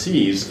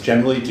overseas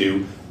generally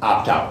do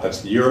opt-out.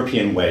 That's the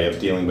European way of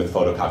dealing with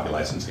photocopy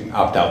licensing,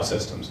 opt-out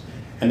systems.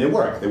 And they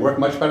work. They work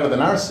much better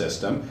than our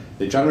system.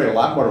 They generate a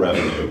lot more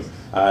revenue.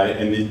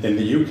 In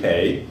the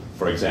UK,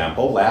 for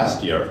example,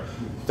 last year,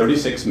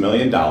 $36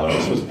 million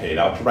was paid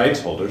out to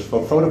rights holders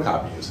for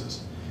photocopy uses.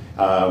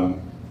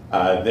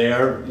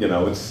 There,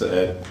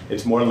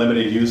 it's more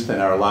limited use than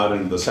are allowed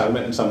under the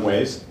settlement in some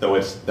ways, though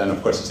then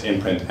of course it's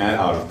in print and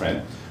out of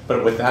print.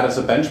 But with that as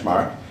a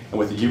benchmark, and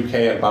with the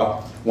UK at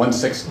about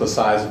 1/6 the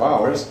size of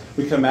ours,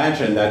 we can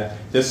imagine that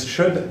this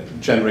should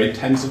generate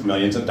tens of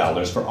millions of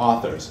dollars for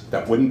authors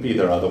that wouldn't be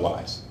there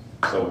otherwise.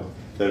 So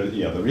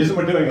the reason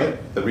we're doing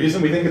it, the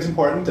reason we think it's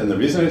important, and the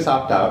reason it's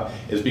opt-out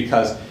is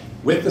because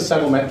with the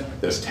settlement,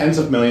 there's tens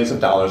of millions of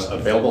dollars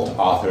available to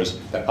authors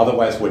that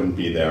otherwise wouldn't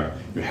be there.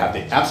 You have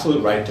the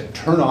absolute right to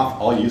turn off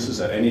all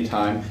uses at any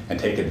time and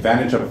take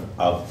advantage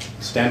of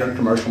standard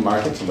commercial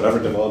markets and whatever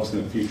develops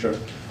in the future.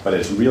 But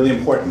it's really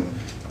important,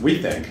 we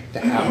think, to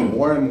have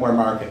more and more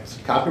markets.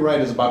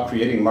 Copyright is about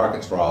creating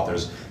markets for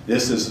authors.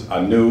 This is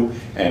a new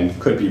and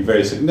could be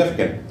very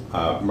significant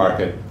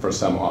market for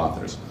some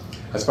authors.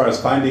 As far as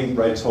finding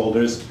rights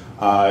holders,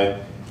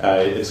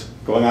 it's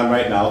going on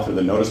right now through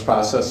the notice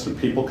process, through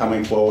people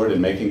coming forward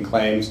and making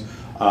claims,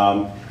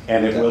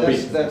 and it will be.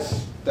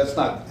 That's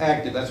not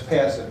active. That's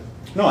passive.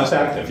 No, it's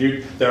active.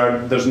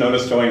 There's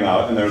notice going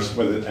out, and there's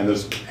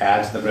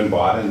ads that have been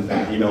bought and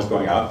emails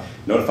going out,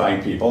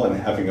 notifying people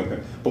and having a.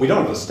 But we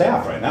don't have the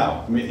staff right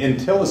now. I mean,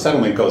 until the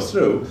settlement goes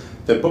through,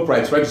 the book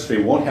rights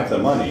registry won't have the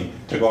money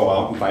to go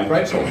out and find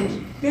rights holders.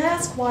 May I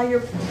ask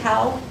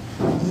how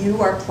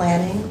you are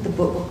planning the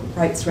book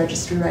rights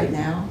registry right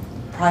now,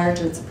 prior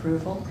to its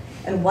approval,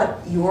 and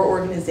what your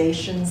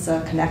organization's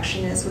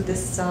connection is with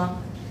this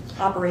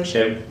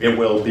operation? It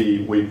will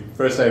be,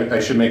 first I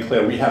should make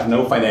clear, we have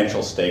no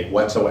financial stake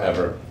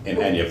whatsoever in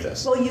any of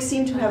this. Well, you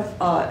seem to have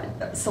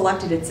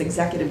selected its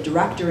executive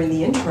director in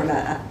the interim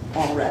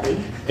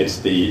already. It's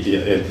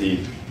the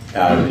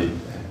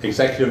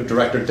executive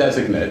director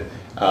designate,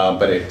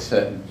 but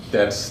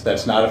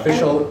that's not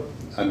official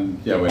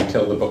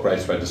until the book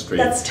rights registry.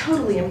 That's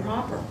totally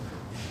improper.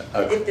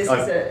 If this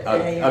is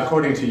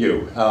according to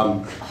you.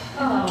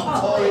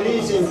 It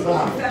is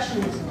improper.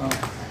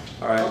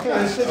 All right. Okay.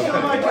 It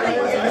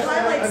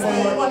highlights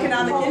the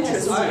economic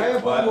interest.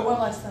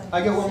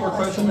 I get one more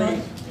question.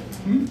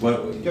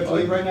 What? You have to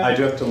leave right now? I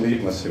do have to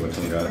leave. Let's see what's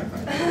on the other.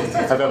 I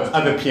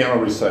have a piano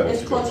recital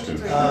to go to.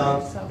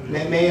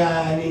 May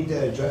I need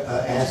to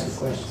ask a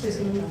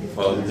question?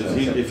 Well,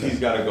 if he's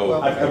got to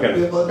go.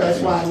 Okay. Well, that's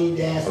why I need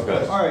to ask a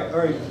question. All right.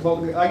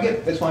 Well,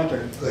 it's my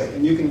turn. Good.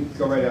 And you can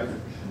go right after.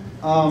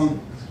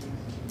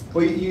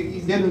 Well,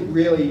 you didn't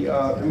really,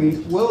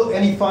 will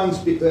any funds,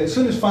 as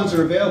soon as funds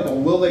are available,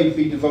 will they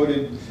be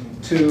devoted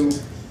to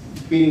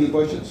beating the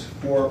bushes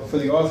for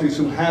the authors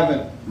who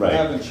haven't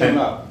shown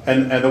up?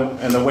 And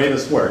the way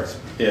this works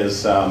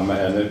is,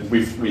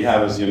 we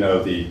have, as you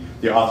know, the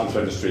authors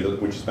registry,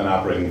 which has been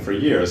operating for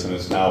years, and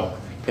it's now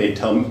paid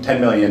 $10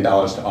 million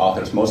to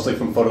authors, mostly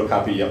from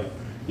photocopy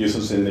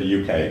uses in the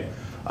UK.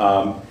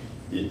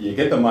 You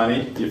get the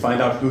money, you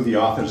find out who the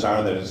authors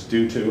are that it's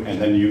due to, and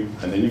then you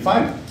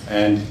find them.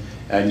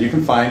 And you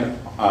can find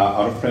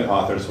out-of-print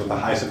authors with a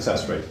high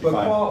success rate. But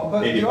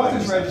the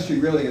authors registry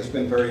really has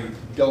been very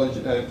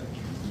diligent,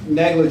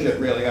 negligent,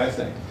 really, I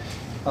think.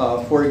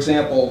 For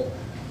example,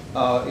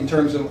 in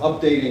terms of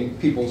updating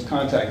people's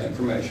contact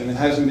information, it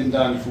hasn't been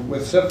done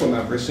with CIFLA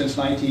members since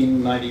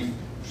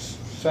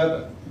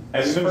 1997.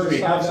 As soon as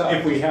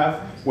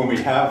when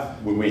we have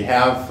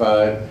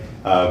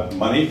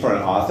money for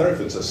an author,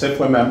 if it's a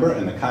CIFLA member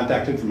and the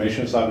contact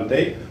information is out of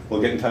date, we'll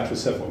get in touch with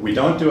CIFLA. We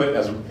don't do it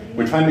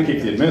we're trying to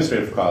keep the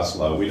administrative costs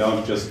low. We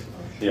don't just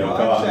go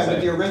out and say.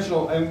 But the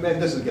original, and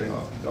this is getting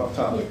off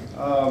topic.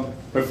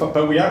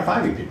 But we are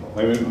finding people.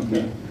 I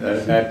mean,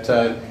 at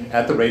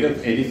the rate of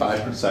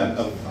 85%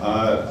 of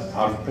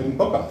out-of-print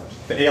book authors.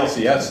 The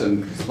ALCS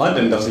in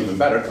London does even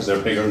better because they're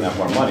bigger and have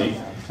more money,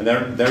 and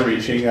they're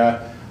reaching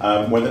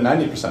more than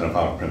 90% of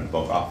out-of-print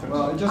book authors.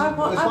 Well, it's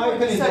my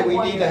opinion that we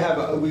need to have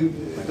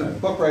the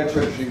book rights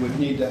registry would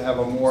need to have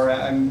more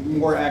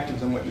active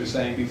than what you're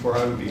saying before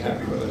I would be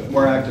happy with it.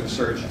 More active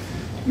search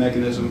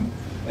mechanism,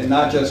 and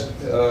not just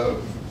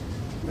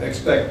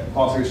expect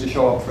authors to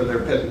show up for their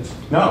pittance.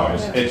 No,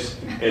 it's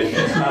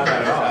not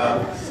that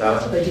at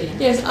all.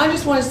 Yes, I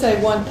just want to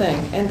say one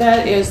thing, and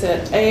that is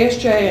that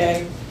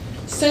ASJA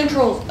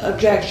central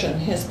objection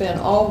has been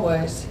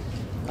always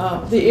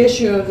the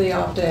issue of the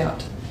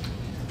opt-out.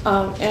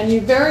 And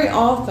you very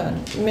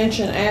often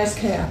mention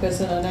ASCAP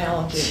as an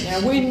analogy.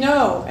 Now we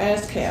know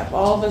ASCAP,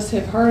 all of us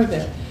have heard of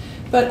it,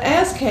 but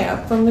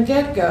ASCAP from the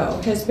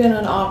get-go has been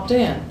an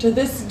opt-in. To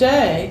this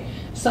day,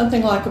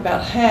 something like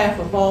about half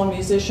of all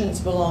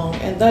musicians belong,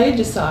 and they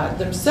decide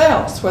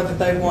themselves whether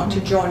they want to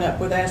join up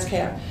with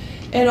ASCAP.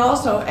 And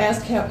also,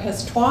 ASCAP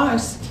has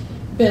twice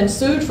been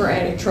sued for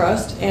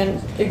antitrust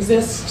and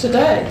exists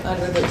today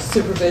under the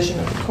supervision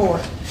of the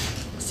court.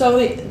 So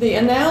the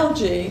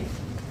analogy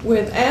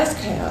with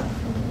ASCAP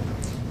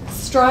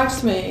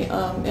strikes me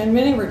in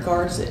many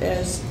regards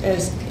as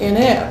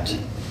inept.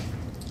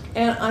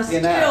 And I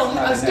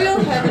still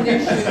have an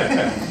issue.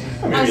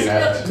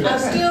 I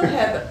still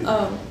have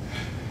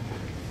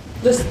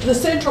the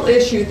central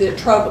issue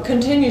that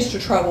continues to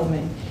trouble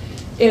me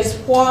is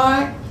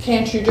why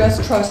can't you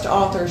just trust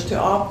authors to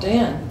opt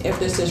in if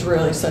this is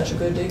really such a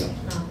good deal?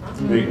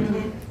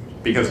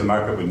 Because the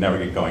market would never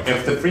get going.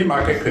 If the free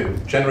market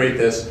could generate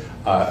this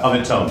on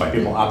its own by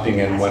people opting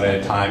in one at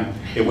a time,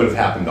 it would have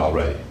happened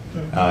already.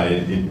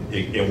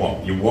 It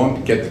won't. You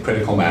won't get the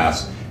critical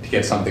mass to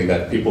get something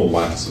that people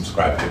want to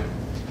subscribe to.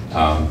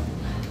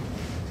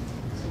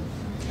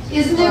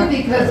 Isn't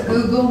it because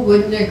Google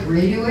wouldn't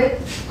agree to it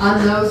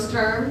on those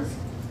terms?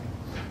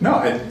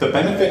 No, the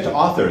benefit to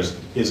authors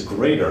is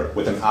greater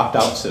with an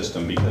opt-out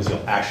system because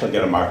you'll actually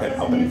get a market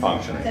up and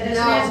functioning. That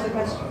doesn't answer the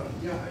question.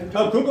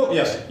 Oh, Google,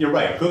 yes, you're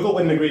right. Google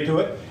wouldn't agree to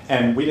it,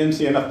 and we didn't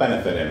see enough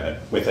benefit in it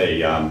with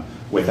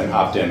an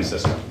opt-in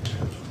system.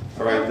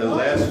 All right, the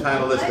last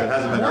panelist that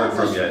hasn't been heard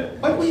from yet.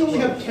 Why do we only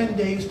have 10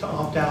 days to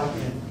opt out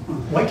in?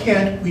 Why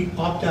can't we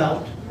opt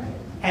out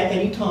at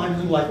any time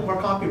in the life of our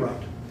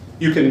copyright?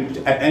 You can,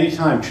 at any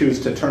time, choose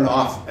to turn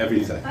off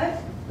everything. I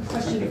have a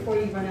question before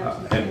you run out.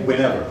 And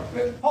whenever.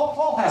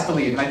 Paul has to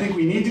leave, and I think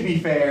we need to be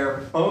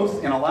fair,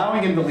 both in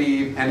allowing him to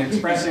leave and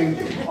expressing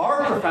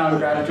our profound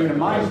gratitude, and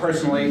mine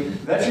personally,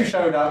 that you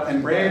showed up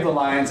and braved the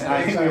lions, and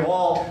I think we've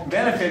all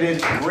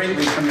benefited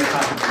greatly from your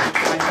contribution.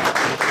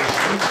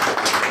 Thank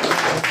you.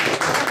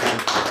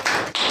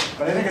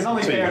 But I think it's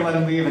only fair to let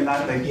him leave and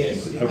not think.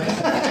 Yes.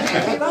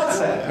 That's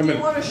it. Do you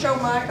want to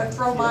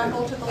throw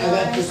Michael to the line?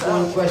 I got just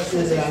one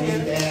question that I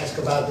need to ask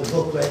about the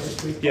book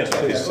registry. Yes,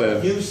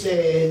 please. You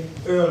said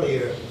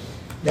earlier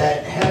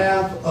that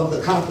half of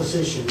the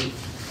composition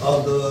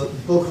of the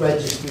book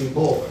registry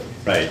board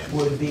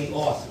would be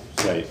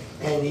authors. Right.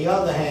 And the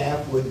other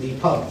half would be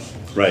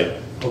publishers. Right.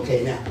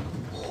 Okay, now,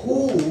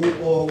 who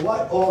or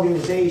what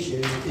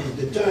organization is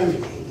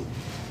determining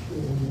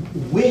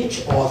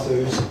which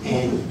authors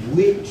and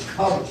which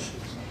publishers?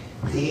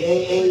 The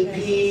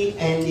AAP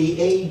and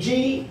the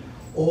AG,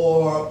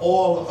 or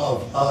all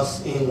of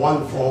us in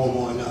one form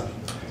or another?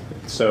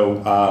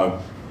 So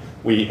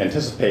we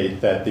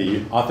anticipate that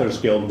the Authors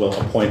Guild will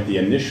appoint the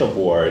initial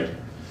board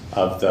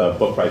of the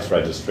Book Rights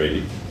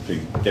Registry to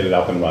get it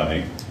up and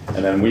running,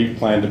 and then we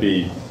plan to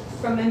be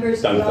From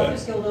members of the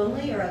Authors Guild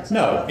only, or outside?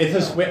 No,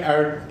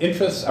 our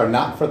interests are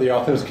not for the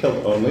Authors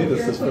Guild only.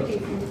 This is I'm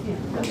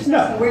just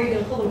asking where you're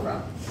going to pull them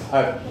from.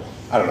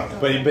 I don't know,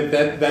 but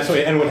that's the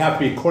way, and it would have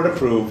to be court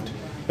approved.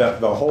 The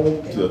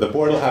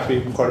board will have to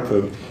be court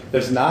approved.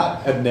 There's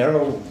not a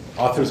narrow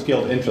Authors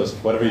Guild interest,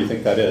 whatever you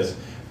think that is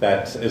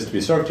to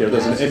be served here.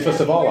 There's an interest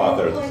of all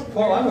authors.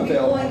 Well, I'm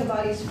available. Where you're pulling the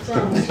bodies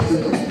from. The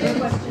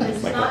question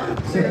is not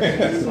where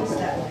it's supposed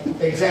that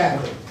way.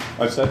 Exactly.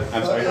 I'm sorry.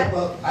 I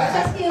was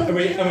asking a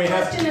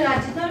question, and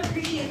I did not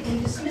appreciate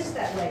being dismissed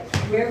that way.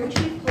 Where would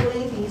you be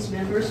pulling these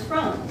members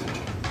from?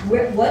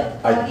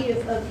 What body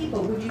of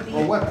people would you be?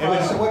 Well, what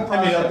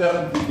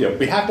process?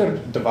 We have to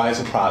devise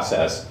a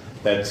process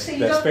that's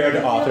fair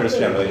to authors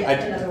generally.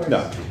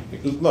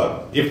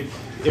 Look,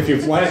 if you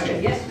want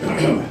to, yes.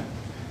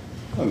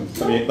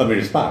 let me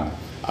respond.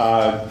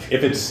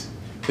 If it's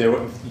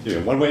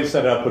one way to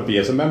set it up would be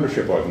as a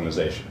membership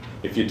organization.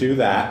 If you do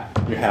that,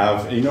 you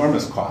have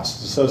enormous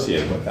costs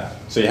associated with that.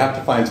 So you have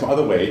to find some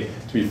other way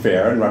to be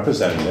fair and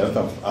representative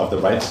of the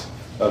rights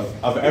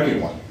of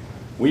everyone.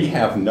 We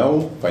have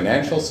no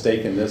financial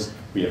stake in this.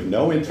 We have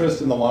no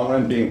interest in the long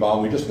run being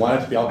involved. We just want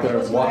it to be out there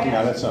walking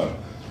on its own.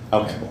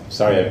 Okay, well,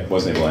 sorry I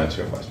wasn't able to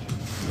answer your question.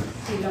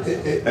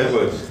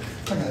 Edwards.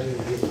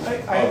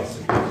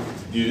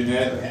 You didn't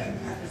ask?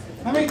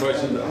 How many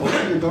questions?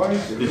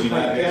 Did you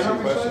not ask a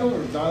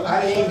question?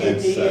 I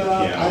didn't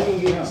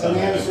get an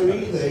answer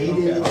either. He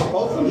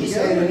didn't. He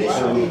said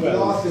initially the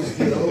Authors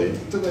Guild,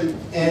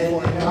 and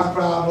my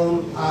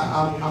problem,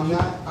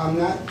 I'm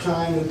not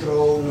trying to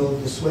throw no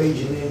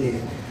dissuasion in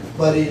there,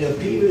 but it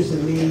appears to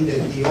me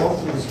that the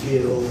Authors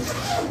Guild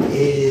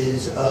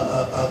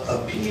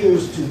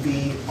appears to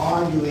be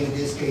arguing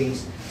this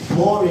case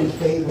more in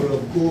favor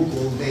of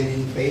Google than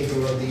in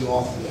favor of the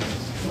authors.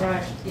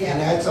 Right. Yeah.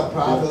 And that's a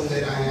problem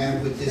that I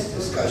have with this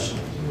discussion.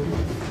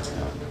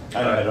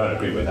 I don't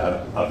agree with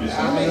that,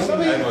 obviously.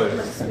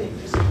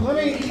 Let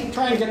me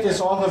try and get this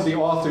off of the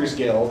Authors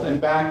Guild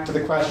and back to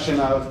the question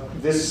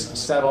of this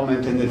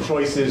settlement and the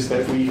choices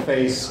that we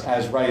face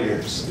as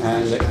writers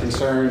and that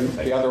concern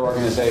the other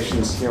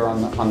organizations here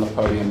on the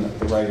podium,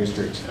 the writers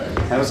groups.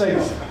 And I would say,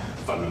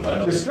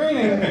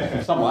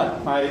 restraining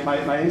somewhat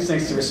my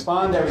instincts to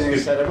respond to everything you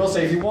said, I will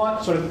say if you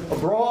want sort of a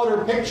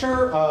broader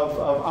picture of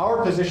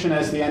our position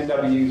as the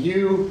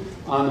NWU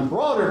on the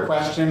broader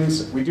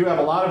questions, we do have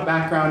a lot of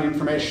background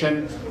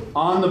information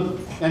on the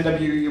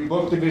NWU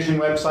Book Division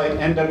website,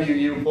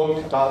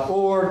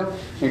 nwubook.org,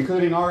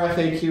 including our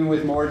FAQ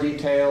with more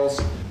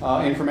details,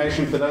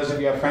 information for those of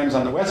you who have friends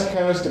on the West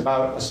Coast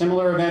about a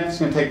similar event that's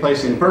going to take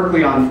place in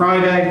Berkeley on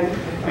Friday,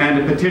 and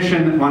a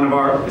petition one of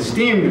our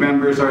esteemed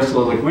members,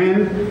 Ursula Le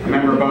Guin, a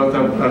member both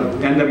of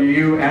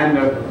NWU and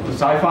of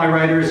Sci-Fi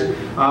Writers,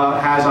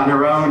 has on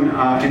her own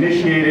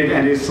initiated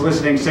and is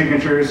soliciting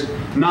signatures,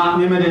 not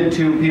limited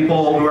to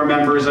people who are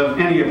members of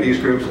any of these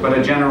groups, but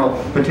a general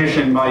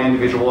petition by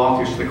individual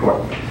authors to the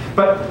court.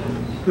 But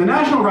the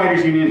National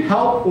Writers Union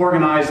helped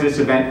organize this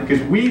event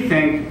because we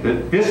think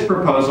that this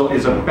proposal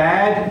is a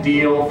bad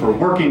deal for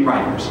working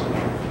writers.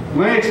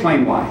 Let me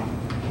explain why.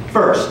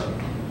 First,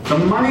 the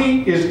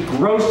money is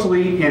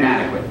grossly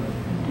inadequate.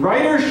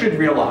 Writers should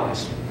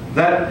realize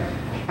that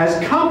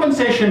as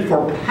compensation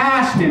for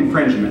past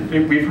infringement,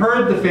 we've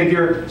heard the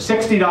figure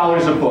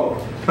 $60 a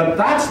book, but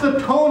that's the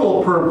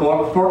total per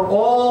book for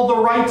all the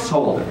rights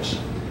holders.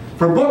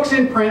 For books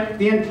in print,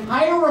 the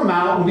entire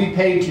amount will be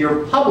paid to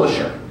your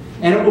publisher,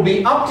 and it will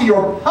be up to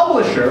your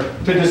publisher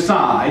to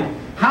decide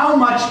how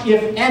much,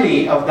 if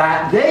any, of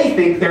that they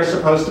think they're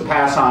supposed to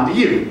pass on to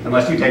you,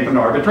 unless you take them to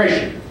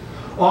arbitration.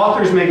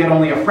 Authors may get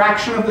only a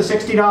fraction of the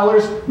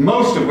 $60,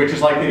 most of which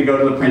is likely to go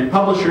to the print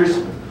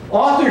publishers.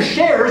 Authors'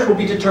 shares will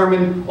be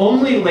determined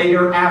only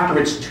later after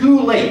it's too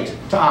late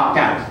to opt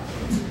out.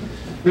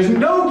 There's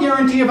no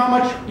guarantee of how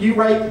much you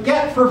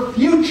get for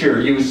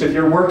future use of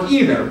your work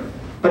either,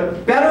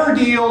 but better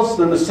deals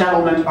than the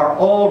settlement are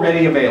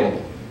already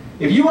available.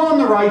 If you own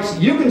the rights,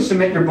 you can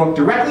submit your book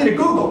directly to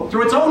Google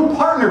through its own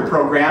partner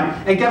program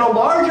and get a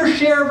larger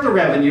share of the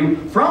revenue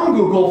from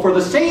Google for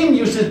the same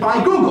uses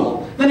by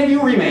Google than if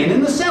you remain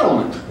in the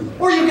settlement.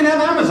 Or you can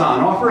have Amazon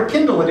offer a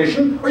Kindle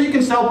edition, or you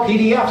can sell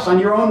PDFs on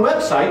your own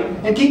website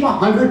and keep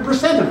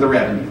 100% of the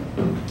revenue.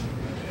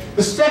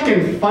 The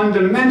second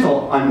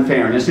fundamental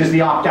unfairness is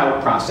the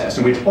opt-out process,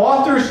 in which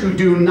authors who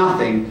do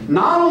nothing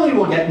not only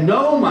will get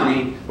no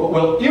money, but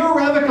will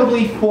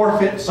irrevocably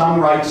forfeit some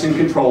rights and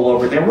control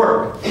over their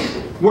work.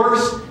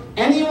 Worse,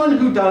 anyone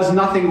who does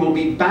nothing will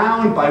be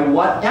bound by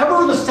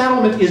whatever the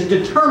settlement is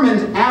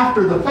determined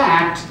after the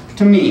fact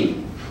to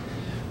mean.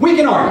 We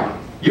can argue,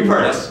 you've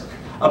heard us,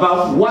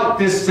 about what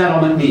this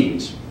settlement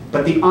means,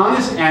 but the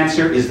honest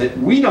answer is that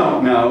we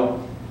don't know,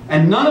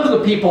 and none of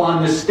the people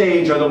on this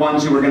stage are the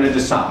ones who are going to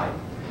decide.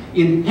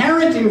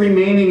 Inherent in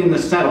remaining in the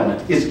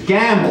settlement is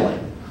gambling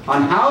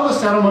on how the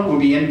settlement will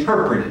be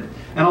interpreted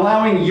and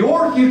allowing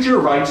your future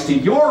rights to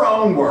your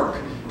own work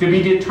to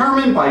be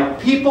determined by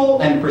people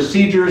and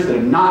procedures that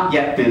have not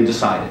yet been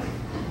decided.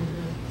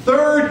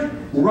 Third,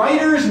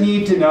 writers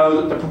need to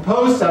know that the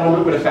proposed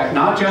settlement would affect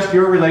not just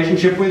your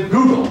relationship with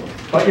Google,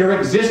 but your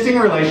existing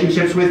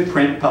relationships with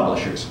print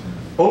publishers,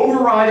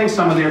 overriding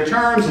some of their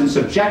terms and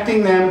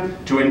subjecting them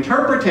to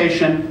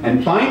interpretation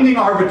and binding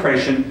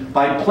arbitration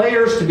by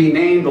players to be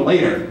named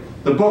later,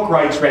 the Book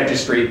Rights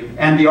Registry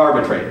and the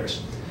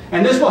arbitrators.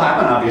 And this will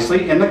happen,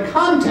 obviously, in the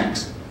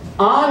context,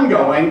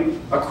 ongoing,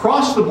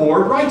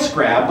 across-the-board rights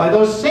grab by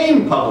those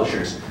same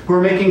publishers who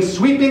are making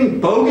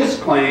sweeping, bogus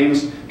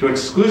claims to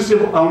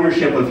exclusive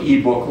ownership of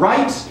ebook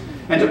rights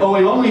and to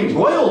owing only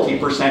royalty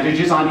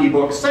percentages on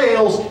ebook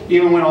sales,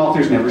 even when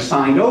authors never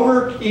signed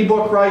over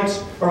ebook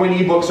rights, or when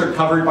ebooks are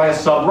covered by a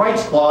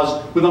sub-rights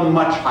clause with a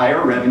much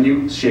higher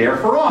revenue share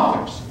for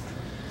authors.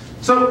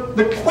 So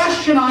the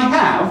question I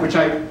have, which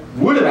I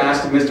would have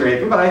asked of Mr.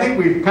 Aiken, but I think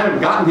we've kind of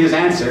gotten his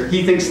answer.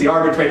 He thinks the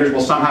arbitrators will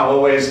somehow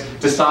always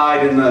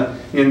decide in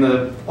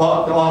the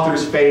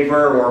author's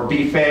favor or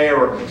be fair,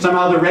 or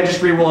somehow the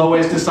registry will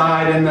always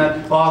decide in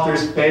the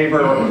author's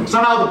favor, or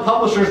somehow the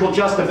publishers will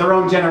just, of their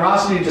own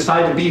generosity,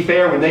 decide to be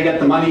fair when they get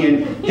the money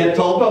and get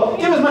told, well,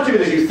 give as much of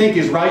it as you think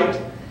is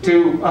right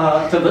to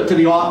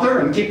the author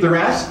and keep the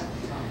rest.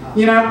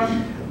 You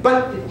know,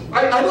 but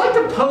I'd like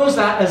to pose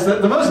that as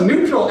the most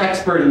neutral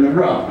expert in the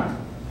room,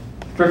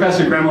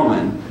 Professor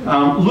Grimmelmann,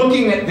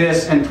 looking at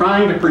this and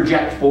trying to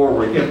project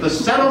forward. If the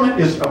settlement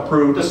is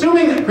approved,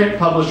 assuming that print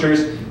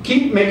publishers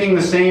keep making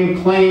the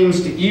same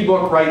claims to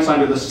ebook rights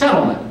under the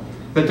settlement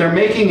that they're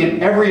making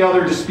in every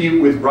other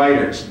dispute with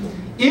writers,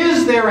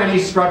 is there any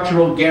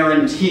structural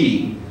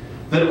guarantee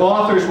that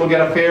authors will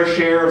get a fair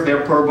share of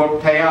their per book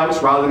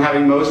payouts rather than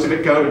having most of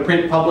it go to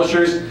print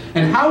publishers?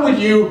 And how would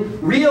you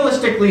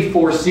realistically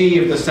foresee,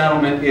 if the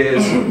settlement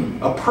is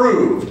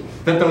approved,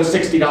 that those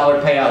 $60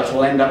 payouts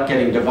will end up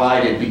getting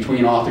divided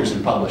between authors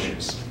and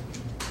publishers?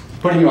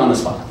 Putting you on the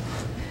spot.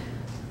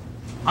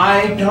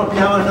 I don't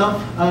know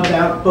enough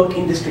about book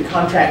industry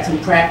contracts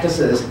and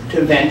practices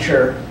to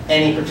venture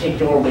any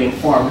particularly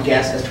informed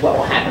guess as to what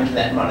will happen to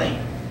that money.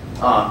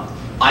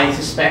 I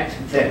suspect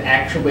that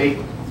actually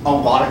a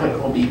lot of it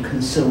will be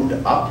consumed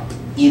up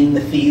in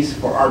the fees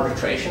for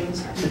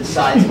arbitrations to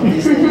decide some of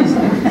these things.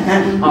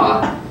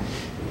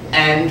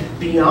 And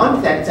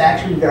beyond that, it's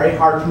actually very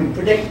hard for me to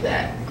predict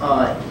that.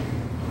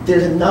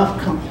 There's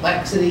enough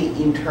complexity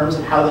in terms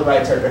of how the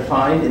rights are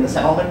defined in the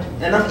settlement,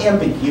 and enough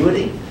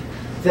ambiguity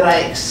that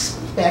I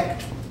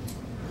expect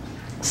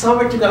some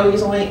of it to go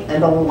easily,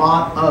 and a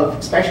lot of,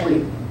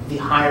 especially the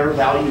higher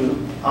value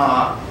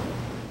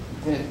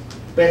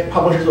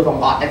publishers with a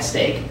lot at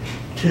stake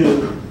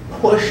to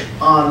push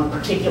on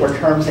particular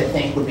terms they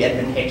think would be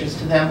advantageous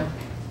to them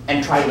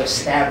and try to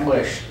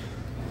establish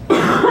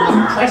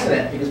not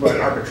precedent because we're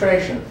in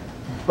arbitration,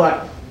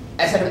 but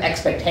a set of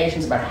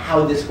expectations about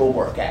how this will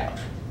work out.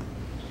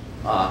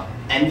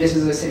 And this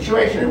is a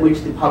situation in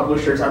which the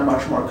publishers are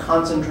much more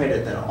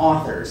concentrated than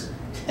authors,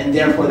 and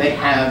therefore they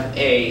have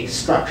a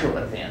structural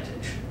advantage.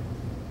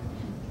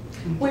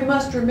 We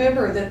must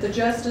remember that the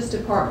Justice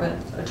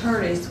Department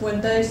attorneys,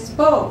 when they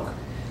spoke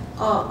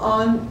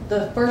on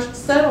the first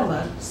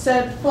settlement,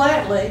 said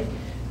flatly,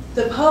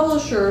 the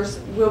publishers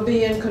will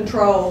be in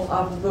control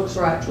of the books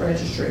rights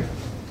registry.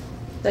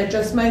 They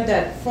just made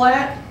that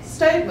flat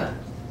statement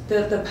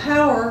that the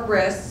power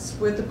rests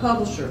with the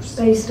publishers.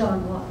 Based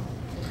on what?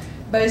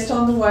 Based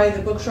on the way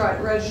the books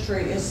rights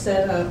registry is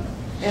set up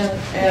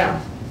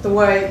and the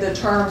way the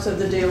terms of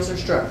the deals are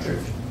structured.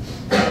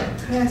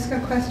 Can I ask a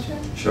question?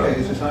 Sure. Okay,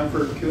 is it time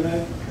for Q&A?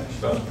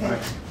 Okay. Okay.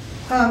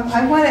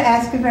 I want to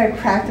ask a very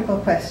practical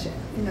question.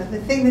 You know, the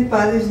thing that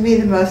bothers me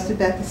the most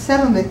about the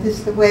settlement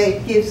is the way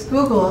it gives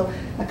Google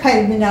a kind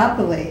of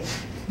monopoly,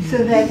 so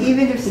that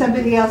even if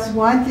somebody else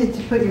wanted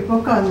to put your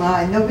book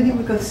online, nobody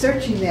would go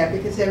searching there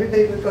because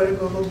everybody would go to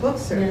Google Book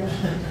Search.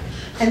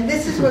 And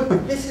this is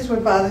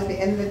what bothers me.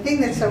 And the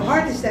thing that's so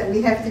hard is that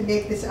we have to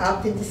make this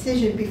opt-in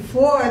decision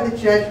before the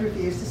judge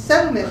reviews the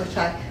settlement, which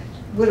I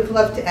would have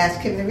loved to ask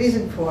him the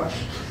reason for.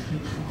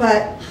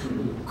 But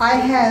I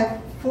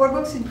have 4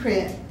 books in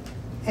print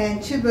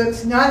and 2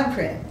 books not in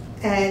print.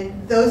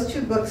 And those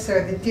 2 books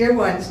are the dear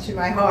ones to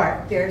my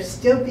heart. They're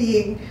still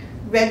being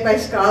read by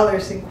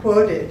scholars and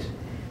quoted.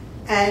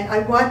 And I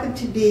want them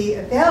to be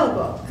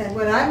available. And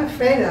what I'm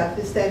afraid of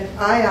is that if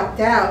I opt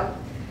out,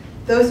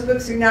 those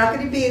books are not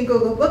going to be in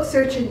Google Book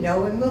Search and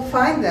no one will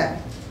find them.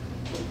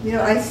 You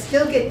know, I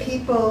still get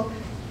people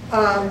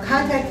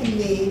contacting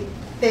me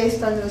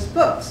based on those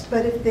books,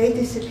 but if they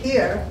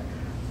disappear,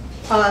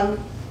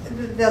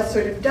 they'll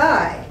sort of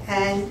die.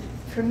 And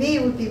for me,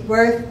 it would be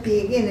worth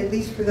being in, at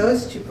least for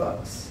those 2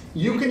 books.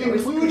 You can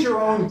include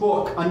your own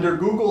book under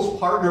Google's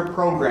partner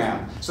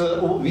program, so that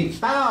it will be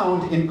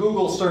found in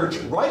Google search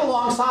right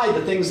alongside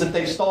the things that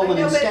they've stolen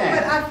and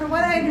scanned. But from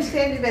what I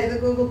understand about the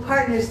Google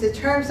partners, the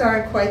terms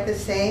aren't quite the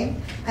same,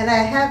 and I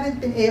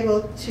haven't been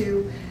able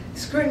to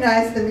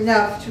scrutinize them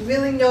enough to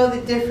really know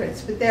the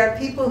difference. But there are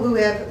people who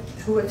have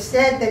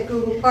said that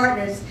Google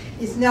partners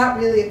is not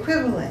really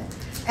equivalent.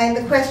 And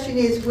the question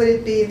is, would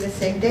it be in the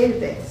same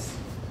database?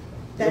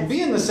 It'll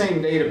be in the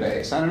same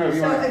database. I don't know if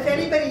you want to... So if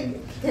anybody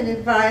can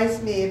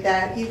advise me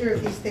about either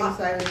of these things,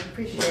 I would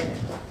appreciate it.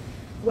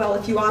 Well,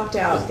 if you opt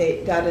out,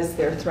 that is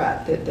their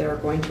threat, that they're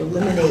going to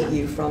eliminate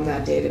you from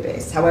that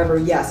database. However,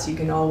 yes, you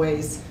can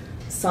always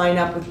sign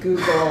up with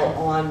Google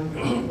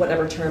on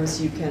whatever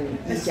terms you can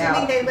eke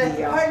out. Assuming they let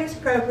the partners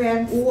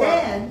program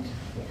stand.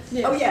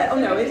 Oh yeah, oh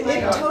no, it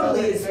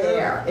totally is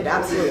there. It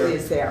absolutely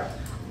is there.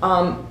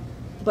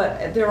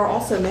 But there are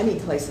also many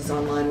places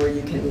online where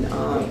you can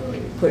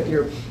put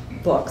your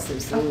books.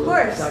 There's of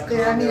course.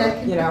 I mean, I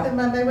can put them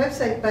on my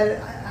website,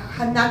 but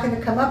I'm not going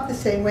to come up the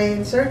same way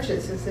in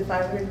searches as if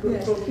I were in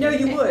Google. No,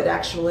 you would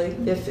actually,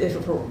 if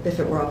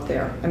it were up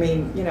there. I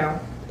mean, you know,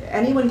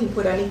 anyone can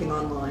put anything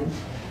online,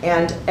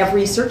 and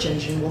every search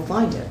engine will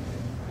find it.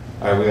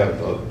 All right, we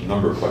have a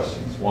number of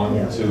questions.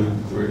 1, 2,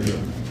 3.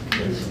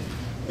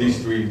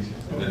 These 3,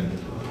 and then.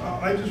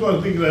 I just want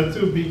to think of that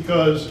too,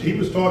 because he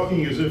was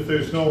talking as if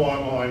there's no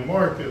online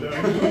market. And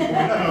I just want to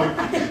point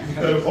out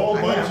that a whole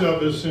bunch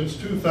of us since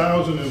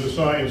 2000 in the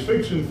science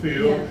fiction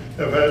field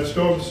have had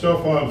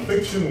stuff on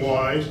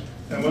FictionWise.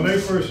 And when they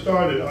first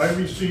started, I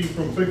received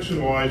from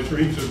FictionWise for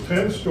each of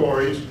 10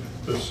 stories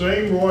the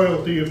same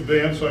royalty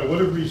advance I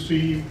would have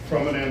received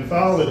from an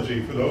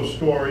anthology for those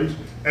stories,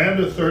 and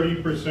a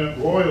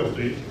 30%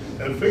 royalty.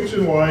 And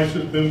FictionWise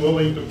has been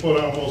willing to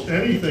put almost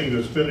anything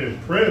that's been in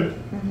print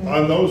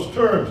on those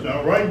terms.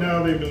 Now, right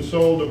now, they've been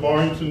sold to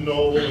Barnes &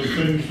 Noble, and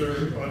things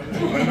are,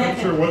 I'm not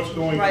sure what's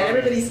going on. Right,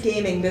 everybody's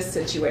gaming this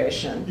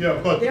situation. Yeah,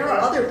 but there are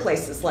other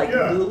places like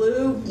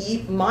Lulu,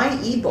 my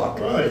ebook,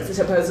 that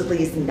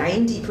supposedly is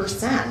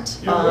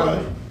 90%.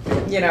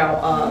 Right. You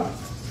know,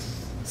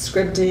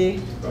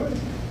 Scribd. Right.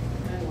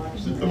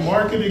 The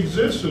market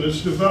exists and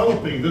it's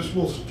developing. This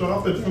will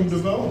stop it from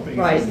developing.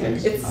 Right.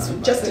 It's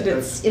just at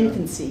its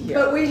infancy here.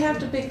 But we have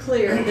to be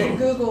clear that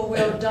Google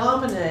will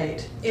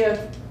dominate if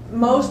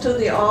most of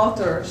the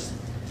authors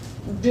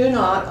do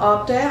not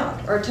opt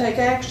out or take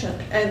action.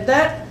 And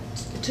that,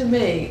 to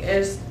me,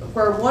 is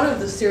where one of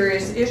the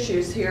serious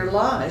issues here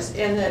lies,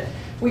 in that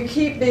we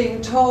keep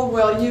being told,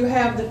 well, you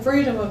have the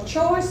freedom of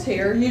choice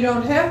here, you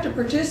don't have to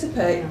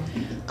participate.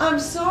 I'm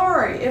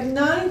sorry, if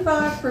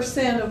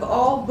 95% of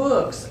all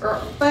books are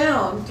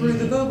found through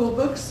the Google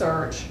Book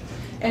Search,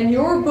 and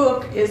your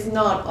book is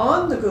not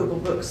on the Google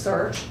Book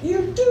Search,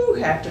 you do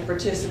have to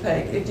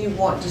participate if you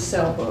want to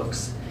sell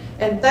books.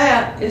 And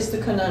that is the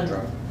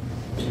conundrum.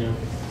 Yeah.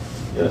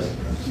 Yes?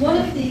 One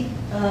of the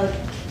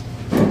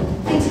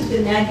things that's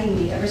been nagging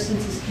me ever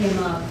since this came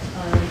up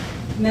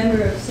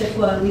member of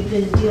SIFWA. We've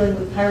been dealing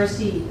with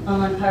piracy,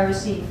 online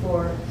piracy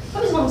for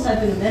probably as long as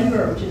I've been a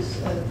member, which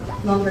is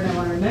longer than I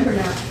want to remember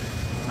now.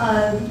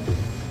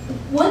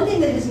 One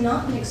thing that has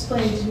not been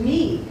explained to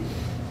me,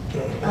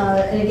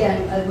 and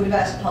again, I would have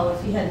asked Paul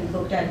if he hadn't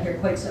looked out here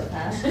quite so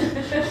fast,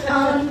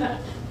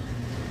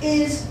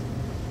 is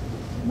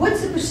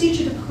what's the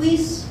procedure to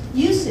police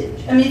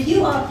usage? I mean, if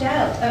you opt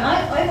out, and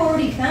I've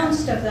already found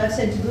stuff that I've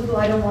said to Google,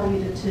 I don't want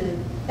you to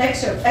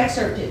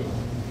excerpt it.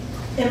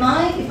 If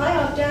I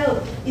opt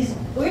out,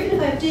 or even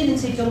if I opt in and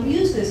say don't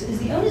use this, is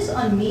the onus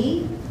on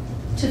me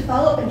to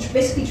follow up and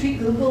basically treat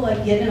Google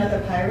like yet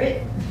another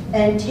pirate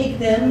and take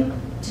them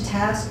to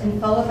task and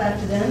follow up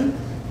after them?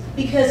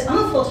 Because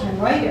I'm a full-time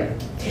writer.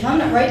 If I'm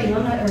not writing,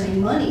 I'm not earning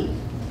money.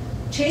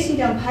 Chasing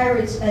down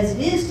pirates as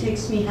it is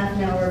takes me half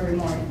an hour every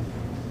morning.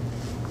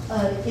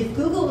 If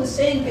Google is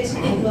saying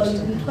basically, well, you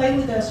can play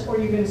with us or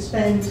you're going to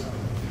spend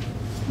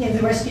the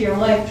rest of your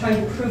life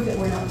trying to prove that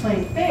we're not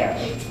playing fair,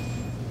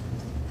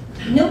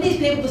 nobody's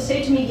been able to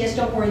say to me, yes,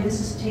 don't worry, this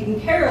is taken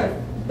care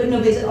of, but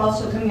nobody's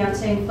also coming out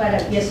saying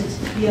flat out, yes,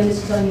 the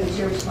onus is on you, it's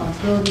your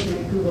responsibility to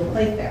make Google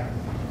play fair.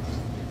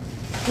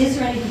 Is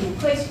there anything in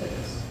place for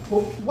this?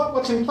 Well,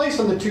 what's in place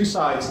on the two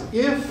sides,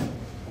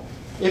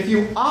 if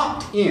you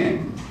opt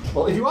in,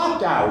 well, if you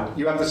opt out,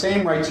 you have the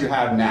same rights you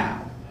have now.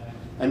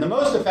 And the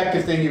most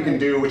effective thing you can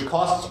do, which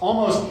costs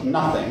almost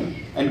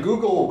nothing, and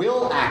Google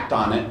will act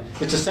on it,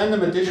 is to send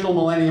them a Digital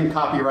Millennium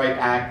Copyright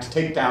Act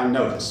takedown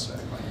notice.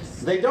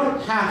 They don't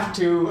have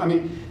to, I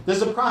mean,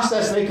 there's a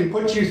process they can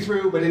put you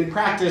through, but in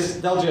practice,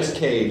 they'll just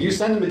cave. You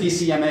send them a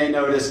DCMA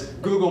notice,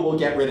 Google will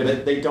get rid of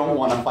it. They don't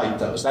want to fight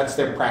those. That's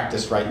their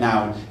practice right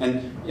now.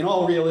 And in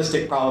all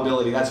realistic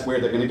probability, that's where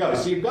they're going to go.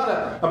 So you've got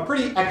a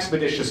pretty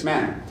expeditious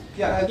manner.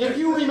 Yeah, if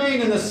you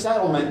remain in the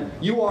settlement,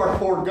 you are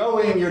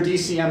foregoing your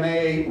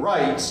DCMA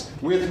rights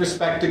with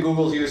respect to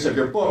Google's use of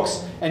your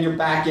books, and you're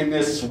back in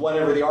this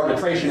whatever the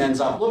arbitration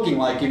ends up looking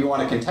like if you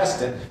want to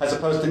contest it, as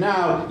opposed to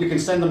now, you can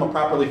send them a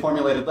properly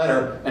formulated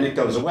letter and it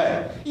goes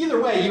away.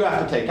 Either way, you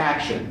have to take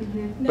action.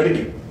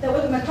 Mm-hmm.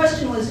 But my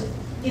question was,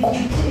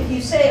 if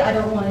you say I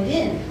don't want it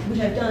in, which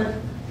I've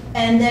done,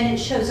 and then it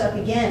shows up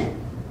again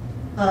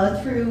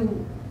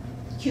through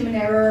human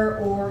error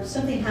or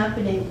something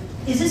happening,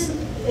 is this,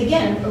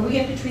 again, are we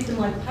have to treat them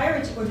like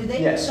pirates, or do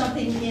they have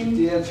something in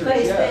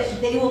place that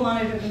they will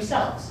monitor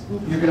themselves?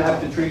 You're going to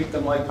have to treat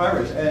them like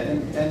pirates,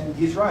 and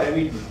he's right. I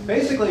mean,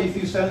 basically, if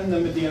you send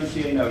them a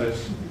DMCA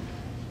notice,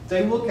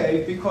 they will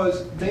cave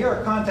because they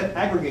are content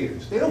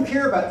aggregators. They don't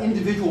care about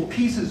individual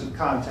pieces of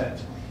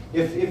content.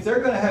 If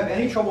they're going to have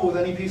any trouble with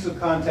any piece of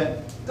content,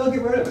 they'll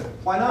get rid of it.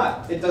 Why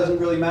not? It doesn't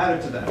really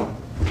matter to them.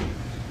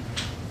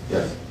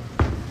 Yes.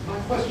 My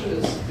question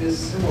is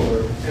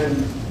similar,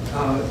 and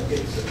I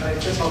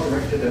guess I'll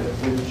direct it at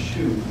Lynn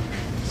Chu.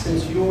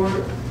 Since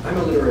I'm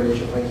a literary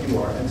agent like you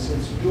are, and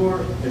since you're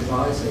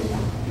advising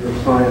your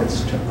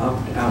clients to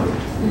opt out,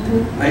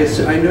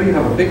 I know you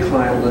have a big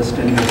client list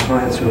and you have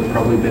clients who have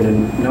probably been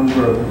in a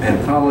number of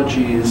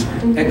anthologies,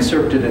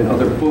 excerpted in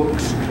other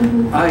books.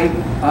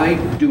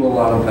 I do a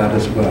lot of that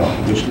as well,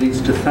 which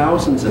leads to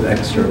thousands of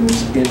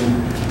excerpts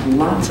in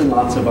lots and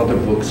lots of other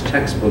books,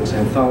 textbooks,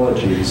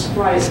 anthologies,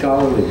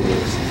 scholarly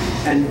books.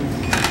 And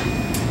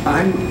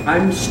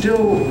I'm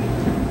still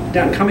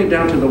coming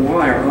down to the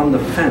wire on the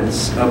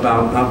fence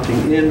about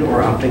opting in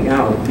or opting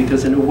out,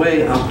 because in a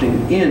way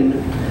opting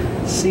in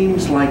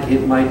seems like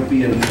it might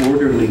be an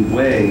orderly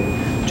way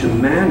to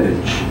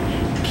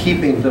manage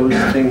keeping those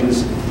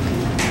things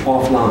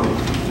offline.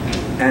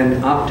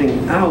 And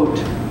opting out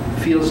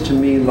feels to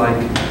me like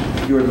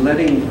you're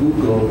letting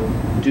Google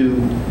do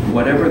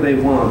whatever they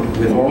want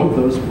with all of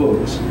those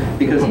books,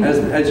 because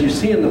as you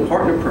see in the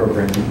partner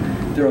program,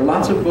 there are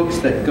lots of books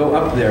that go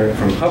up there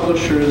from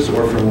publishers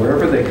or from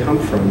wherever they come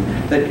from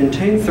that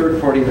contain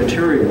third-party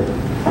material,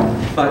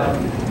 but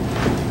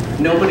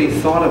nobody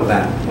thought of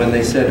that when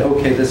they said,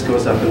 okay, this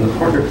goes up in the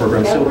partner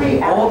program. So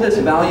all this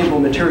valuable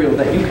material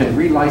that you can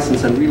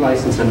relicense and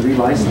relicense and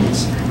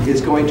relicense is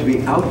going to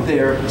be out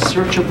there,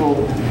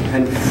 searchable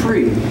and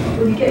free.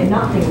 Well, you get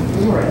nothing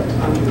for it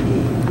under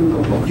the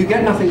Google book. You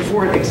get nothing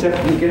for it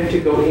except you get to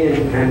go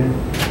in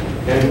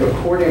and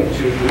according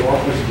to the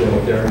Authors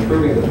Guild, they're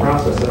improving the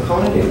process of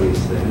finding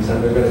these things,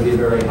 and they're going to be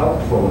very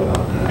helpful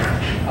about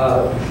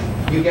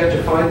that. You get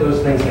to find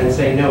those things and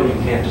say, no, you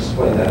can't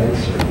display that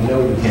insert.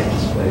 No, you can't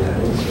display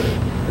that insert.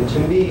 And to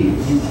me,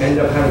 you end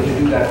up having to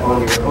do that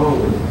on your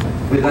own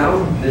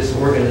without this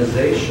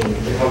organization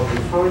to help you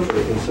find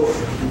everything. So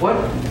what,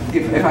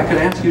 if I could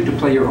ask you to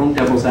play your own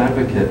devil's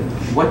advocate,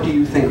 what do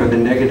you think are the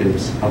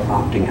negatives of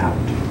opting out?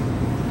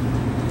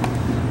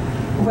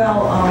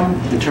 Well,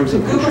 in terms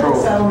of Google control.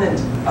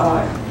 settlement,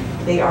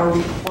 they are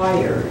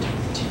required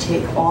to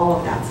take all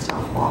of that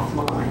stuff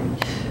offline.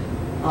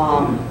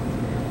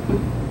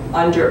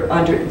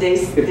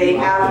 They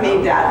have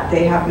made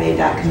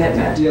that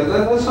commitment. Yeah,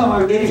 that's not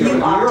my reading. If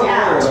you opt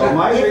out.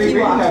 My If you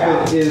reading opt of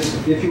out. it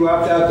is, if you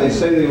opt out, they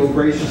say they will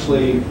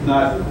graciously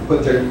not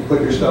put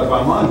your stuff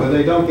online, but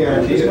they don't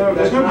guarantee it.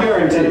 There's no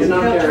guarantee. It's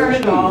not They'll turn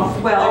it guaranteed.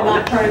 off, well,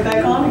 not turn it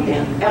back on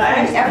again.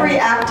 Every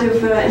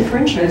active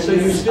infringement And so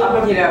you is, still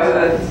have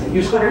to,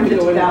 you still have to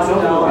go in and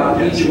know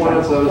about each one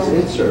of those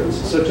inserts.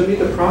 So to me,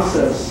 the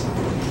process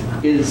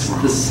is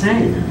the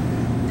same.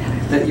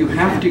 That you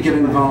have to get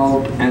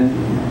involved and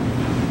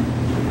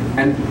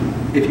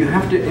if you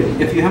have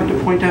to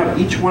point out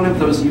each one of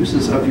those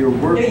uses of your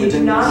work no, you do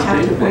within not this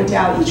have to database. point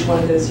out each one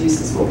of those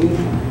uses. What we've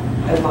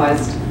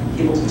advised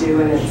people to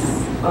do, and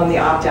it's on the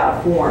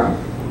opt-out form,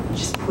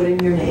 just put in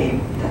your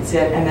name. That's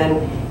it. And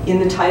then in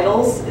the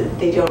titles,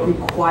 they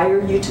don't require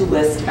you to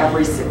list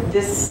every.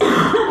 This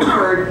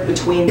occurred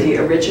between the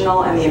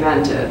original and the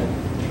amended.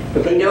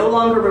 But they no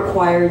longer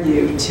require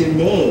you to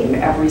name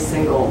every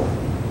single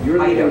You're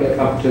leaving item. it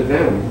up to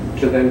them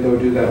to then go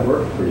do that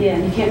work for you. Yeah,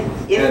 you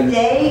can't. If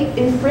they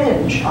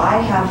infringe,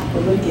 I have the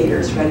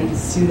litigators ready to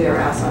sue their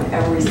ass on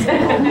every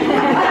single on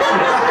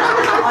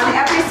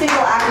every single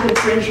act of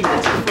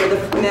infringement for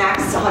the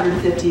max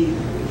 150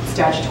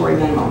 statutory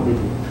minimum.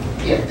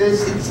 Yeah,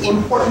 it's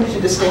important to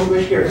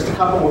distinguish here just a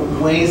couple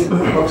of ways that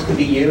the books could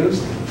be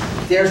used.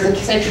 There's the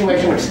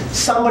situation where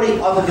somebody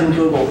other than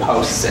Google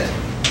posts it,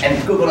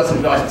 and Google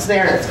doesn't realize it's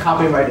there, it's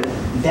copyrighted.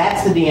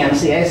 That's the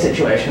DMCA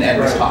situation Ed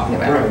was talking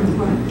about.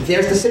 Right.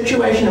 There's the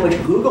situation in which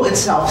Google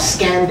itself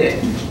scanned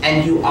it,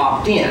 and you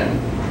opt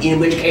in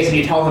which case if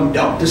you tell them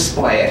don't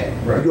display it,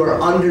 Right.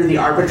 you're under the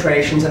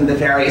arbitrations and the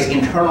various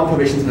internal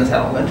provisions in the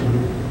settlement.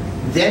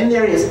 Then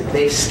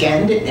they've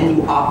scanned it and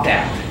you opt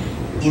out.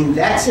 In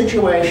that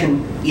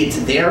situation, it's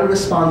their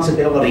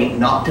responsibility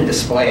not to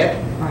display it,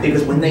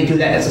 because when they do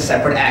that, it's a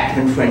separate act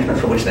of infringement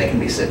for which they can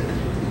be sued.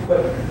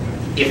 But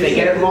If they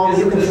get it wrong,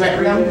 you can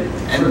threaten them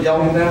and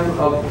don't them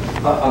of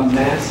a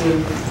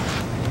massive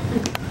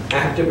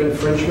active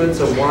infringement.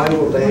 So why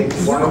will they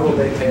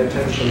pay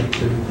attention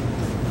to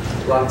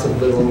lots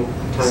of little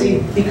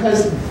tiny? See,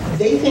 because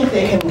they think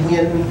they can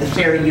win the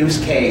fair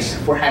use case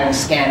for having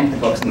scanned the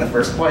books in the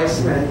first place.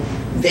 Right.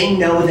 They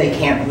know they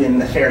can't win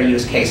the fair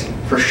use case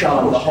for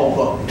showing the whole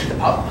book to the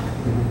public.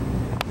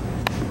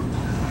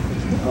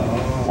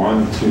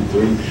 1, 2,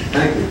 3.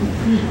 Thank you.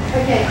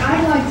 Okay,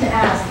 I'd like to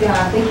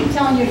ask, they keep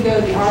telling you to go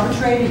to the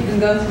arbitrator, you can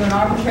go through an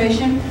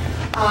arbitration.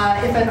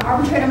 If an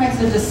arbitrator makes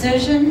a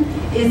decision,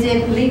 is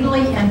it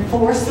legally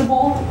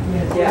enforceable?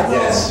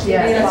 Yes.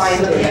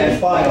 And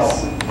final.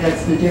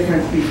 That's the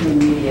difference between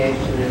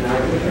mediation and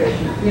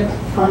arbitration.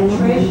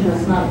 Arbitration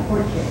is not a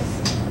court case.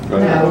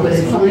 No, but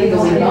it's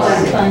legally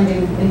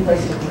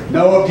binding.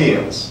 No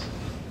appeals.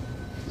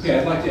 Okay,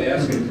 I'd like to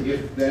ask an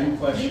if-then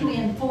question. Legally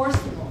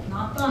enforceable,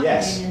 not binding,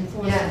 Yes.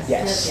 enforceable. Yes.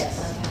 Yes.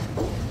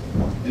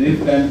 An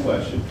if-then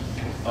question.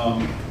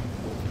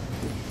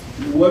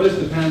 What is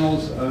the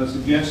panel's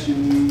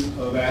suggestion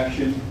of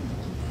action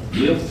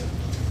if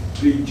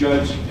the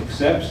judge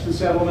accepts the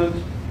settlement?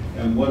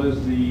 And what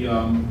is the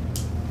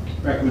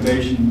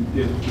recommendation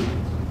if the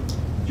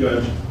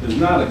judge does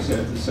not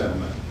accept the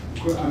settlement?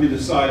 I mean,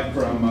 aside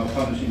from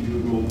punishing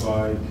Google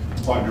by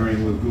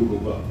partnering with Google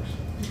Books.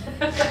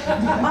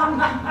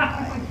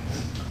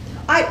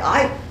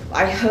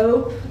 I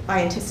hope,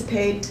 I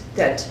anticipate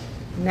that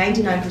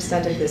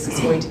 99% of this is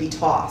going to be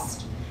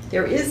tossed.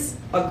 There is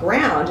a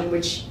ground in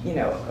which,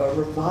 a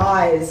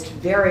revised,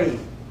 very,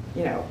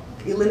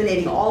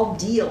 eliminating all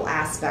deal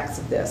aspects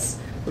of this,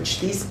 which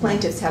these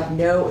plaintiffs have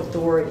no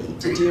authority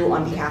to do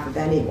on behalf of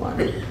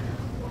anyone,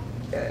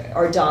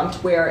 are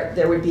dumped, where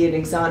there would be an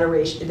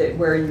exoneration,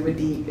 where you would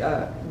be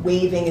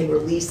waiving and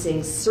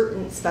releasing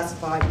certain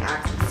specified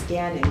acts of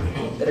scanning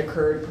that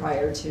occurred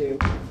prior to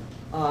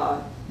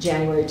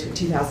January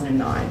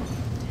 2009.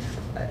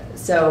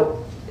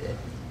 So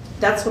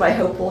that's what I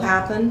hope will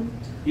happen.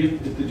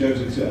 If the judge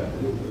accepts,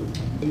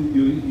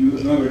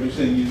 in other words, you're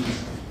saying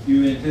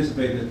you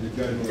anticipate that the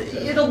judge will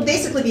accept. It'll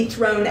basically be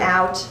thrown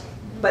out,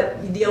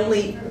 but the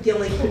only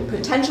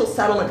potential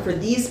settlement for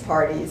these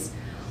parties,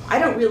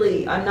 I'm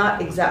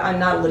not a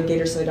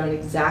litigator, so I don't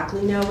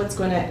exactly know what's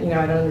going to,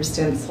 I don't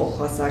understand this whole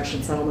class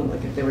action settlement,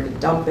 like if they were to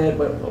dump it,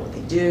 what would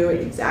they do,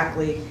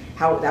 exactly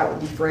how that would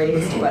be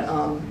phrased, but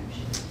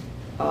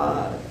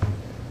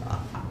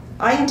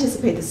I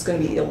anticipate this is going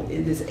to be,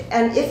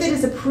 and if it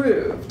is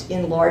approved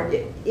in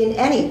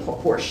any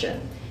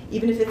portion,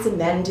 even if it's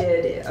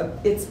amended,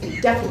 it's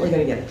definitely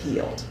going to get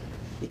appealed.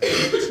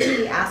 Because too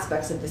many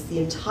aspects of this, the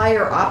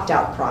entire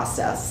opt-out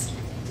process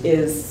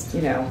is,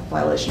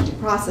 violation of due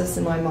process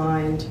in my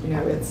mind.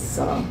 It's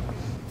I'm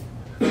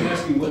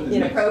asking what the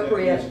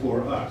inappropriate. next step is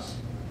for us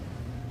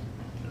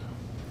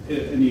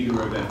in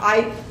either event.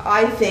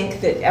 I think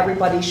that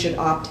everybody should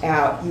opt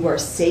out. You are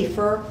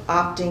safer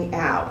opting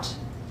out.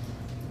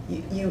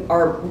 You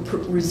are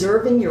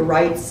reserving your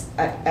rights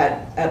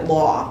at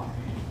law.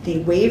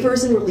 The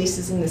waivers and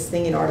releases in this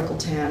thing in Article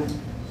 10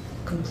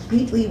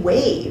 completely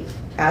waive,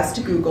 as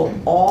to Google,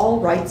 all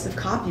rights of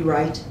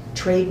copyright,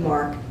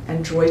 trademark,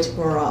 and droit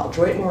morale.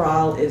 Droit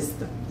morale is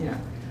the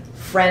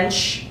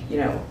French, you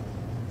know,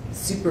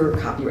 super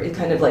copyright,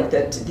 kind of like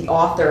that the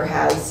author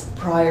has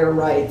prior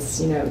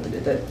rights, you know,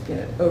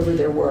 over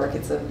their work.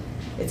 It's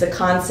a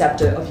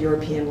concept of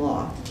European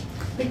law.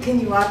 But you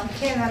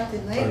can't opt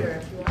in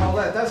later if you want.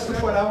 Well, that's the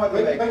point I want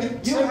to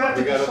make. You have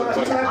to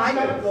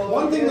decide.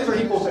 One thing that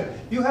people say,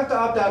 you have to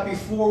opt out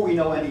before we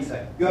know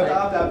anything. You have to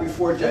opt out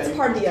before That's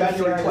part of the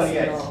January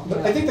unfairness 28th. But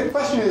I think the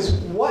question is,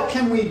 what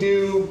can we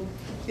do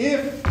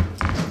if,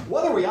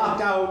 whether we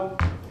opt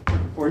out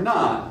or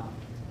not,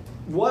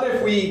 what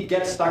if we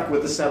get stuck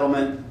with a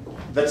settlement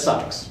that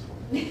sucks?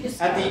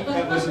 And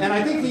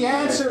I think the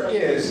answer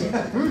is, the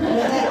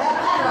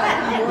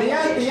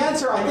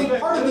answer, I think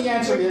part of the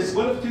answer is,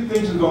 What if two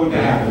things are going to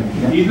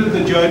happen? Either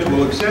the judge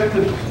will accept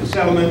the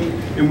settlement,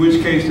 in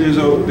which case there's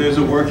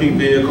a working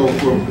vehicle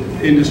for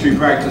industry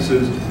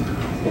practices,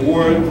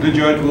 or the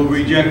judge will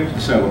reject the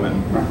settlement.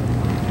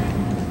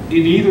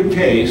 In either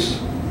case,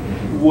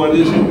 what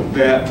is it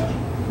that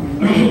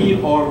we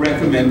are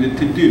recommended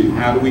to do?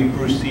 How do we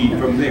proceed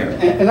from there?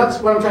 and that's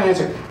what I'm trying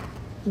to answer.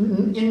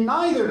 In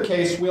neither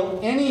case will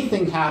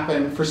anything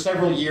happen for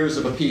several years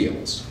of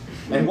appeals.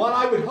 And what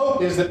I would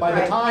hope is that by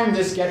the time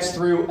this gets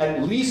through,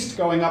 at least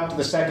going up to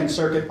the Second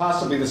Circuit,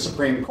 possibly the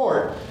Supreme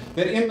Court,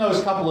 that in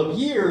those couple of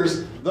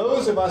years,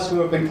 those of us who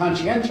have been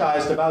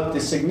conscientized about the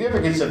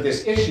significance of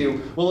this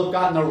issue will have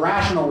gotten a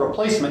rational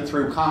replacement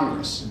through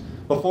Congress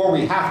before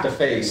we have to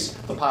face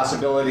the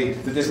possibility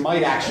that this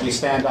might actually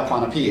stand up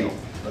on appeal.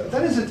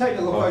 That is a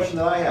technical question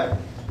that I have.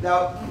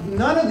 Now,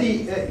 none of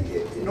the,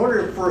 in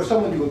order for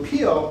someone to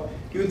appeal,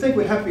 you would think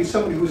would have to be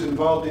somebody who's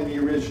involved in the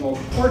original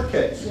court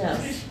case.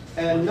 Yes.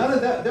 And none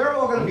of that, they're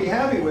all going to be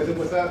happy with it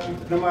without,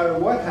 no matter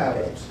what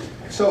happens.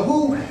 So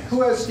who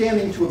has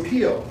standing to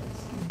appeal?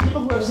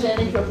 People who have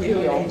standing to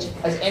appeal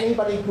as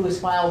anybody who has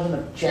filed an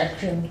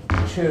objection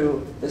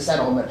to the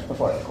settlement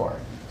before the court.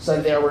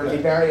 So there were the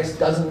various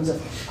dozens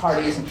of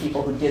parties and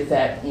people who did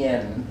that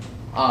in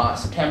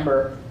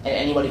September, and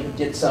anybody who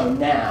did so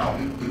now.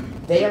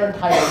 They are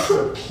entitled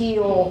to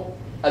appeal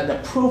an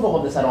approval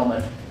of the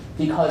settlement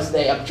because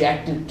they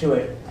objected to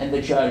it and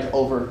the judge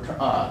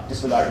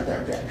disregarded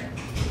their objection.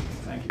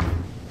 Thank you.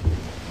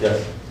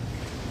 Yes.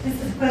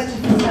 This is a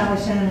question from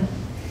Sally Shannon.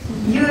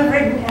 You have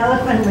written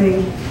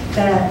eloquently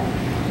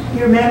that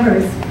your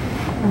members,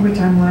 of which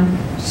I'm one,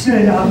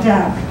 should opt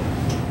out.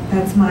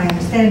 That's my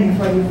understanding of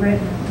what you've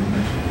written.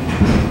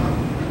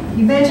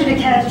 You mentioned a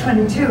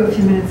catch-22 a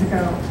few minutes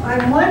ago.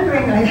 I'm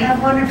wondering, I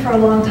have wondered for a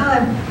long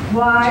time,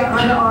 why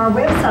on our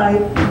website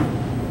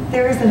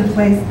there isn't a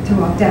place to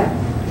opt out.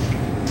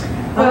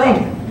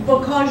 Well,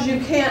 because you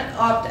can't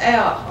opt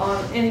out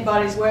on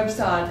anybody's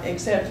website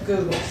except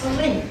Google's. A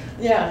link.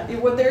 Yeah,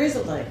 well, there is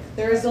a link.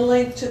 There is a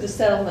link to the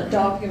settlement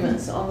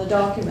documents on the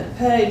document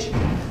page.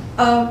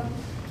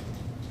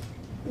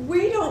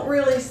 We don't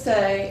really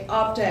say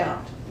opt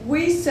out.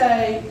 We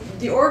say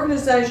the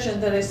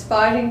organization that is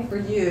fighting for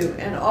you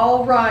and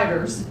all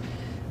writers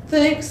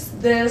thinks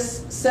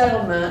this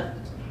settlement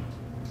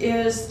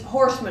is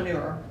horse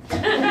manure.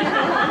 And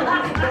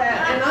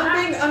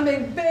I'm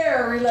being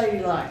very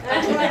ladylike.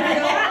 I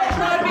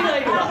try to be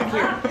ladylike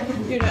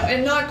here, you know,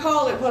 and not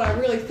call it what I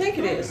really think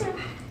it is.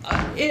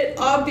 It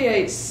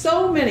obviates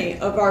so many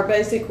of our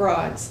basic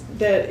rights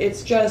that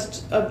it's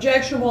just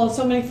objectionable on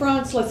so many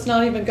fronts. Let's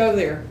not even go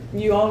there.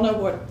 You all know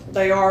what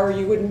they are, or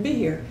you wouldn't be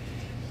here.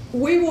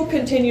 We will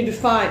continue to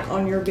fight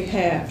on your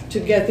behalf to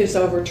get this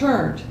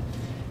overturned.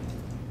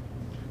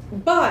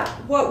 But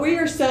what we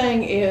are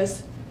saying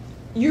is,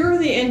 you're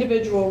the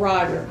individual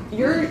writer.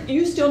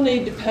 You still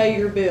need to pay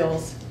your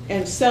bills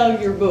and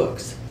sell your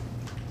books.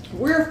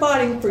 We're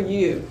fighting for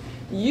you.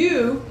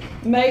 You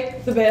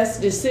make the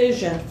best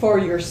decision for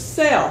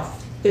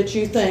yourself that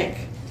you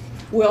think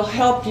will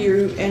help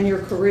you in your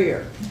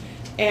career.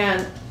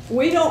 And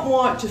we don't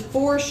want to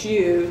force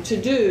you to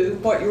do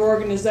what your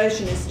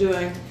organization is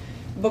doing,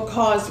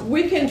 because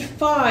we can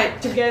fight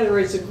together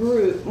as a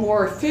group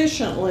more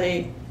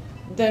efficiently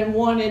than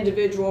one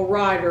individual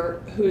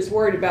writer who is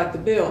worried about the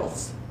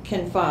bills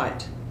can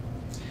fight.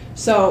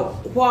 So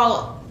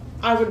while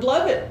I would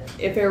love it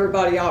if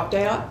everybody opt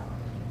out,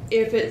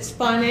 if it's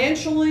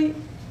financially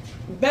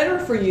better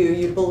for you,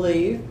 you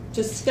believe,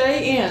 to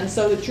stay in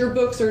so that your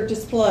books are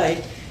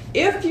displayed.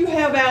 If you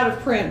have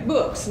out-of-print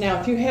books, now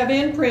if you have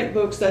in-print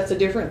books, that's a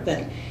different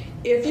thing.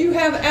 If you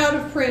have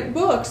out-of-print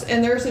books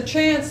and there's a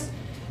chance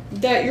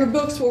that your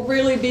books will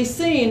really be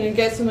seen and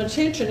get some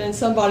attention and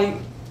somebody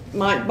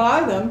might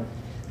buy them,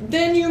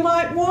 then you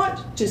might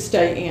want to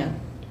stay in.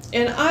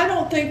 And I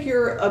don't think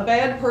you're a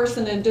bad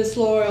person and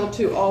disloyal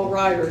to all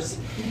writers.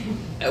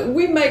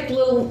 We make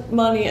little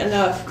money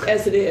enough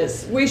as it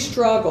is. We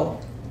struggle.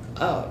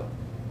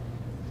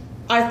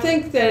 I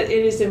think that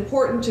it is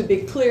important to be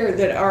clear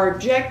that our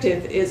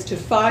objective is to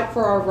fight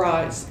for our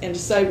rights and to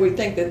say we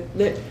think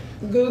that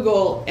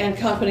Google and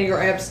company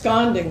are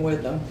absconding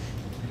with them.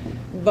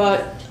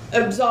 But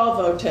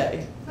absolve vote,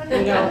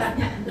 you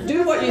know,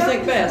 do what you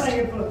think best.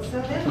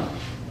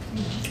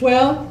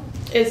 Well,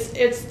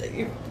 it's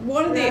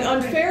one of the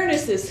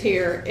unfairnesses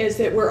here is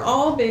that we're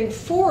all being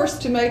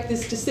forced to make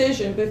this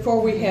decision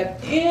before we have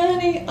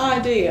any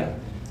idea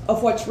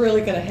of what's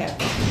really going to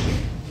happen.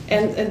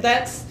 And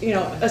that's, you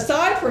know,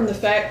 aside from the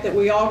fact that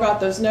we all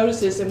got those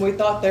notices and we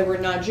thought they were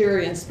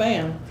Nigerian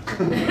spam.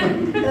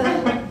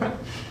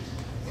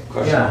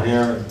 Question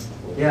here.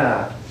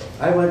 Yeah,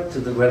 I went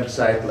to the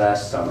website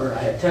last summer.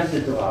 I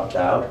attempted to opt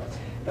out,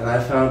 and I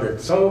found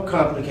it so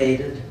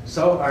complicated,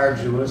 so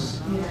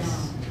arduous,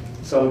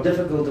 so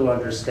difficult to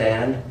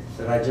understand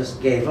that I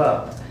just gave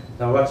up.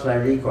 Now, what's my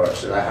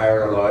recourse? Should I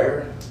hire a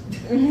lawyer?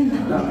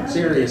 No,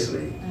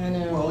 seriously. I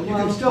know. Well, you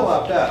can still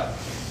opt out.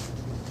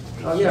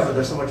 Oh, yeah, but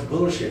there's so much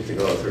bullshit to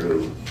go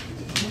through.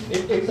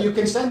 If you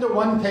can send a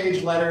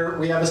one-page letter,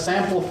 we have a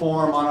sample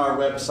form on our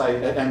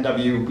website at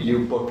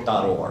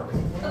nwubook.org.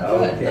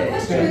 Okay.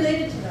 Question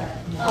related to that.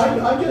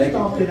 I just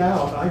opted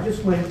out. I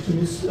just went to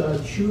Ms.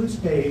 Chu's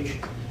page,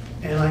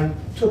 and I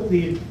took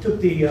the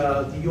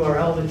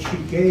URL that she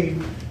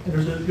gave, and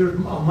there's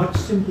a much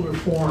simpler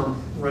form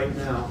right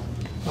now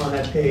on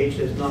that page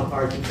that's not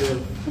hard to do.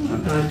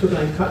 And I took and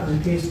I cut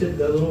and pasted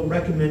the little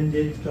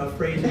recommended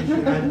phrases she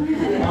had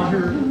on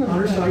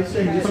her site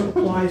saying this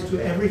applies to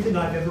everything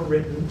I've ever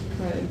written.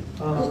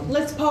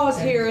 Let's pause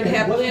here and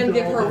have Lynn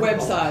give her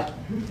website.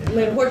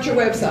 Lynn, what's your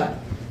website?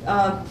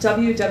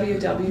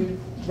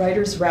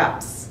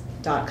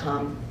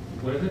 www.writersreps.com.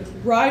 What is it?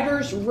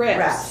 Writers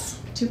Reps.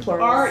 Two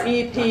plurals.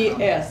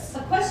 R-E-P-S.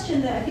 A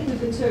question that I think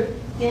we've been sort of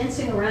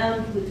dancing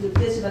around with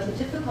this about the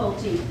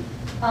difficulty.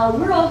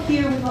 We're all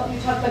here, you talked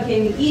about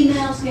getting the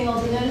emails, getting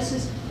all the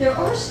notices. There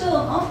are still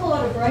an awful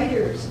lot of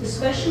writers,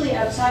 especially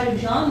outside of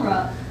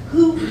genre,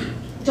 who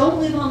don't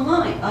live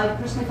online. I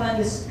personally find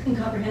this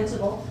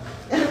incomprehensible.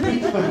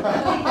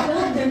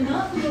 They're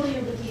not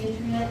familiar with the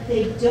internet.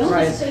 They don't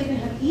necessarily even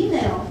have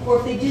email, or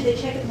if they do, they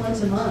check it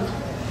once a month.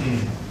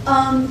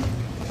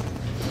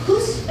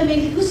 Who's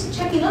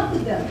checking up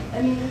with them?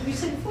 I mean, we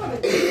said before,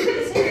 but they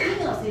sent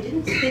emails. They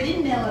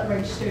didn't mail out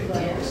registered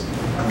letters.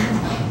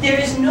 There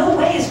is no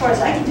way, as far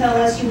as I can tell,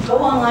 unless you go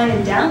online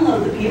and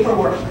download the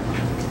paperwork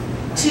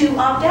to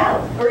opt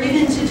out, or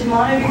even to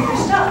monitor your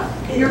stuff.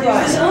 There's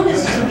this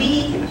onus to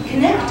be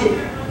connected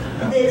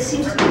that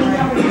seems to be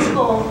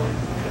incomprehensible.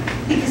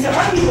 Because there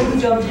are people who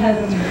don't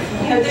have,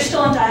 they're still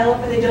on dial-up,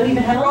 but they don't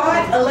even have.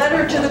 Write a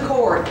letter to the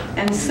court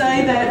and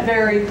say that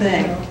very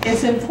thing.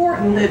 It's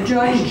important that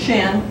Judge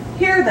Shannon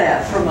hear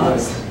that from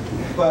us.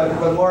 But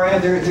Laura,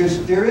 there is,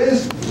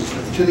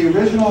 to the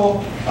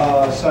original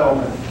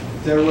settlement,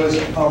 there was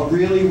a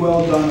really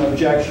well-done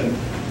objection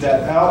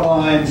that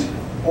outlines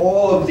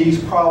all of these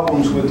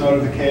problems with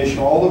notification,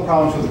 all the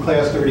problems with the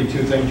Class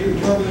 32 thing. Do you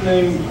remember the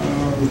name?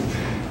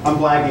 I'm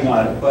blanking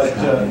on it, but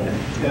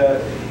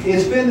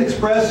it's been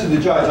expressed to the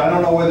judge. I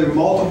don't know whether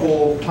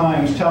multiple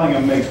times telling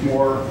him makes makes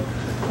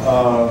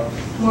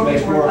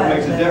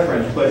a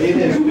difference, but it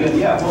has been,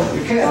 well,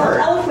 it can't hurt.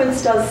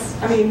 Eloquence does,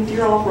 I mean,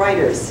 you're all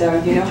writers, so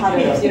you know how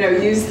to,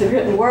 use the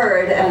written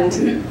word, and,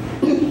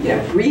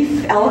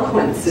 brief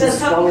eloquence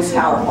is always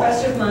powerful. A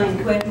professor of mine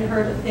who hadn't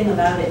heard a thing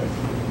about it.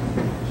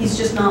 He's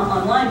just not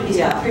online, but he's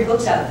got 3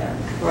 books out there.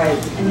 Right.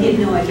 And he had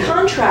no idea.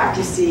 Contract,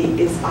 you see,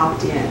 is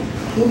opt-in,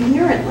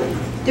 inherently.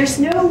 There's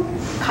no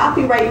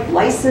copyright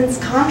license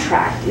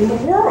contract in the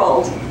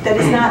world that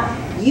is not,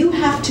 you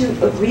have to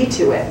agree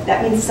to it.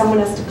 That means someone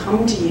has to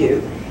come to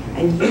you,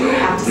 and you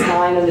have to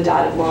sign on the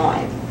dotted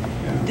line.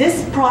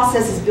 This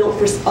process is built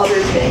for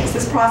other things.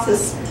 This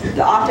process,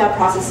 the opt-out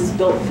process, is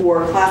built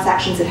for class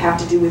actions that have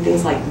to do with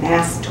things like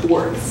mass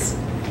torts.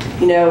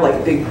 Like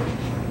a big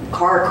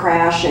car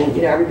crash, and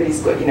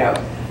everybody's going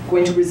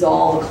to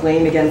resolve a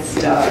claim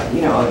against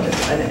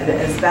an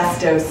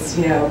asbestos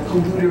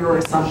polluter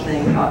or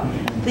something.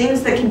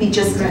 Things that can be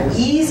just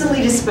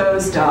easily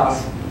disposed of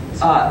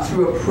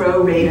through a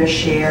pro rata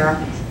share,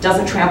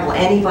 doesn't trample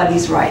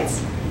anybody's rights.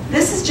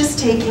 This is just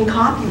taking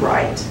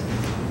copyright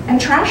and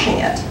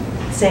trashing it,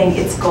 saying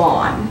it's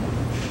gone.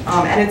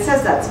 And it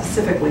says that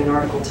specifically in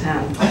Article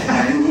 10.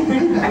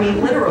 I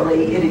mean,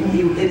 literally, it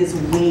is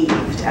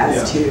waived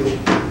as to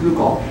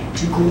Google.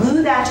 To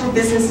glue that to a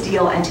business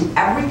deal and to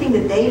everything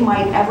that they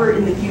might ever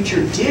in the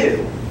future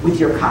do with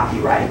your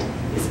copyright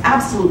is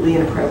absolutely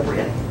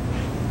inappropriate.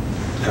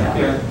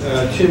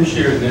 Tim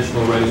Shear,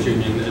 National Writers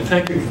Union, and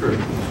thank you for this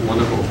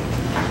wonderful,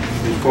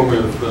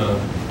 informative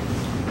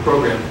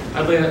program.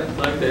 I'd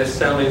like to ask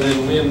Sally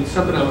and Lynn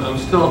something I'm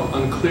still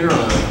unclear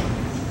on.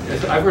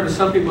 I've heard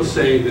some people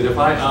say that if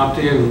I opt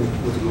in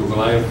with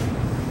Google, I have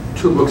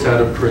 2 books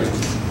out of print,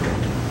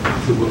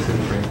 2 books in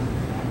print.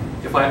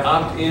 If I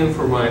opt in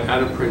for my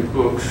out-of-print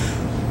books,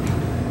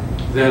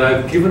 that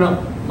I've given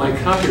up my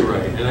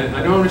copyright, and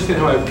I don't understand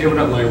how I've given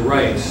up my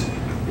rights.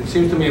 It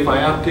seems to me if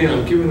I opt in,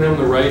 I'm giving them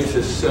the right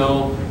to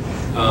sell,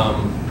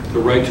 the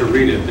right to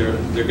read it.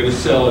 They're going to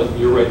sell it,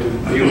 your right to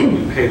view it,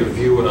 you pay to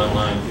view it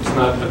online. It's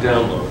not a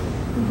download,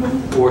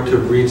 or to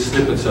read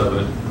snippets of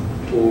it,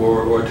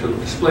 or to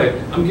display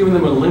it. I'm giving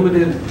them a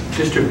limited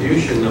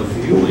distribution of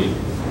viewing.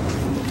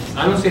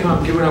 I don't see how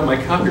I'm giving up my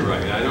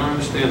copyright. I don't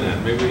understand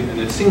that. Maybe, and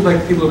it seems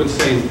like people have been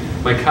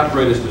saying my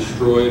copyright is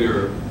destroyed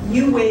or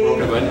You waive,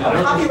 broken,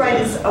 a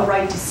copyright is a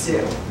right to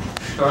sue.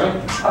 Sorry?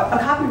 A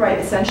copyright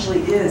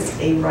essentially is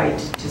a right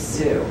to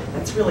sue.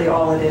 That's really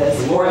all it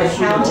is. What Or would I sue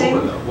them accounting.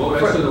 over, though? What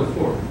would I sue them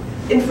for?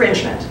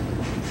 Infringement.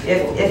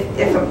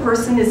 If a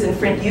person is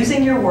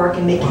using your work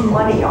and making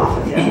money off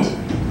of it,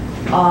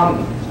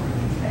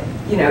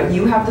 you know,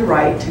 you have the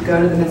right to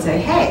go to them and say,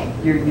 hey,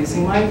 you're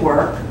using my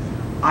work.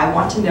 I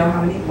want to know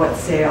what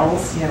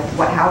sales, you know,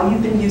 how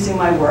you've been using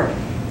my work,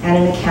 and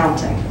an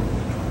accounting.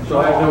 So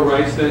I have no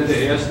rights then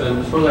to ask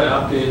them, suppose I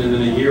opt in and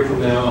then a year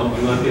from now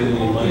I'm not getting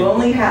any money? You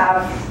only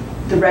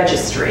have the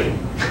registry.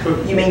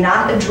 You may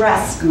not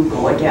address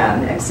Google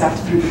again, except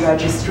through the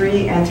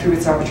registry and through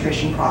its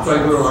arbitration process. So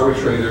I go to an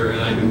arbitrator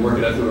and I can work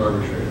it out through an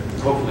arbitrator.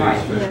 Hopefully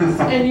it's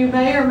fair. And you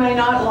may or may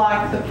not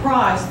like the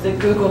price that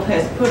Google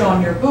has put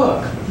on your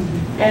book.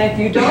 And if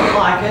you don't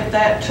like it,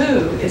 that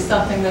too is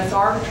something that's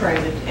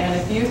arbitrated. And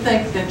if you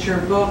think that your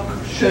book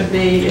should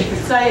be, if you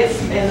say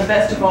it's in the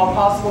best of all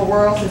possible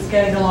worlds, it's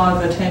getting a lot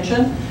of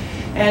attention,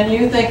 and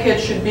you think it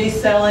should be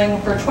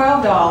selling for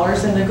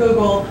 $12 in the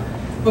Google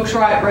Books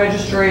Right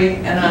registry,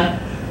 and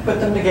I put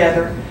them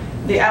together,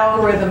 the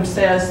algorithm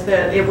says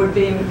that it would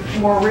be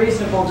more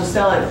reasonable to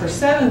sell it for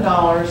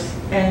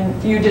 $7,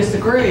 and you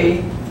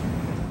disagree,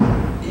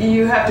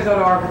 you have to go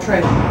to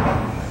arbitration.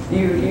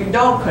 You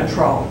don't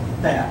control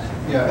that.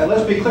 Yeah, and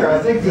let's be clear, I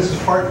think this is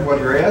part of what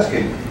you're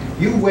asking.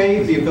 You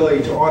waive the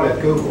ability to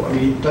audit Google. I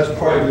mean, that's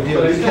part of the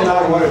deal. You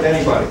cannot audit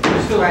anybody.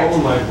 I still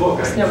own my book.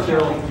 I can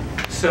still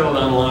sell it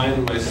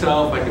online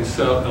myself. I can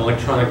sell an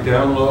electronic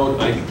download.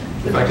 I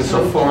can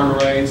sell foreign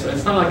rights.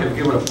 It's not like I've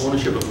given up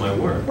ownership of my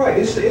work. Right,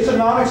 it's a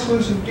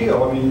non-exclusive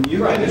deal. I mean, you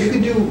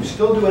can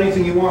still do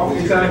anything you want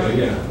with exactly,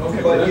 your yeah.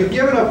 Okay, but you've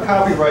given up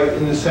copyright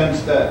in the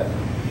sense that,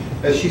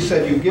 as she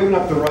said, you've given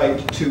up the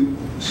right to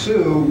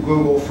sue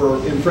Google for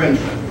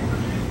infringement.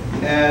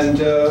 And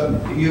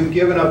you've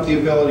given up the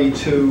ability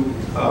to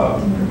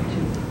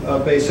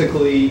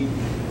basically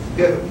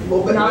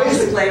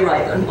non-display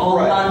rights, and all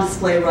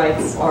non-display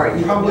rights are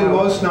probably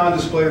most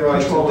non-display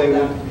rights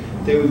that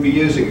they would be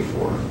using it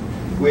for,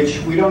 which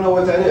we don't know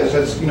what that is.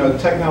 That's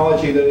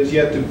technology that is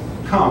yet to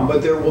come,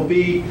 but there will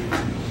be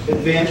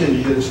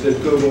advantages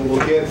that Google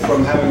will get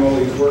from having all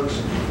these works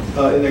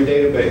in their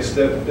database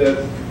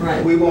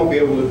that we won't be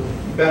able to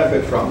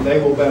benefit from. They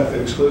will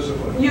benefit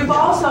exclusively. You've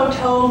also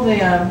told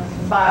them,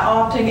 by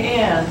opting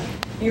in,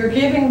 you're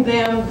giving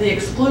them the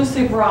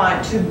exclusive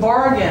right to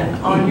bargain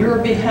on your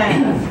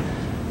behalf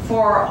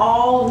for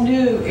all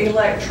new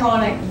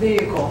electronic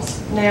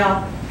vehicles.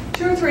 Now,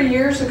 2 or 3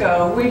 years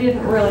ago, we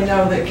didn't really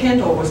know that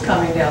Kindle was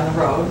coming down the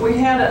road. We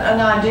had an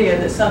idea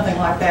that something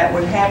like that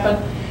would happen.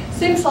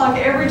 Seems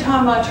like every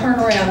time I turn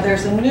around,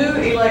 there's a new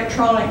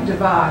electronic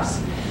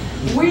device.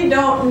 We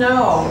don't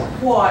know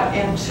what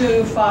in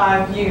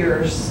 2-5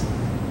 years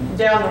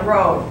down the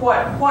road,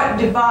 what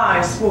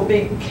device will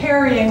be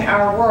carrying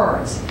our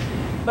words.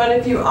 But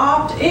if you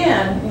opt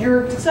in,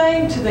 you're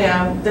saying to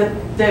them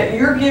that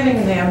you're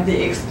giving them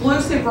the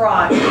exclusive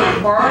right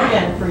to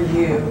bargain for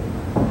you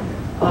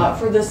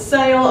for the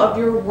sale of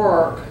your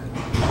work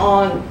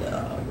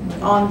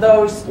on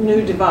those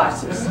new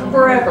devices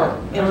forever,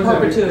 in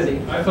perpetuity.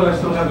 I thought I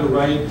still have the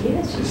right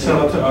to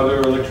sell it to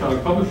other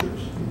electronic publishers.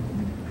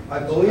 I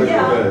believe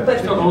but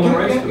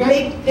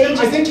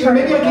I think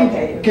maybe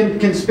I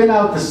can spin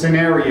out the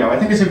scenario. I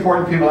think it's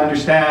important for people to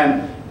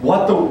understand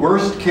what the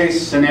worst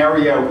case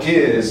scenario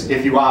is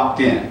if you opt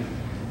in.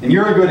 And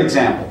you're a good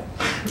example.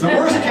 The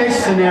worst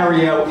case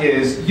scenario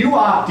is you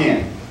opt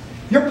in.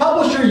 Your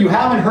publisher you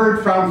haven't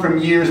heard from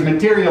years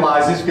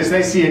materializes because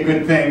they see a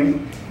good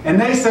thing. And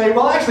they say,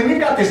 well, actually, we've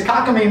got this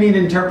cockamamie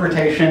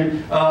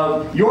interpretation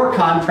of your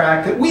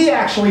contract that we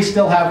actually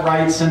still have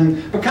rights,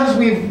 and because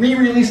we've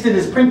re-released it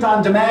as print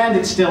on demand,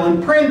 it's still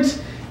in print,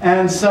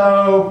 and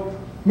so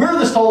we're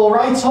the sole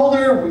rights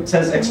holder. It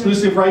says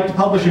exclusive right to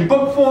publish in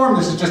book form.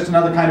 This is just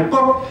another kind of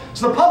book.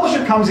 So the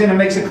publisher comes in and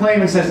makes a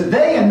claim and says that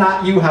they and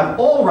not you have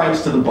all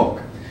rights to the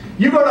book.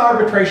 You go to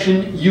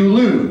arbitration, you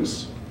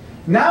lose.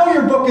 Now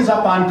your book is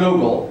up on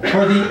Google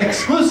for the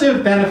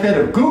exclusive benefit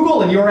of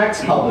Google and your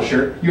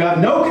ex-publisher. You have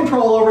no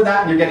control over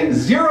that and you're getting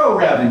zero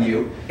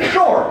revenue.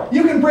 Sure,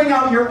 you can bring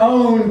out your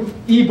own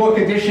ebook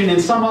edition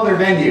in some other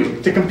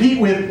venue to compete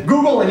with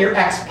Google and your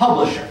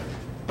ex-publisher.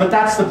 But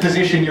that's the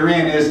position you're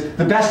in, is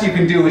the best you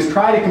can do is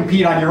try to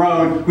compete on your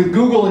own with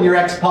Google and your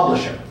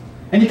ex-publisher.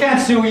 And you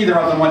can't sue either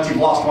of them once you've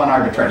lost one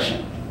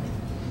arbitration.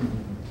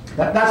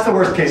 That's the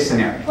worst case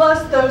scenario.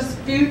 Plus those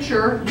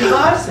future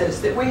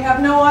devices that we have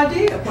no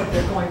idea what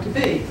they're going to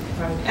be.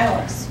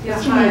 Alex.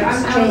 Yes, hi,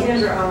 I'm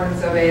Alexandra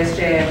Owens of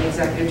ASJ. I'm the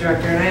Executive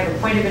Director, and I have a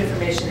point of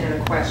information and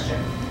a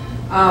question.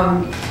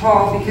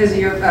 Paul, because of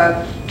your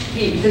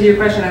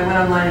question, I went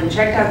online and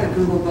checked out the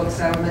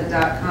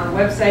googlebooksettlement.com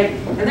website,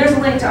 and there's a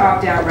link to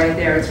opt out right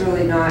there. It's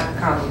really not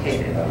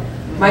complicated.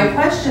 My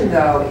question,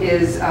 though,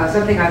 is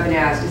something I've been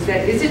asked,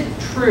 is it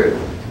true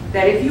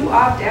that if you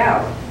opt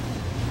out,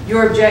 you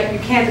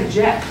can't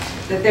object,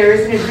 that there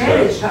is an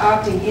advantage to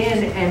opting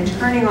in and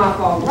turning off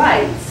all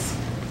rights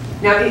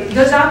Now,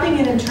 does opting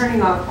in and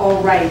turning off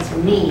all rights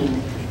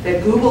mean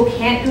that Google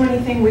can't do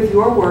anything with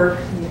your work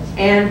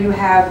and you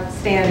have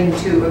standing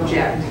to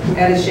object?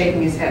 Ed is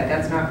shaking his head.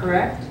 That's not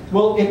correct?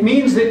 Well, it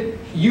means that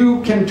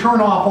you can turn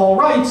off all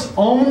rights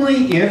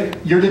only if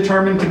you're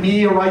determined to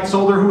be a rights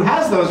holder who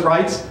has those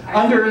rights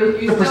under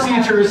the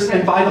procedures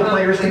and by the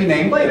players to be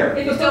named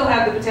later. You still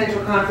have the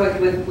potential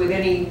conflict with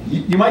any...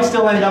 You might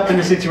still end up in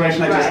the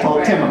situation I just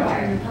told Tim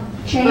about.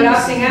 But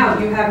opting out,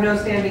 you have no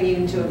standing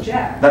even to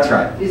object. That's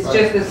right. It's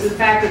just the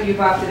fact that you've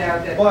opted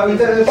out that... Well, I mean,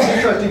 that's an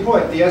interesting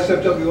point. The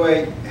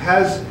SFWA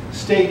has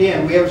stayed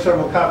in. We have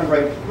several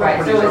copyright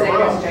properties of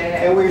our own.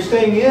 And we're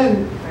staying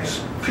in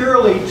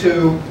purely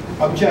to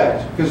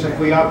object, because if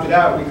we opted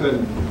out, we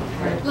couldn't.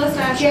 Let's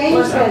ask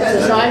James.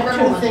 I have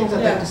two things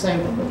I'd like to say.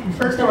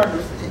 First, I want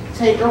to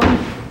say,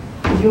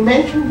 you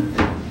mentioned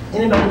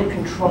inability to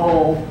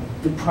control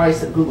the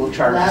price that Google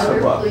charges for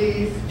books.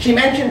 Please. You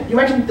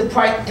mentioned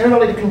the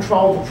inability to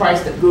control the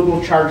price that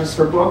Google charges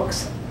for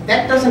books.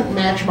 That doesn't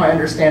match my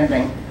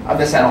understanding of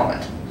the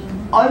settlement.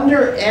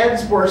 Under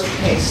Ed's worst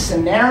case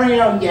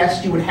scenario,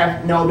 yes, you would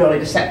have no ability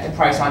to set the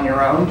price on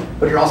your own,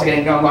 but you're also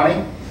getting no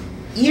money.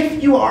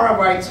 If you are a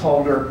rights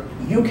holder,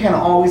 you can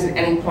always at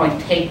any point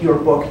take your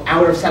book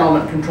out of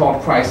settlement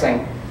controlled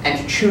pricing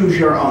and choose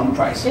your own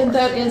price. In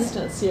that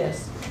instance,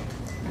 yes.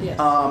 Yes.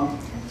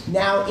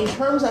 Now, in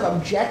terms of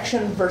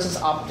objection versus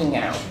opting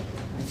out,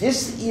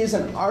 this is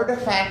an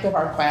artifact of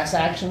our class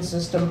action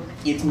system.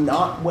 It's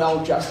not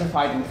well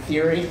justified in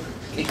theory.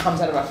 It comes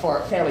out of a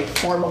fairly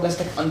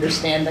formalistic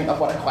understanding of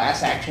what a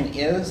class action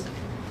is.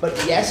 But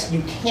yes,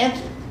 you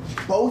can't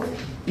both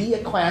be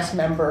a class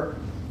member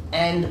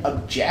and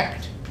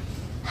object.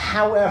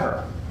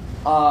 However,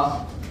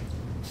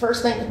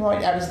 first thing to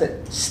point out is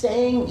that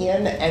staying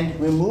in and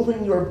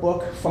removing your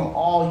book from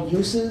all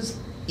uses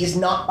is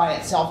not by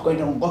itself going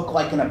to look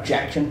like an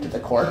objection to the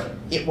court.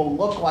 It will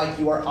look like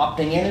you are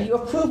opting in and you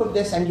approve of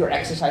this and you're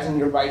exercising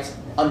your rights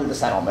under the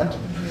settlement.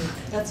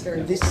 That's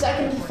very The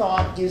second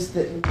thought is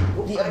that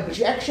the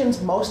objections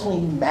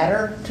mostly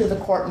matter to the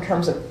court in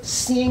terms of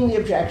seeing the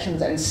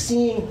objections and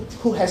seeing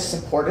who has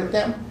supported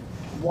them.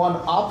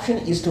 One option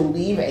is to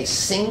leave a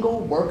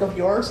single work of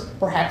yours,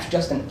 perhaps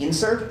just an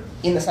insert,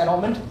 in the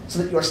settlement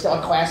so that you're still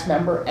a class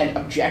member and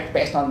object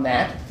based on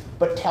that,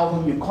 but tell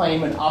them you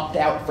claim and opt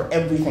out for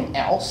everything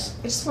else.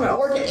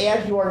 Or to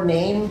add your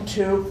name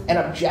to an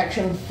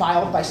objection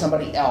filed by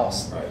somebody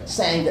else,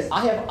 saying that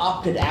I have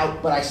opted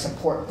out, but I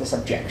support this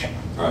objection.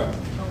 Right.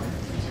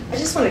 I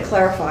just want to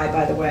clarify,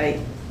 by the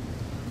way,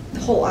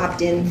 the whole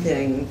opt-in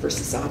thing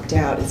versus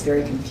opt-out is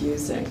very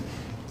confusing.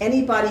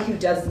 Anybody who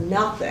does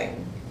nothing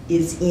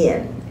is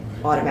in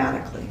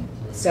automatically.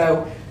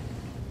 So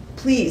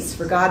please,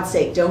 for God's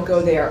sake, don't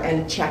go there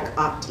and check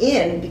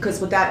opt-in,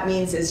 because what that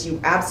means is you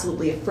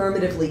absolutely,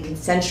 affirmatively,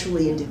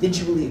 consensually,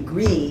 individually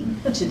agree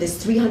to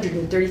this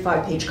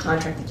 335-page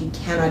contract that you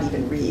cannot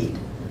even read,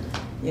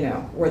 you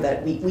know, or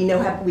that we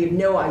have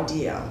no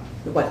idea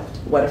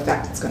what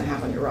effect it's going to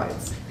have on your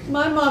rights.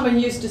 My mama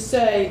used to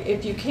say,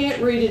 if you can't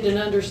read it and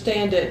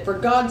understand it, for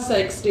God's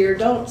sakes, dear,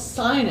 don't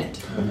sign it.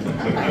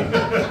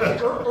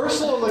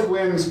 Ursula Le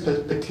Guin's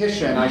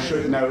petition, I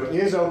should note,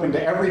 is open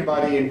to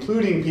everybody,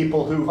 including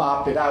people who've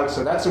opted out.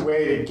 So that's a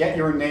way to get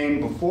your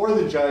name before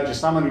the judge as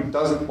someone who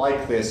doesn't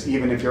like this,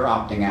 even if you're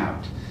opting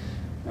out.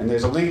 And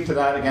there's a link to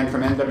that, again,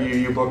 from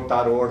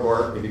nwubook.org,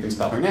 or if you can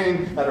spell her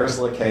name, at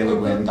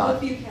ursulakleguin.com.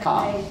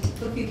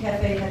 Bookview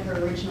Cafe had her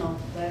original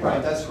letter.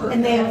 Right, that's where.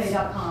 And they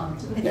have.com.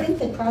 I think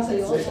they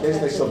probably also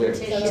They still do.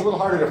 It's a little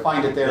harder to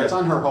find it there. It's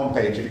on her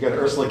homepage if you go to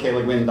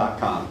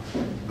ursulakleguin.com.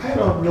 I have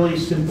a really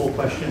simple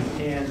question,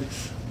 and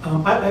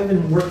I've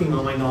been working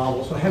on my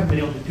novel, so I haven't been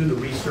able to do the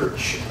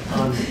research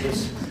on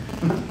this.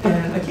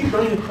 And I keep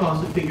running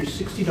across the figure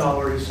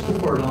 $60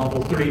 for a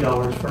novel,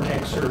 $30 for an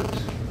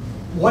excerpt.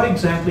 What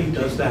exactly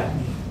does that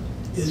mean?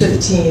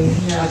 15.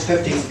 Yeah, it's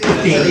 15.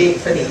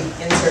 For the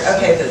insert.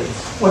 Okay.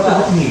 What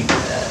does it mean?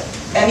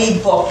 Any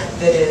book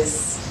that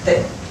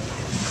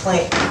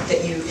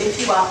you, if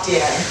you opt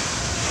in,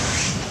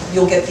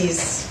 you'll get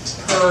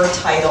these per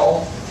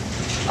title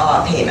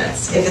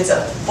payments. If it's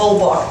a full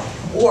book,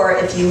 or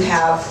if you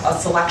have a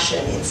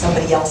selection in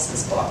somebody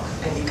else's book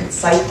and you can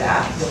cite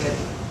that, you'll get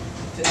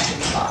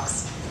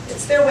 $15.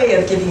 It's their way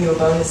of giving you a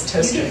bonus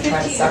toaster and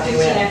trying to suck you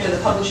in. After the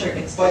publisher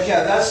gets. But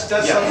yeah, that's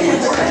something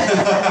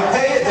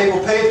important. They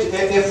will pay it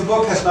if the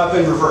book has not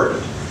been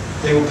reverted.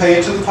 They will pay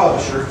it to the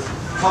publisher.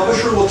 The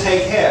publisher will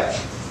take half,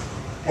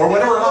 or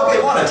whatever amount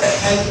they want to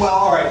take. And well,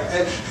 all right.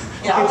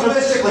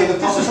 Optimistically, the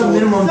publisher. This is a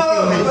minimum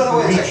payment.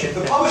 No,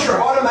 the publisher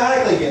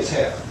automatically gets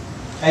half,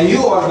 and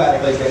you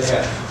automatically get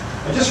half.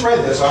 I just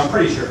read this, so I'm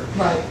pretty sure.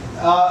 Right.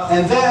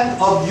 And then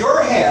of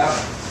your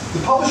half, the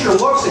publisher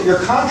looks at your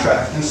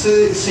contract and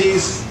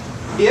sees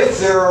if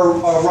there are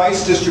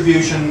rights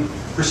distribution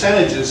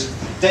percentages,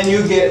 then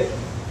you get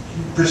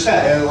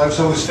percent. And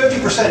so it was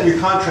 50% in your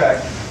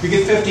contract, you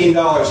get $15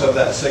 of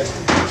that 60.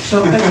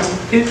 So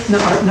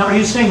now are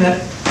you saying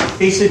that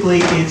basically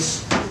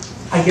it's,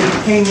 I get a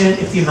payment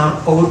if the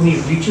amount owed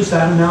me reaches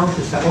that amount?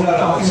 Is that what we're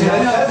talking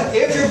about?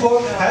 If your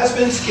book has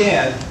been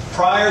scanned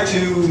prior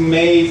to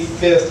May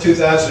 5th,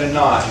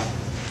 2009,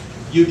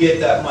 you get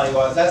that money.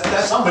 That's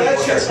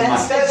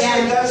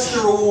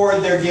the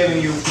reward they're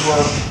giving you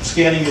for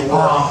scanning your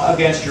work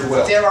against your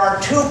will. There are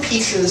two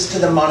pieces to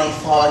the money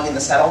falling in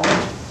the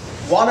settlement.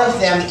 One of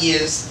them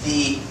is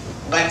the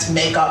let's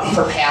make up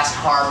for past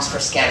harms for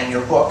scanning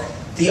your book.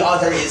 The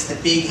other is the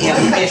big,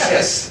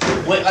 ambitious,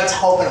 let's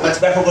hope and let's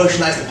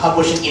revolutionize the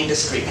publishing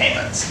industry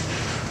payments.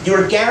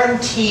 You're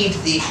guaranteed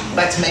the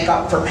let's make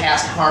up for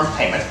past harm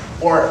payment,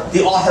 or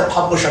the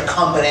author-publisher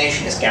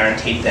combination is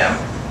guaranteed them.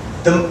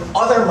 The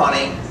other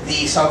money,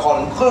 the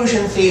so-called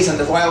inclusion fees and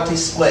the royalty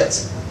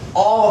splits,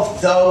 all of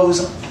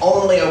those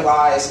only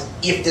arise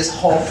if this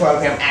whole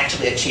program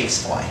actually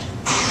achieves flight.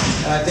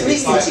 And I think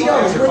it's When's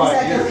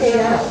that get paid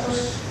out?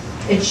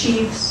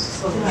 Achieves.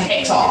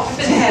 Takes off.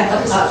 If it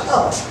happens.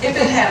 If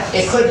it happens.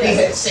 It could be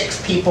that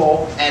 6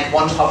 people and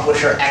 1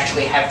 publisher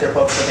actually have their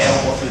books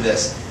available through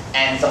this,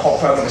 and the whole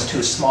program is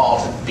too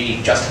small to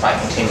be justified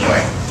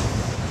continuing.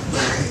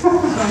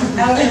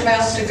 Out of your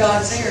mouth to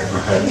God's ear.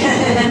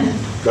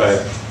 Go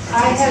ahead.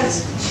 I have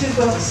 2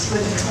 books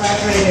with a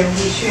collaborator,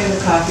 we share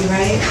the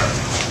copyright.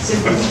 So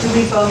do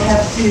we both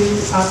have to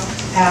opt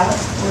out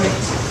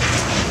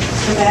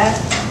for that?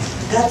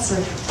 That's a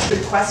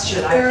good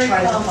question. Very I've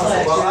tried to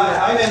complex. Well,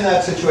 I'm in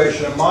that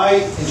situation, and my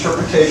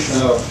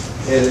interpretation of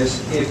it is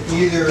if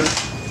either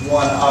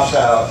one opts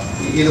out,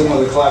 either one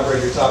of the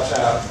collaborators opts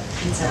out,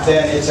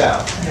 then it's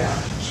out.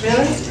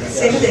 Really?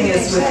 Same thing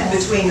is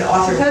between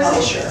author and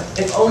publisher.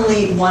 If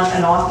only an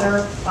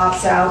author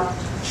opts out,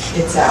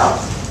 it's out.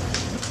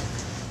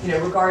 You know,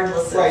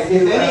 regardless of Right,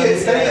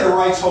 if any of the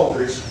rights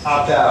holders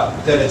opt out,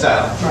 then it's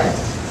out. Right.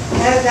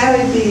 That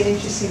would be an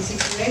interesting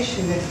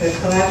situation if the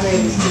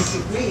collaborators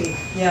disagree.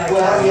 Yeah,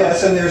 Well,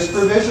 yes, and there's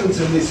provisions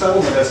in the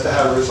settlement as to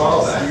how to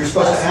resolve that. You're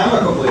supposed to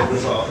amicably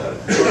resolve that.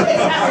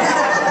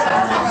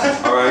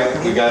 All right,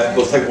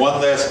 we'll take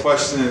one last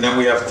question, and then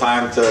we have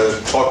time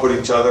to talk with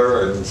each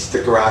other and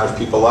stick around if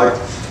people like.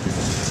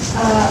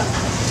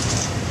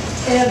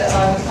 Ed,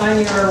 on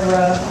your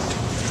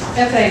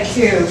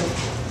FAQ,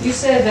 you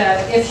said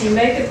that if you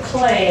make a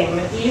claim,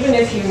 even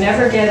if you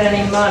never get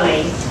any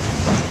money,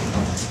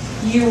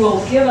 you will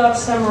give up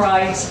some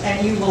rights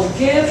and you will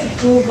give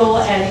Google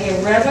an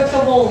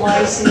irrevocable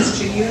license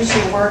to use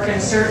your work in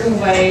certain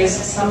ways,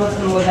 some of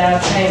them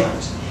without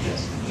payment.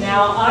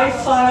 Now, I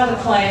filed a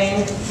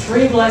claim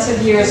 3 blessed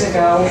years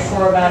ago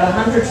for about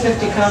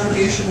 150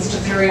 contributions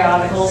to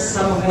periodicals,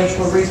 some of which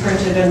were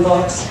reprinted in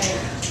books,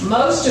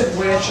 most of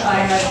which I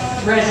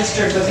have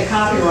registered with the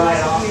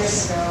Copyright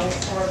Office.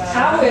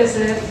 How is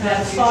it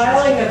that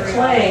filing a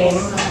claim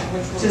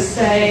to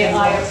say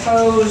I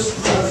oppose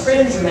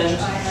infringement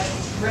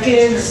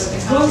gives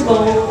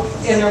Google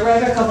an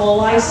irrevocable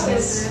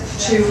license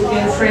to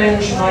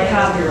infringe my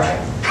copyright?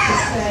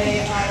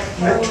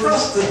 I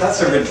trust that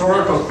that's a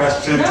rhetorical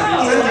question. No,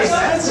 I don't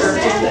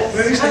understand it.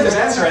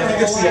 I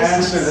think it's the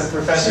answer that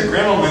Professor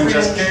Grimmelmann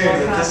just gave,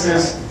 that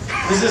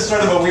this is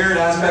sort of a weird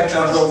aspect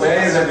of the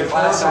way that the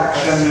class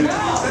action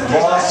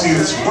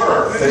lawsuits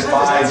work, that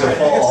by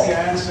default,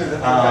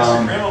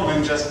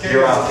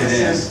 you're opted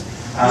in.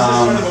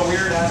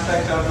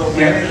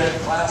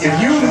 If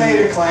you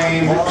made a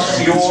claim,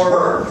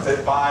 you're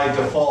that by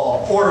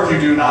default, or if you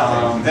do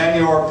nothing, then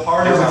you're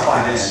part of the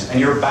class, and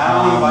you're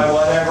bound by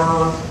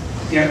whatever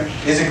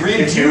is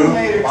agreed to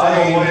by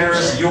the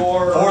lawyers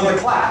for the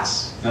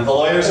class. Now, the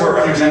lawyers who are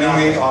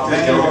representing the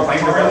Authors Guild claim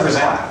to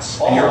represent,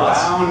 and you're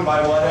bound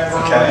by whatever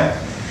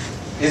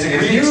is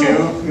agreed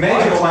to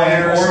make a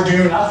claim or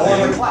do nothing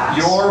for the class.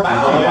 You're bound by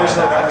the lawyers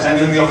who are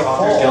representing the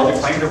Authors Guild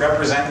claim to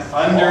represent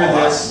under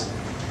this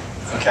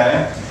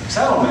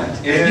settlement.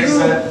 If you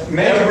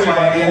make a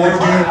claim or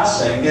do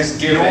nothing, is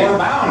given you're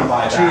bound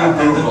by that,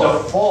 and the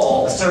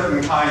default, a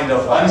certain kind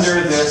of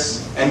under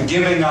this and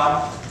giving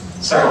up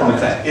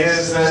settlement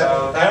is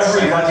that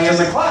everybody in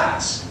the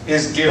class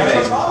is giving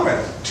to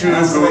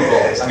Google.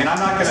 I mean, I'm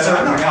not going to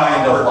certain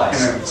kind of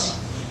license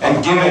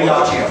and giving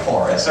up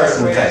for it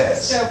certain things.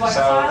 So by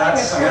filing a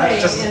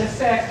claim, in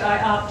effect, I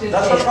opted in.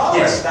 That's the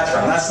problem. Yes, that's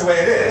right. That's the way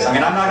it is. I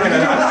mean, I'm not going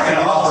to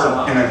offer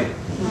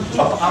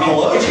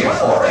apologia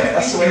for it.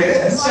 That's the way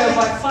it is. So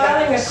by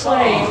filing a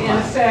claim, in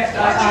effect,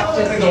 I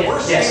opted in.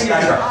 Yes,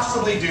 that's right.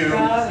 Possibly do.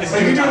 If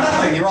you do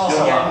nothing, you're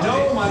also get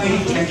no money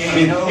and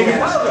gain no. If you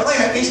file a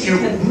claim, at least you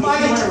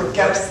might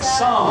get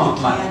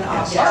some money.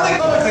 I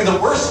think publicly the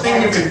worst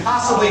thing you can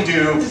possibly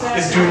do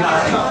is do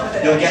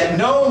nothing. You'll get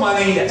no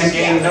money and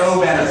gain no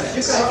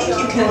benefits. I think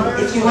you can,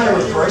 if you want to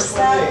reverse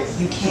that,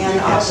 you can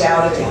opt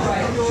out again.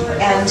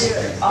 And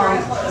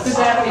does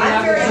that mean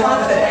I'm very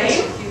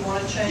confident.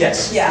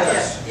 Yes.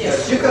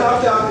 Yes. You can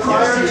opt out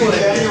prior to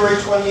January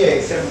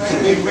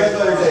 28th. Big red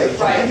letter day.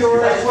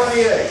 January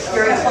 28th.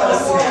 Very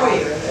close.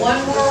 One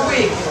more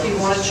week if you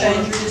want to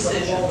change your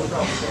decision.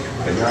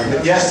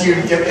 Yes,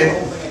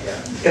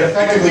 it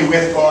effectively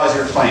withdraws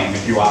your claim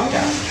if you opt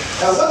out.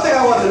 Now, something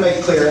I wanted to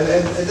make clear, and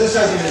this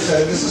hasn't been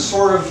said, this is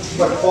sort of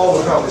what Paul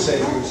would probably say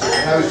if he was here,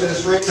 and I was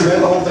just read the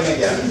whole thing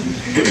again.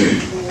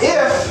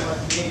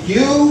 If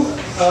you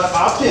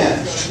opt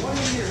in,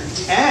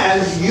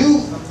 and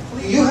you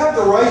you have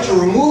the right to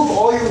remove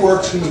all your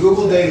works from the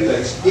Google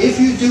database if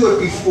you do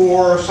it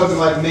before something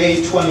like May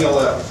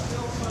 2011.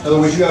 In other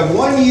words, you have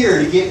 1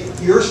 year to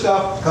get your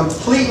stuff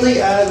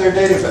completely out of their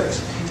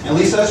database. At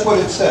least that's what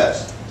it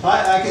says.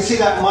 I can see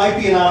that might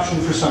be an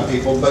option for some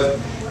people, but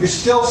you're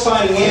still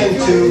signing in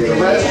to the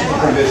rest of the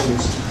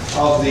provisions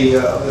of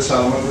the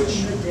settlement,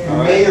 which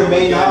may or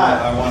may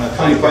not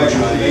come to bite you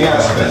in the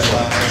ass.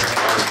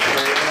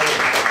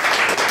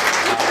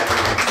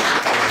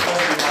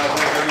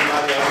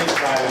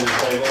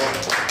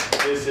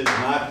 This is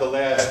not the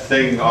last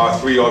thing our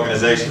three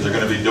organizations are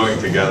going to be doing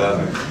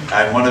together.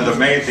 And one of the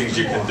main things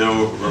you can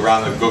do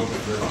around the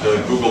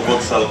Google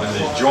Book Settlement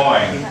is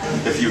join,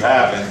 if you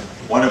haven't,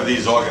 one of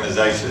these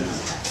organizations.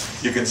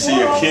 You can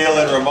see Akil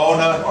and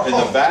Ramona in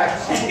the back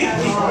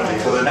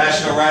for the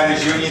National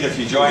Writers Union. If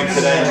you join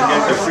today, you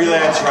get the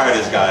Freelance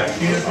Writers Guide.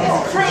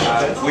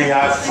 We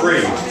have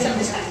free.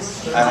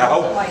 And I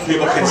hope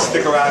people can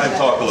stick around and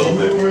talk a little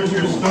bit.